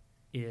prep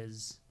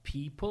is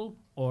people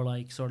or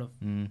where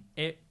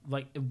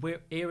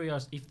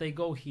areas. If they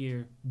go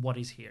here, what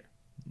is here?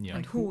 Yeah.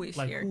 And who is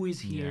here? Who is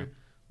here? Yeah.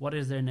 What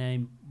is their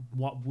name?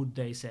 What would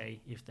they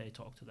say if they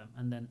talk to them?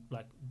 And then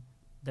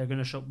they're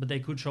gonna show, but they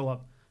could show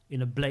up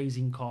in a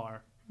blazing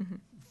car,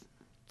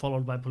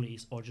 followed by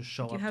police, or just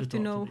show up. You have to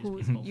know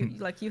who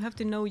you have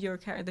to know your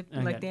character, the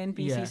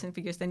NPCs, and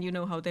because then you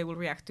know how they will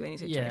react to any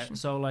situation. Yeah.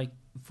 So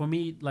for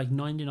me,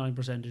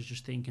 99% is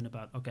just thinking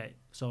about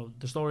so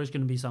the story is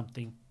gonna be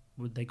something.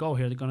 Would they go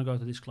here? They're gonna go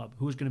to this club.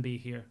 Who's gonna be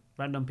here?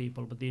 Random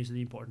people, but these are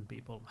the important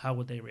people. How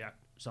would they react?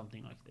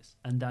 Something like this,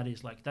 and that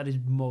is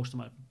most of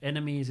my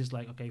enemies. Is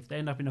if they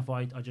end up in a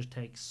fight, I just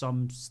take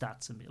some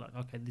stats and be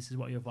okay, this is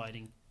what you're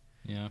fighting.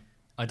 Yeah,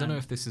 I don't know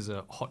if this is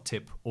a hot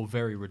tip or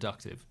very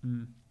reductive,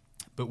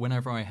 but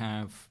whenever I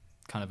have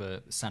kind of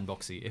a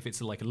sandboxy, if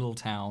it's a little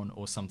town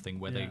or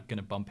something where they're going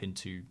to bump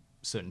into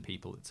certain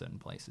people at certain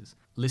places,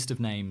 list of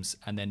names,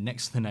 and then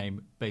next to the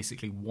name,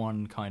 basically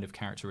one kind of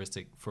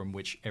characteristic from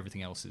which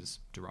everything else is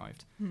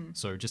derived.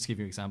 So just to give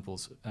you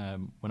examples,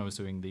 when I was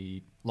doing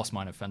the Lost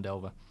Mine of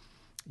Fandelver,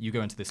 you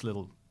go into this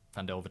little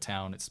Fandelver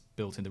town, it's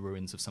built in the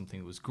ruins of something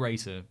that was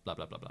greater, blah,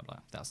 blah, blah, blah, blah,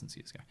 thousands of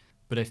years ago.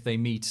 But if they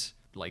meet,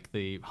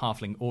 the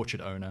halfling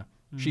orchard owner,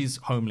 she's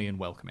homely and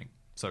welcoming.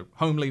 So,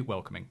 homely,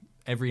 welcoming.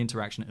 Every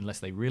interaction, unless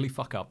they really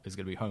fuck up, is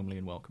going to be homely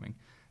and welcoming.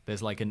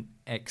 There's an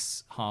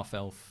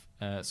half-elf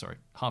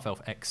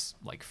ex,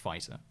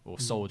 fighter or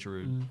soldier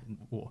in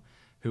war,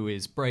 who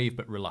is brave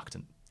but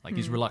reluctant.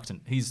 He's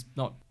reluctant. He's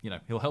not,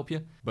 he'll help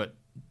you, but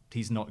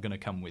he's not going to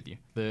come with you.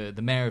 The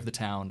mayor of the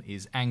town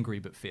is angry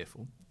but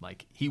fearful.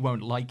 He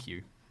won't like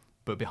you,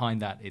 but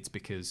behind that, it's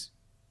because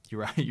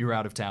you're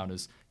out of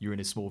towners, you're in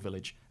a small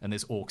village, and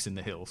there's orcs in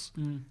the hills,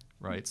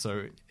 right?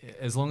 So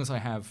as long as I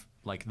have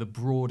the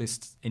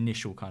broadest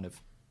initial kind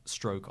of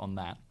stroke on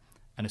that,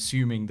 and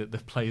assuming that the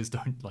players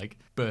don't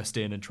burst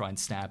in and try and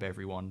stab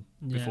everyone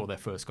before their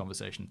first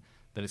conversation,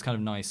 then it's kind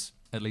of nice,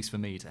 at least for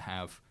me, to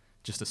have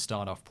just a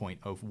start-off point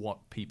of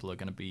what people are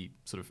going to be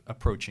sort of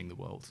approaching the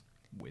world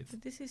with.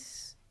 But this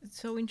is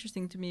so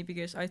interesting to me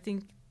because I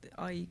think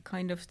I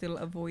kind of still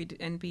avoid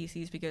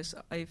NPCs because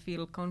I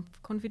feel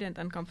confident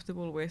and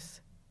comfortable with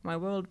my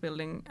world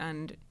building,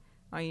 and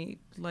I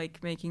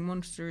like making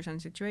monsters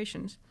and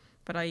situations,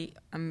 but I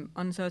am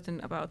uncertain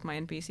about my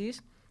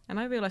NPCs. And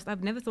I realized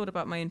I've never thought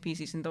about my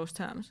NPCs in those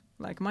terms.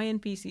 My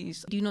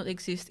NPCs do not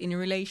exist in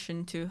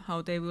relation to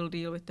how they will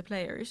deal with the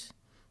players.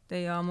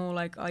 They are more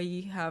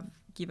I have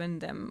given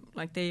them,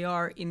 they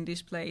are in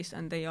this place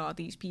and they are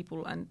these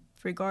people, and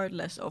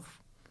regardless of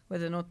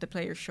whether or not the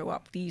players show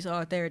up, these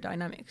are their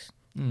dynamics.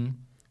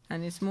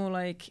 and it's more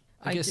like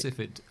I guess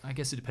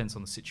it depends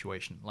on the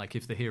situation. Like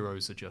if the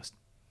heroes are just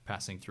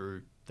passing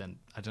through, then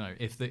I don't know.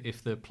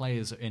 If the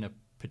players are in a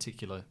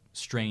particular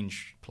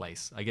strange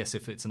place, I guess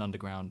if it's an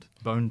underground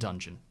bone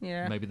dungeon,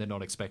 maybe they're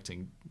not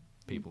expecting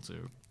people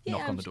to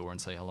knock on the door and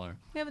say hello.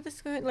 Yeah, but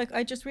this like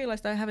I just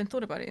realized I haven't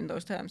thought about it in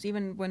those terms.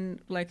 Even when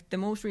like the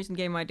most recent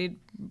game I did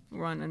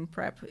run and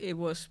prep, it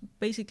was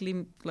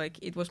basically like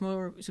it was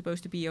more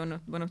supposed to be on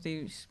one of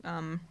these.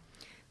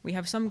 We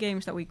have some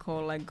games that we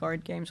call like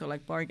guard games or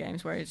like bar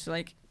games, where it's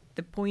like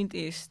the point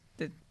is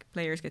that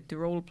players get to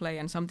role play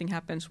and something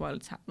happens while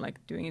it's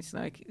doing it's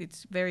like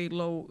it's very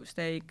low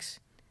stakes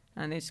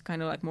and it's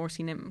kind of like more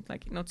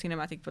like not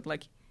cinematic, but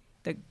like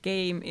the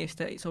game is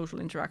the social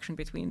interaction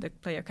between the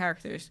player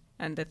characters,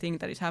 and the thing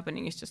that is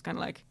happening is just kind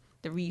of like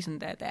the reason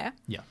they're there.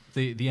 Yeah,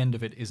 the end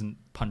of it isn't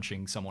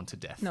punching someone to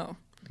death. No.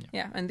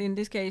 Yeah, and in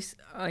this case,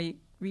 I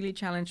really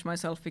challenged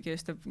myself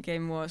because the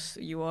game was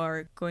you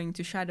are going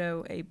to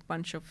shadow a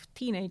bunch of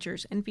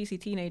teenagers, NPC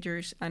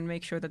teenagers, and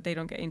make sure that they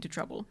don't get into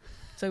trouble.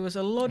 So it was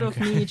a lot of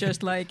me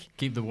just like...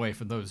 Keep them away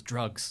from those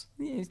drugs.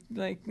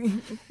 Like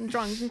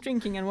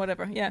drinking and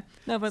whatever, yeah.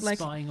 No, but like...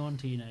 Spying on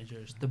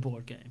teenagers, the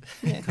board game,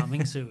 yeah.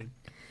 Coming soon.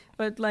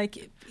 But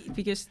like,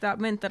 because that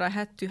meant that I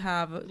had to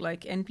have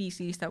like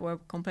NPCs that were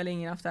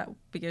compelling enough that,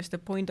 because the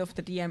point of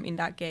the DM in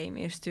that game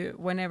is to,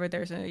 whenever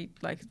there's a,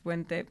 like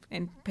when the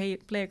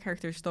player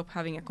characters stop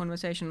having a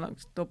conversation, like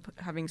stop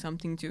having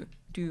something to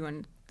do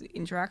and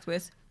interact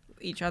with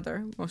each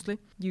other mostly,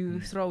 you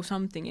throw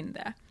something in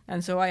there.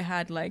 And so I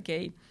had like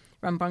a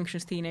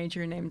rambunctious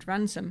teenager named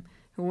Ransom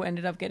who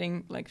ended up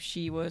getting, like,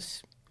 she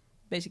was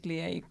basically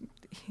a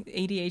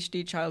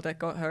ADHD child that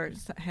got her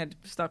head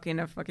stuck in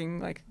a fucking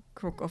like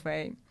crook of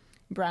a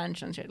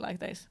branch and shit like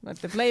this. But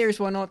the players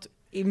were not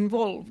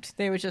involved.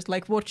 They were just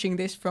like watching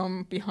this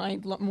from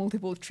behind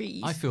multiple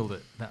trees. I feel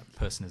that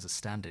person is a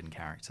stand-in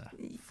character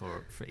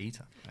for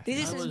Ita.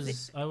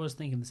 I was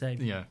thinking the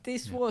same. Yeah.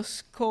 This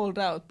was called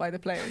out by the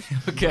players.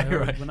 Okay,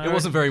 right. It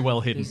wasn't very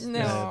well hidden.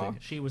 No.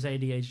 She was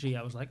ADHD.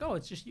 I was like, oh,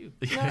 it's just you.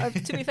 No,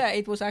 to be fair,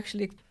 it was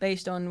actually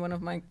based on one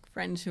of my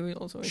friends who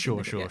also is Sure.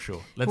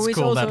 Let's who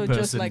call is that also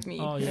person just like me.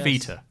 Oh, yes.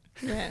 Feta.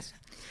 Yes.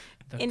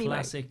 The Anyway.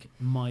 classic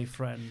my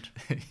friend.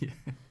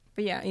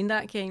 But yeah, in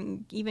that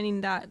game, even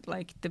in that,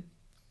 like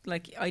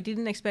I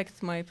didn't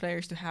expect my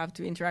players to have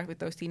to interact with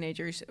those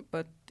teenagers,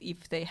 but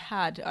if they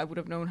had, I would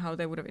have known how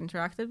they would have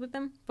interacted with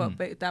them.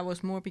 But that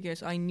was more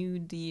because I knew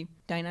the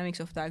dynamics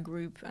of that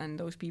group and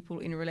those people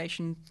in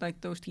relation,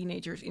 like those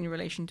teenagers in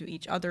relation to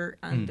each other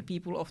and the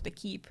people of the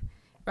keep,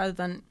 rather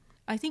than...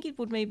 I think it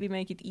would maybe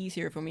make it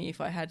easier for me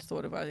if I had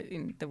thought about it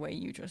in the way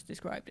you just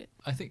described it.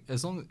 I think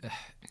as long as...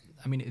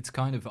 I mean, it's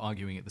kind of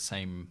arguing at the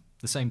same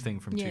thing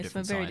from two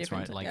different sides,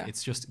 right? Like,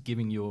 it's just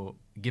giving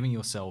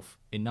yourself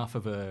enough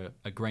of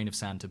a grain of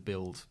sand to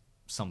build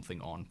something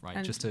on, right?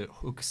 And just to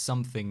hook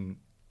something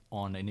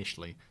on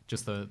initially,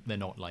 just so they're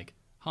not like,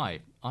 hi,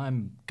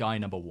 I'm guy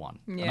number one,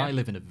 and I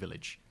live in a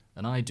village,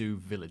 and I do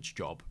village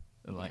job.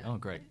 And like, oh,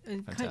 great,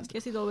 fantastic. I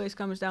guess it always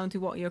comes down to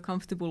what you're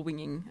comfortable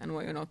winging and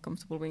what you're not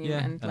comfortable winging.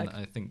 Yeah, and like,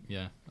 I think,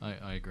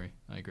 I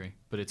agree.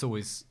 But it's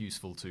always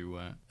useful to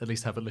at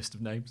least have a list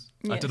of names.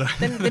 Yes. I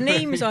don't know. The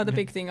names are the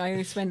big thing.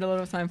 I spend a lot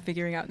of time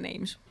figuring out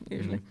names,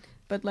 usually.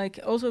 But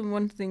like, also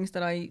one of the things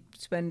that I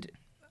spend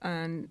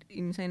an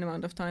insane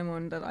amount of time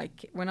on, that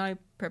when I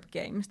prep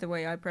games, the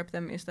way I prep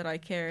them is that I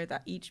care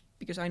that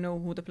because I know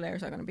who the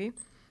players are going to be,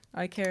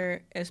 I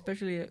care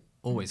especially...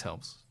 Always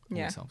helps.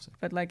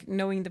 But like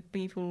knowing the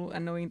people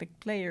and knowing the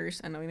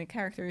players and knowing the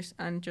characters,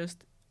 and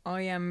just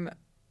I am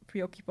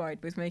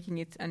preoccupied with making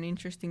it an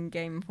interesting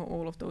game for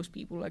all of those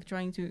people, like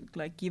trying to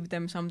like give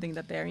them something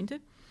that they're into.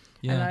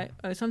 Yeah. And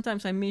I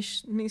sometimes I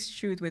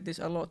shoot with this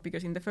a lot,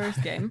 because in the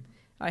first game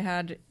I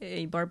had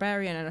a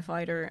barbarian and a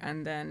fighter,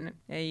 and then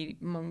a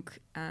monk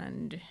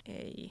and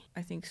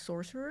I think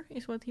sorcerer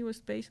is what he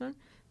was based on.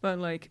 But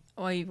like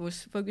I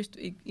was focused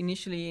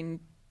initially in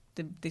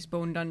this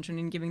bone dungeon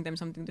in giving them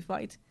something to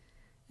fight.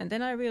 And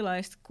then I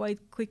realized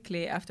quite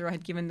quickly, after I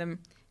had given them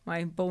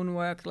my bone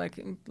work, like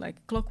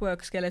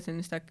clockwork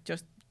skeletons that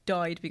just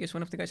died because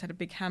one of the guys had a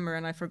big hammer,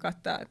 and I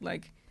forgot that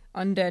like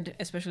undead,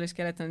 especially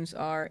skeletons,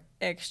 are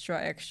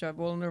extra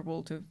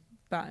vulnerable to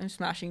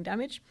smashing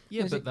damage.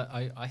 Yeah, but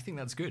I think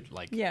that's good.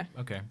 Like, yeah,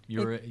 okay,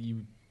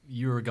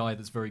 you're a guy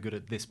that's very good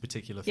at this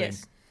particular thing.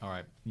 Yes. All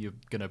right, you're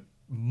gonna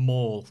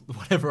maul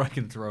whatever I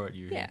can throw at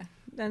you. Yeah.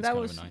 And that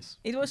was nice.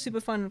 It was super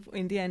fun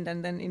in the end,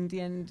 and then in the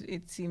end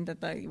it seemed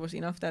that it was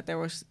enough that there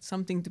was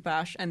something to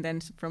bash, and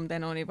then from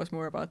then on it was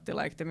more about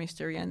the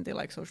mystery and the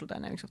like social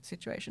dynamics of the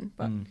situation.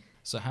 But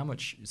so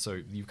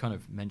you've kind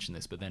of mentioned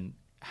this, but then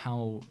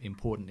how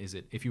important is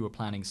it, if you were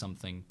planning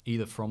something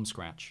either from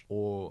scratch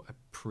or a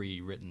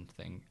pre-written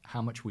thing,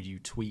 how much would you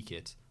tweak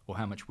it, or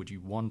how much would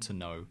you want to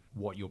know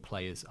what your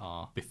players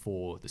are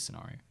before the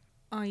scenario?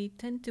 I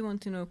tend to want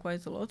to know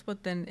quite a lot,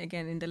 but then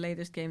again, in the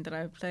latest game that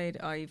I played,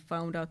 I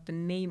found out the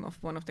name of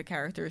one of the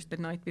characters the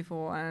night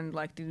before, and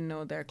like didn't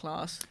know their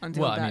class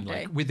until that day. Well, I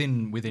mean,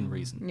 like within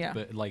reason. Yeah.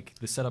 But like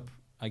the setup,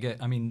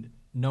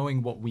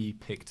 knowing what we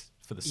picked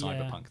for the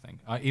cyberpunk thing.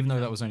 Even though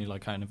that was only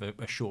like kind of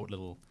a short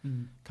little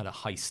kind of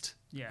heist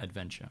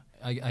adventure.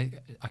 I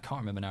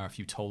can't remember now if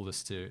you told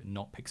us to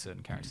not pick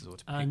certain characters or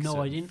to pick no, certain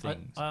I didn't.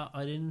 things.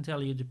 I didn't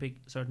tell you to pick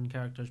certain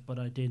characters, but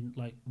I did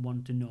like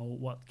want to know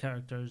what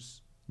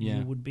characters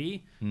you would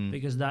be,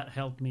 because that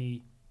helped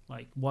me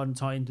like one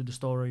tie into the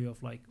story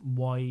of like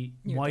why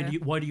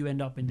do you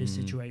end up in this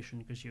situation,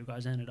 because you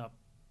guys ended up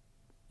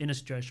in a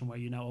situation where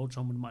you now owed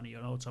someone money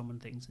or owed someone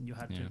things and you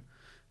had to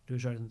do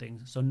certain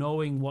things. So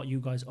knowing what you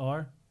guys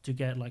are to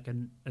get like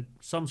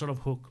some sort of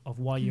hook of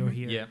why you're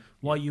here,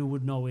 why you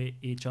would know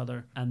each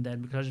other, and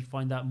then because I just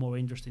find that more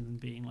interesting than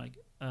being like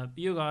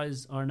you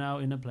guys are now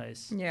in a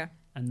place. Yeah.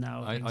 And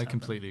now I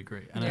completely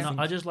agree. And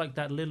I just like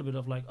that little bit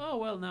of like, oh,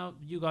 well, now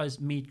you guys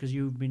meet because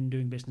you've been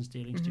doing business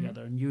dealings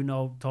together, and you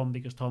know Tom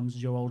because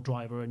Tom's your old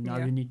driver, and now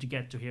you need to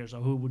get to here,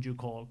 so who would you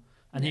call?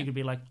 And he could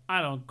be like,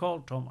 I don't call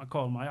Tom, I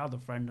call my other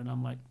friend, and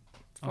I'm like,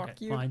 okay,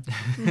 Fuck you.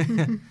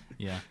 fine.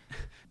 Yeah.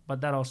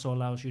 But that also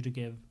allows you to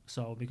give,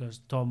 so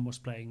because Tom was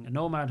playing a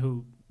nomad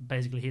who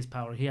basically his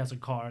power, he has a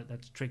car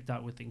that's tricked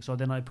out with things. So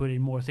then I put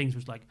in more things,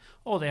 which like,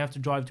 oh, they have to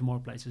drive to more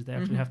places. They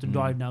actually have to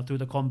drive now through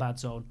the combat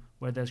zone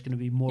where there's going to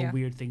be more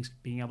weird things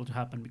being able to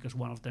happen because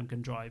one of them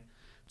can drive.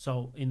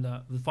 So in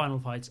the final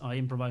fights, I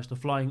improvised a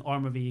flying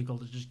armor vehicle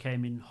that just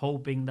came in,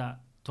 hoping that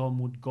Tom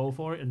would go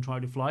for it and try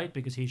to fly it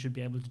because he should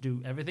be able to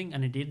do everything,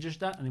 and he did just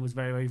that, and it was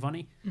very, very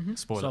funny.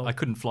 Spoiler, So- I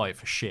couldn't fly it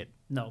for shit.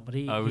 No, but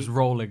I was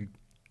rolling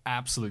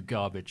absolute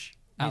garbage.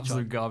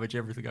 Absolute garbage,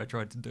 everything I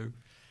tried to do.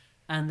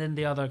 And then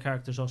the other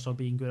characters also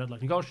being good at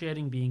like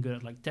negotiating, being good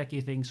at like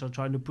techie things, so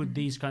trying to put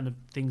these kind of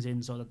things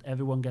in so that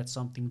everyone gets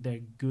something they're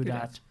good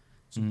at.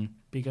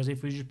 Because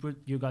if we just put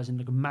you guys in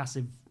like a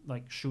massive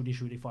like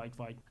shooty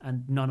fight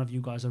and none of you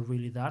guys are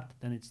really that,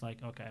 then it's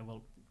like, okay,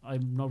 well,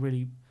 I'm not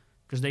really,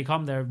 because they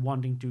come there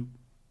wanting to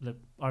the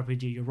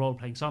RPG, you're role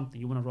playing something,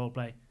 you want to role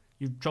play,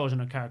 you've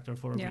chosen a character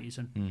for a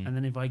reason, and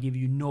then if I give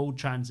you no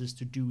chances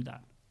to do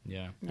that,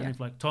 and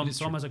if like Tom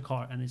has a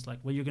car and it's like,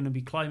 well, you're going to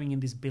be climbing in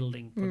this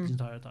building for this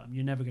entire time,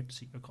 you never get to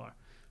see your car,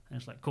 and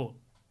it's like, cool,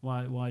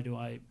 why do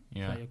I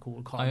play a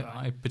cool car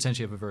guy? I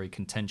potentially have a very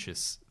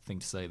contentious thing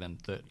to say then,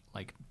 that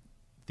like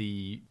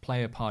the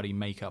player party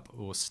makeup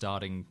or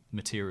starting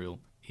material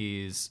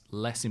is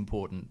less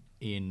important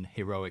in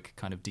heroic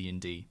kind of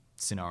D&D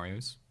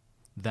scenarios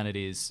than it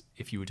is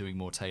if you were doing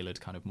more tailored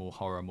kind of more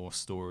horror, more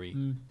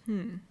story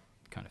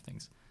kind of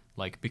things.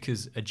 Like,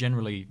 because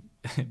generally,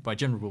 by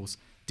general rules,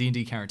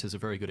 D&D characters are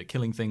very good at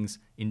killing things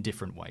in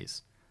different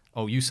ways.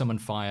 Oh, you summon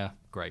fire,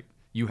 great.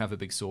 You have a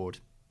big sword,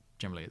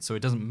 generally. So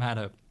it doesn't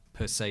matter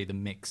per se the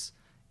mix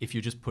if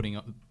you're just putting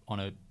on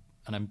a,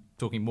 and I'm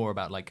talking more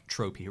about like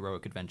tropey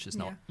heroic adventures,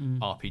 not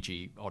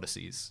RPG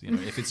odysseys. You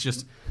know, if it's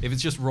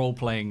just role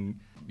playing,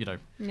 you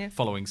know,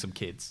 following some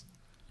kids.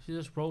 She's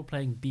just role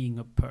playing being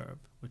a perv,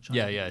 which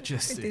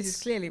this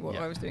is clearly what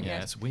I was doing.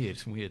 Yeah, it's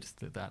weird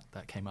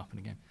that came up in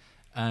a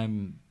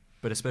game.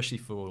 But especially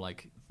for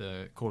like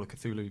the Call of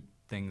Cthulhu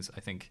things,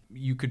 I think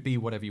you could be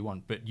whatever you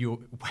want, but you're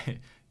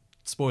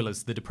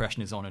spoilers, the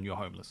depression is on and you're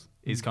homeless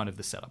is kind of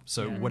the setup.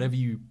 So whatever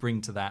you bring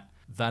to that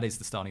is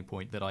the starting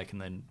point that I can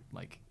then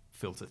like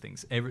filter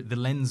things. The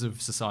lens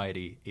of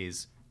society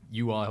is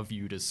you are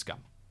viewed as scum.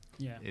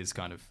 Is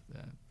kind of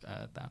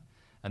that.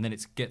 And then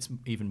it gets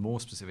even more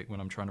specific when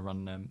I'm trying to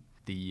run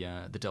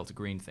the Delta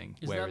Green thing.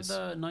 Is that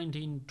the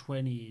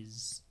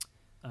 1920s?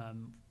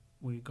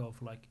 We go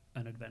for like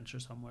an adventure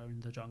somewhere in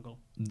the jungle.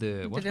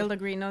 The Delta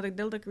Green. No, the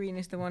Delta Green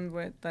is the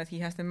one that he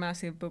has the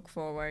massive book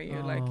for, where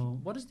you're like.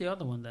 What is the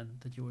other one then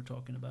that you were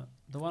talking about?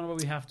 The one where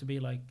we have to be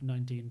like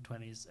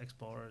 1920s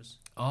explorers.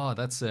 Oh,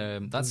 that's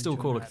still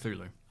Call of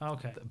Cthulhu. Oh,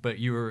 okay. But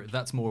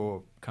that's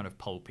more kind of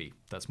pulpy.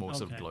 That's more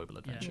sort of global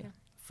adventure,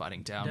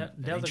 fighting down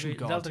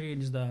Delta Green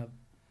is the.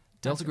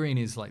 Delta Green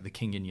is like the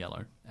King in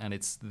Yellow, and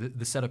it's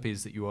the setup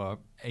is that you are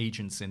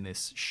agents in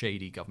this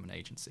shady government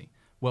agency.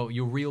 Well,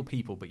 you're real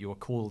people, but you're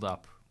called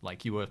up,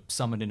 like you were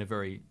summoned in a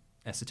very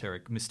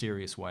esoteric,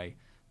 mysterious way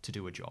to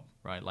do a job,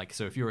 right? Like,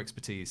 so if your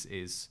expertise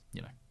is,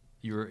 you know,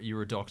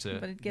 you're a doctor.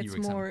 But it gets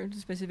more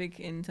specific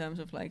in terms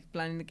of like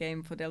planning the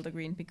game for Delta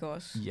Green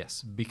because.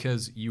 Yes,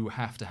 because you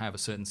have to have a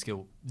certain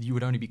skill. You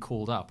would only be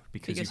called up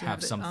because you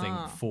have something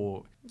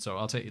for. So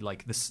I'll tell you,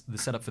 like this. The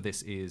setup for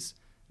this is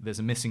there's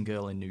a missing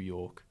girl in New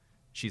York.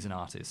 She's an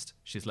artist.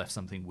 She's left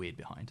something weird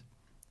behind.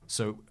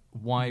 So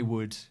why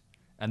would...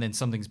 And then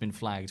something's been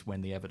flagged when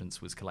the evidence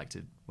was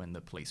collected when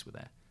the police were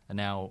there. And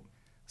now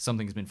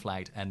something's been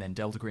flagged, and then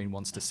Delta Green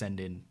wants to send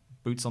in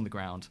boots on the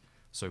ground,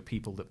 so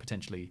people that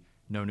potentially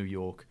know New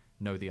York,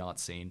 know the art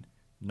scene,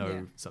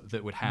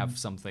 that would have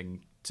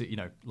something to, you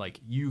know, like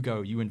you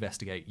go, you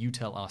investigate, you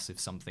tell us if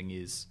something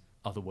is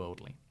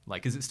otherworldly.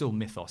 Like, is it still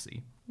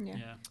mythosy?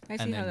 Yeah. I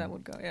see how that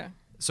would go,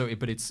 So,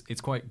 but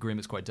it's quite grim,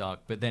 it's quite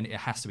dark, but then it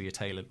has to be a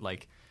tailored,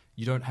 like,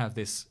 you don't have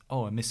this,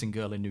 a missing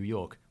girl in New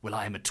York. Well,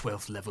 I am a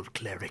 12th level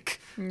cleric,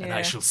 and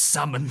I shall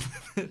summon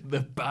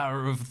the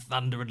power of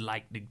thunder and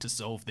lightning to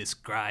solve this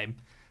crime.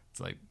 It's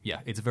like,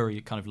 it's very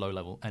kind of low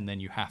level, and then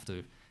you have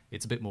to,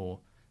 it's a bit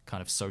more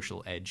kind of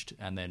social edged,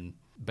 and then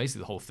basically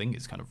the whole thing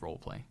is kind of role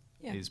play.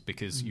 Yeah. is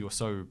because you're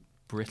so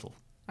brittle.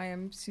 I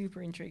am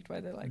super intrigued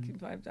by the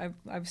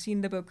I've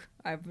seen the book.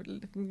 I've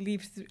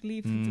leafed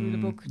through the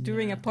book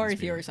during Yeah. a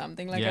party or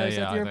something. Like I was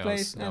at I your think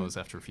place. that was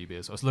after a few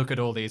beers. I was look at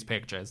all these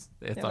pictures.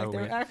 There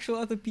were actual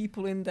other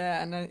people in there,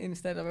 and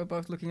instead of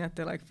both looking at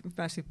the like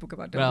massive book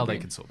about. Well, the they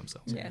game. can sort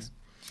themselves. Yes.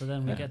 So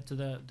then we get to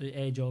the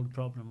age-old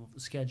problem of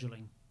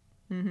scheduling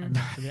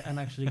Mm-hmm. and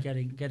actually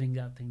getting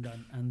that thing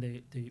done, and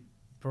the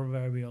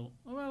proverbial,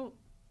 well,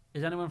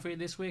 is anyone free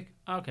this week?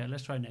 Okay,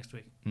 let's try next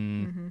week.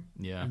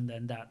 Yeah. And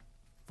then that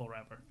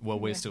forever. Well,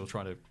 we're Yeah. still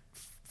trying to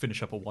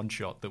finish up a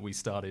one-shot that we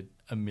started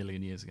a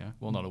million years ago.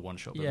 Well, not a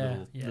one-shot, but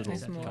Yeah, a little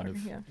exactly. kind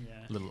of Yeah.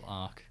 little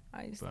arc.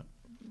 I But-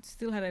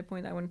 still had a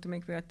point I wanted to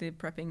make about the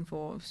prepping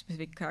for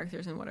specific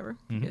characters and whatever.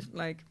 Mhm. Because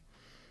like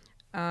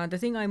the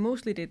thing I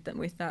mostly did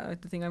with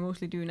that, the thing I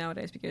mostly do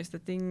nowadays, because the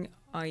thing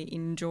I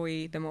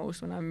enjoy the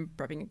most when I'm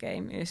prepping a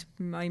game is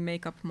I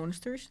make up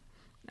monsters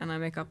and I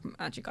make up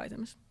magic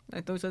items.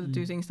 Like those are the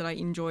two things that I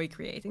enjoy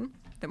creating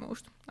the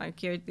most. I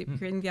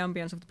creating the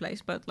ambience of the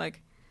place, but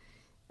like,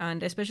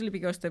 and especially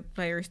because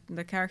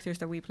the characters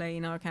that we play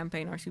in our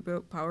campaign are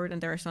super powered,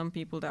 and there are some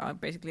people that are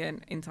basically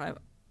an entire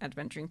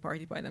adventuring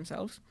party by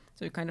themselves.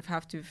 So you kind of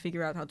have to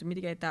figure out how to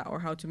mitigate that or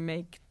how to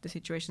make the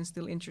situation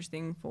still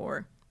interesting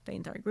for the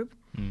entire group.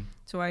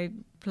 So I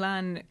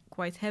plan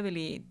quite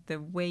heavily the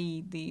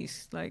way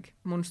these like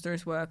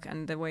monsters work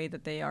and the way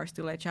that they are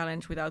still a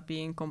challenge without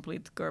being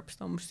complete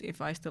gerbstomps.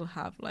 If I still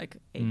have like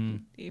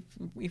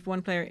if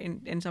one player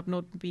ends up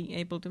not being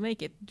able to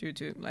make it due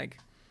to like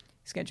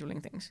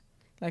scheduling things,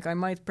 like I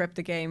might prep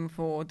the game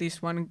for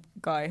this one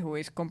guy who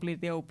is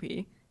completely OP,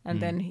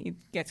 and then he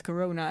gets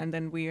corona, and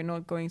then we are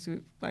not going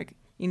to like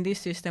in this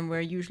system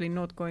we're usually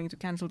not going to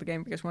cancel the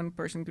game because one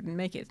person couldn't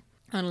make it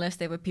unless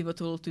they were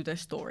pivotal to the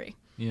story.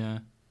 Yeah.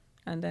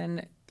 And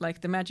then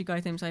like the magic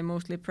items I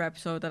mostly prep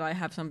so that I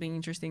have something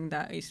interesting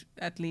that is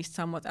at least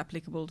somewhat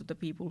applicable to the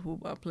people who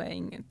are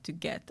playing to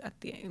get at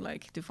the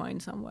like to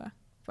find somewhere.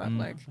 But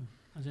like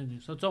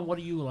So Tom, what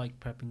do you like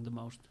prepping the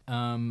most?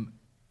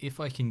 If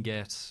I can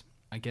get,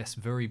 I guess,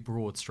 very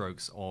broad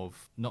strokes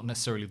of not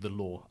necessarily the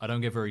lore. I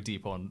don't get very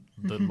deep on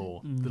the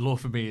lore. The lore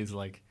for me is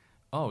like,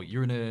 oh,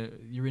 you're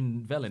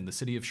in Velin, the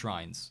city of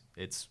shrines.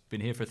 It's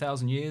been here for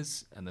 1,000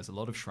 years, and there's a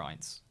lot of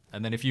shrines.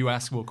 And then if you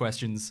ask more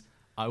questions,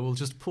 I will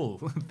just pull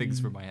things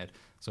from my head.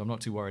 So I'm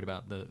not too worried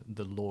about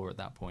the lore at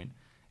that point.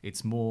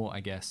 It's more, I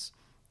guess,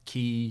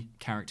 key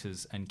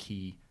characters and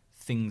key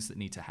things that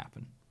need to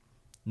happen.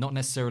 Not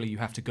necessarily you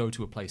have to go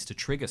to a place to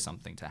trigger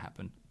something to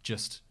happen.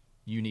 Just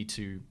you need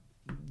to.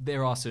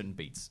 There are certain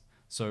beats.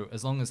 So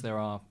as long as there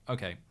are,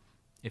 okay,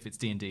 if it's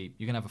D&D,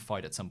 you're gonna have a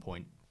fight at some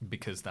point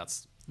because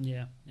that's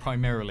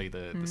primarily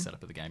the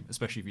setup of the game,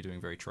 especially if you're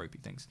doing very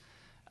tropey things.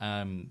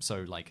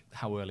 So like,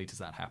 how early does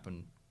that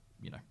happen?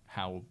 You know,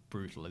 how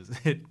brutal is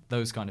it?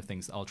 Those kind of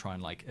things I'll try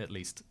and like at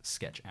least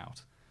sketch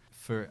out.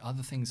 For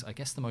other things, I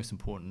guess the most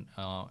important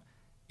are,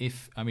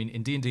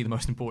 in D&D the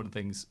most important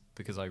things,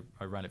 because I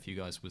ran it for you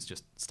guys, was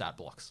just stat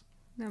blocks.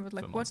 No, but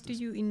like, what do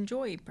you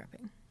enjoy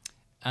prepping?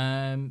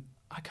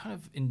 I kind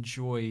of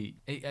enjoy.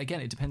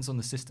 Again, it depends on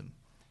the system.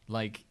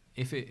 Like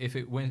if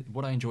it went,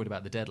 what I enjoyed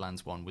about the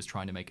Deadlands one was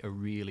trying to make a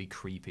really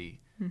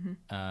creepy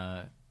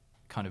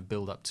kind of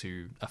build up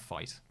to a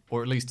fight,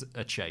 or at least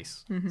a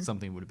chase.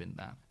 Something would have been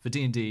that. For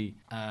D&D,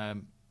 I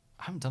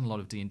haven't done a lot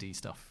of D&D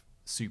stuff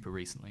super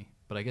recently,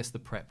 but I guess the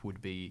prep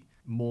would be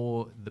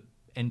more the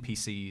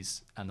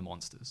NPCs and the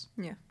monsters.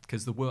 Yeah.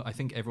 Because I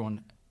think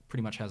everyone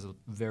pretty much has a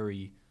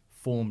very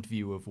formed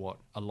view of what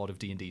a lot of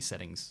D&D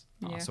settings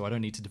are. So I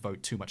don't need to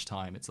devote too much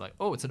time. It's like,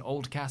 oh, it's an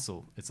old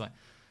castle. It's like,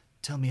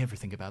 tell me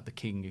everything about the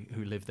king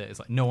who lived there. It's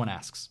like, no one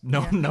asks.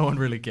 No one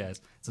really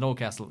cares. It's an old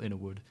castle in a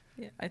wood.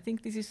 Yeah, I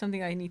think this is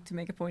something I need to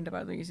make a point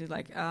about. Because it's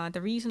like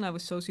the reason I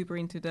was so super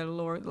into the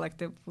lore, like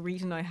the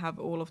reason I have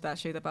all of that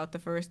shit about the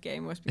first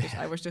game was because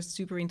I was just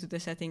super into the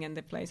setting and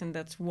the place, and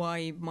that's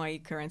why my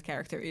current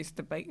character is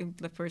the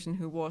person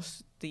who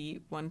was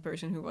the one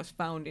person who was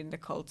found in the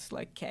cult's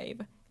like cave.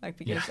 Like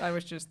because I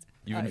was just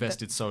you've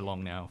invested so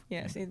long now.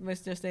 Yes, it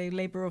was just a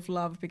labor of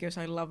love because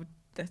I loved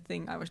the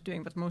thing I was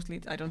doing, but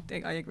mostly I don't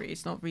think I agree.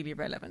 It's not really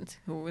relevant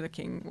who the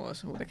king was,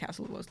 who the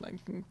castle was. Like,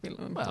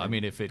 well, I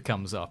mean, if it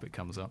comes up, it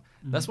comes up.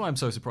 That's why I'm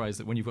so surprised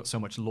that when you've got so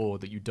much lore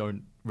that you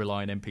don't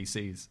rely on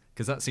NPCs,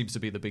 because that seems to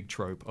be the big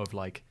trope of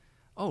like,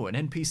 oh, an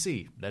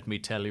NPC. Let me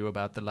tell you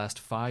about the last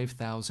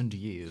 5,000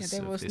 years. Yeah,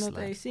 there was not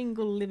land. A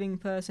single living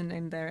person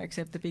in there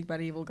except the big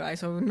bad evil guy.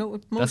 So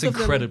that's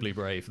incredibly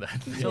brave. Then.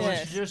 So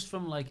it's just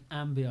from like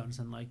ambience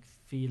and like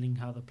feeling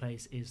how the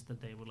place is that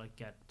they would like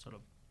get sort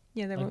of.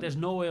 Yeah, there's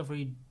no way of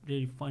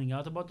really finding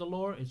out about the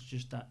lore. It's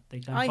just that they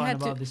can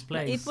find about this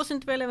place. It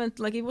wasn't relevant.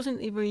 Like it wasn't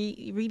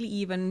really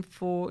even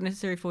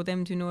necessary for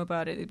them to know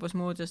about it. It was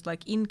more just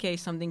like in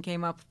case something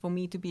came up for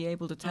me to be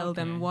able to tell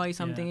them why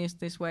something is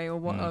this way or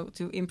what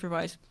to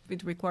improvise.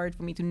 It required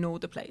for me to know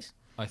the place.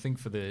 I think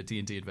for the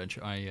D&D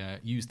adventure, I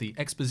used the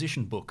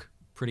exposition book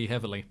pretty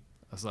heavily.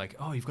 I was like,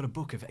 oh, you've got a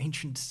book of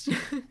ancient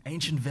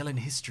Velen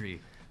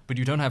history. but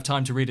you don't have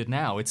time to read it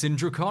now. It's in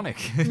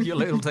Draconic.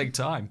 It'll take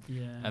time.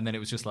 Yeah. And then it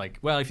was just like,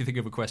 well, if you think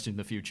of a question in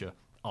the future,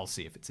 I'll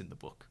see if it's in the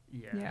book.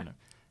 Yeah. Yeah. You know,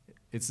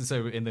 it's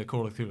so in the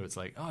Call of Cthulhu, it's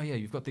like, oh yeah,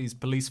 you've got these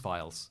police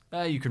files.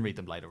 You can read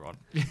them later on.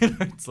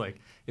 It's like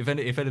if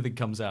anything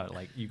comes out,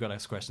 like you've got to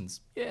ask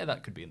questions. Yeah,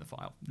 that could be in the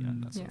file. You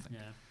know, that sort of thing.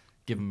 Yeah.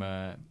 Give them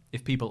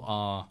if people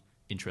are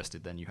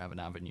interested, then you have an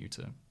avenue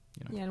to.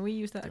 You know, Yeah, and we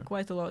use that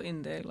quite a lot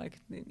in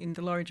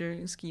the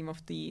larger scheme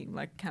of the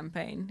like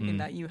campaign. In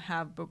that you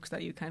have books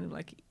that you kind of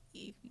like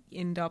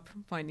end up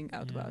finding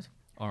out about.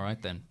 All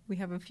right then. We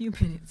have a few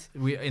minutes.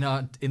 We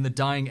in the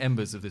dying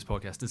embers of this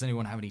podcast. Does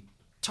anyone have any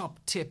top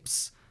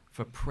tips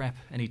for prep?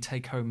 Any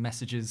take-home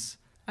messages?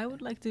 I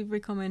would like to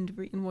recommend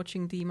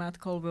watching the Matt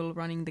Colville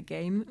running the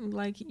game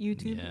like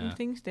YouTube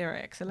things. They're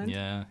excellent.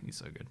 Yeah, he's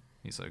so good.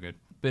 He's so good.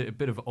 A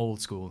bit of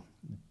old school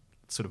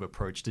sort of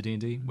approach to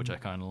D&D, which I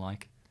kind of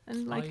like.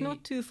 And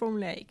not too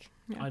formulaic.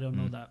 Yeah. I don't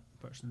know that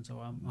person, so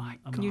I'm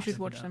You should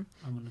watch them.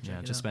 I'm gonna check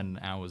it just out. spend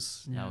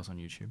hours on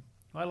YouTube.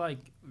 I like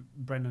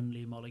Brennan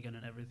Lee Mulligan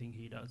and everything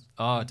he does.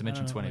 Oh,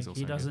 Dimension I don't know, 20 is like, also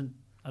he good. doesn't.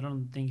 I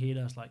don't think he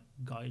does like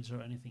guides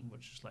or anything, but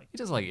just like He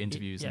does like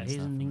interviews and he's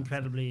stuff. an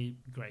incredibly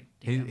great.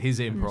 His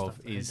improv stuff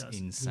that he is does.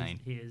 insane.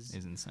 He is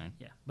insane.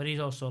 Yeah, but he's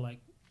also like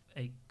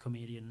a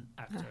comedian,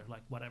 actor,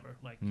 like whatever.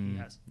 Like he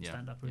has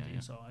stand-up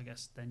routine. So I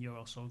guess then you're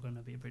also going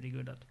to be pretty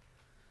good at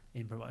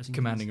improvising.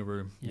 Commanding things. a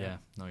room. Yeah.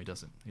 No, he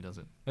does it. He does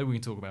it. Maybe we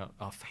can talk about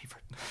our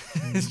favourite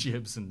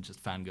Jibs and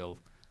just fangirl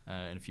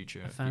in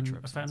future a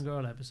episodes.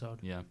 fangirl episode.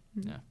 Yeah.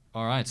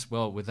 All right.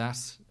 Well, with that,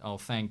 I'll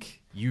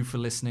thank you for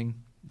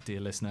listening, dear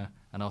listener,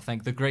 and I'll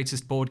thank the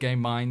greatest board game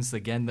minds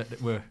again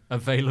that were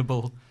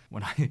available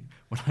when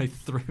I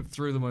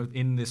threw them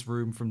in this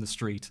room from the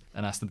street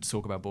and asked them to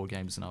talk about board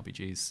games and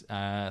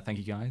RPGs. Thank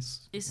you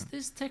guys. Is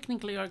this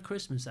technically our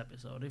Christmas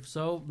episode? If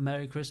so,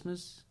 Merry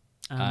Christmas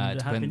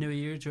and Happy New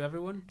Year to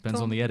everyone.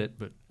 Depends on the edit,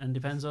 but and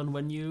depends on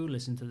when you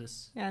listen to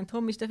this. Yeah, and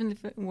Tom is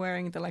definitely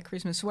wearing the like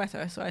Christmas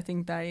sweater, so I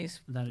think that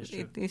is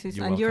true.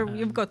 And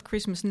you've got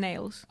Christmas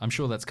nails. I'm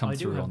sure that's come I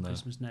through do have on the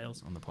Christmas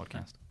nails on the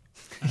podcast.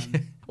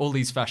 All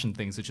these fashion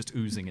things are just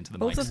oozing into the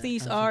Both mics. of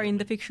these are in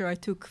the picture I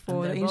took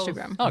for the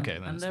Instagram. Okay,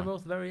 then and they're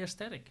both very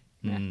aesthetic.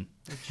 Mm.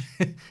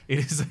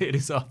 It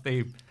is our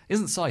theme.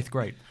 Isn't Scythe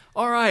great?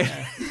 All right.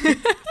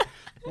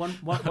 One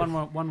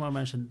more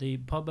mention. The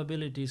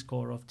probability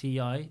score of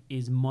TI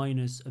is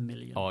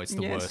 -1,000,000. Oh, it's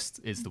the worst.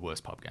 It's the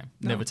worst pub game.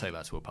 No. Never take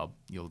that to a pub.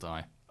 You'll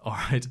die. All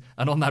right.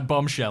 And on that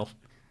bombshell,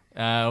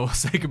 we'll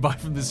say goodbye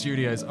from the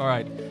studios. All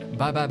right.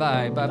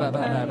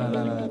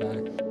 Bye.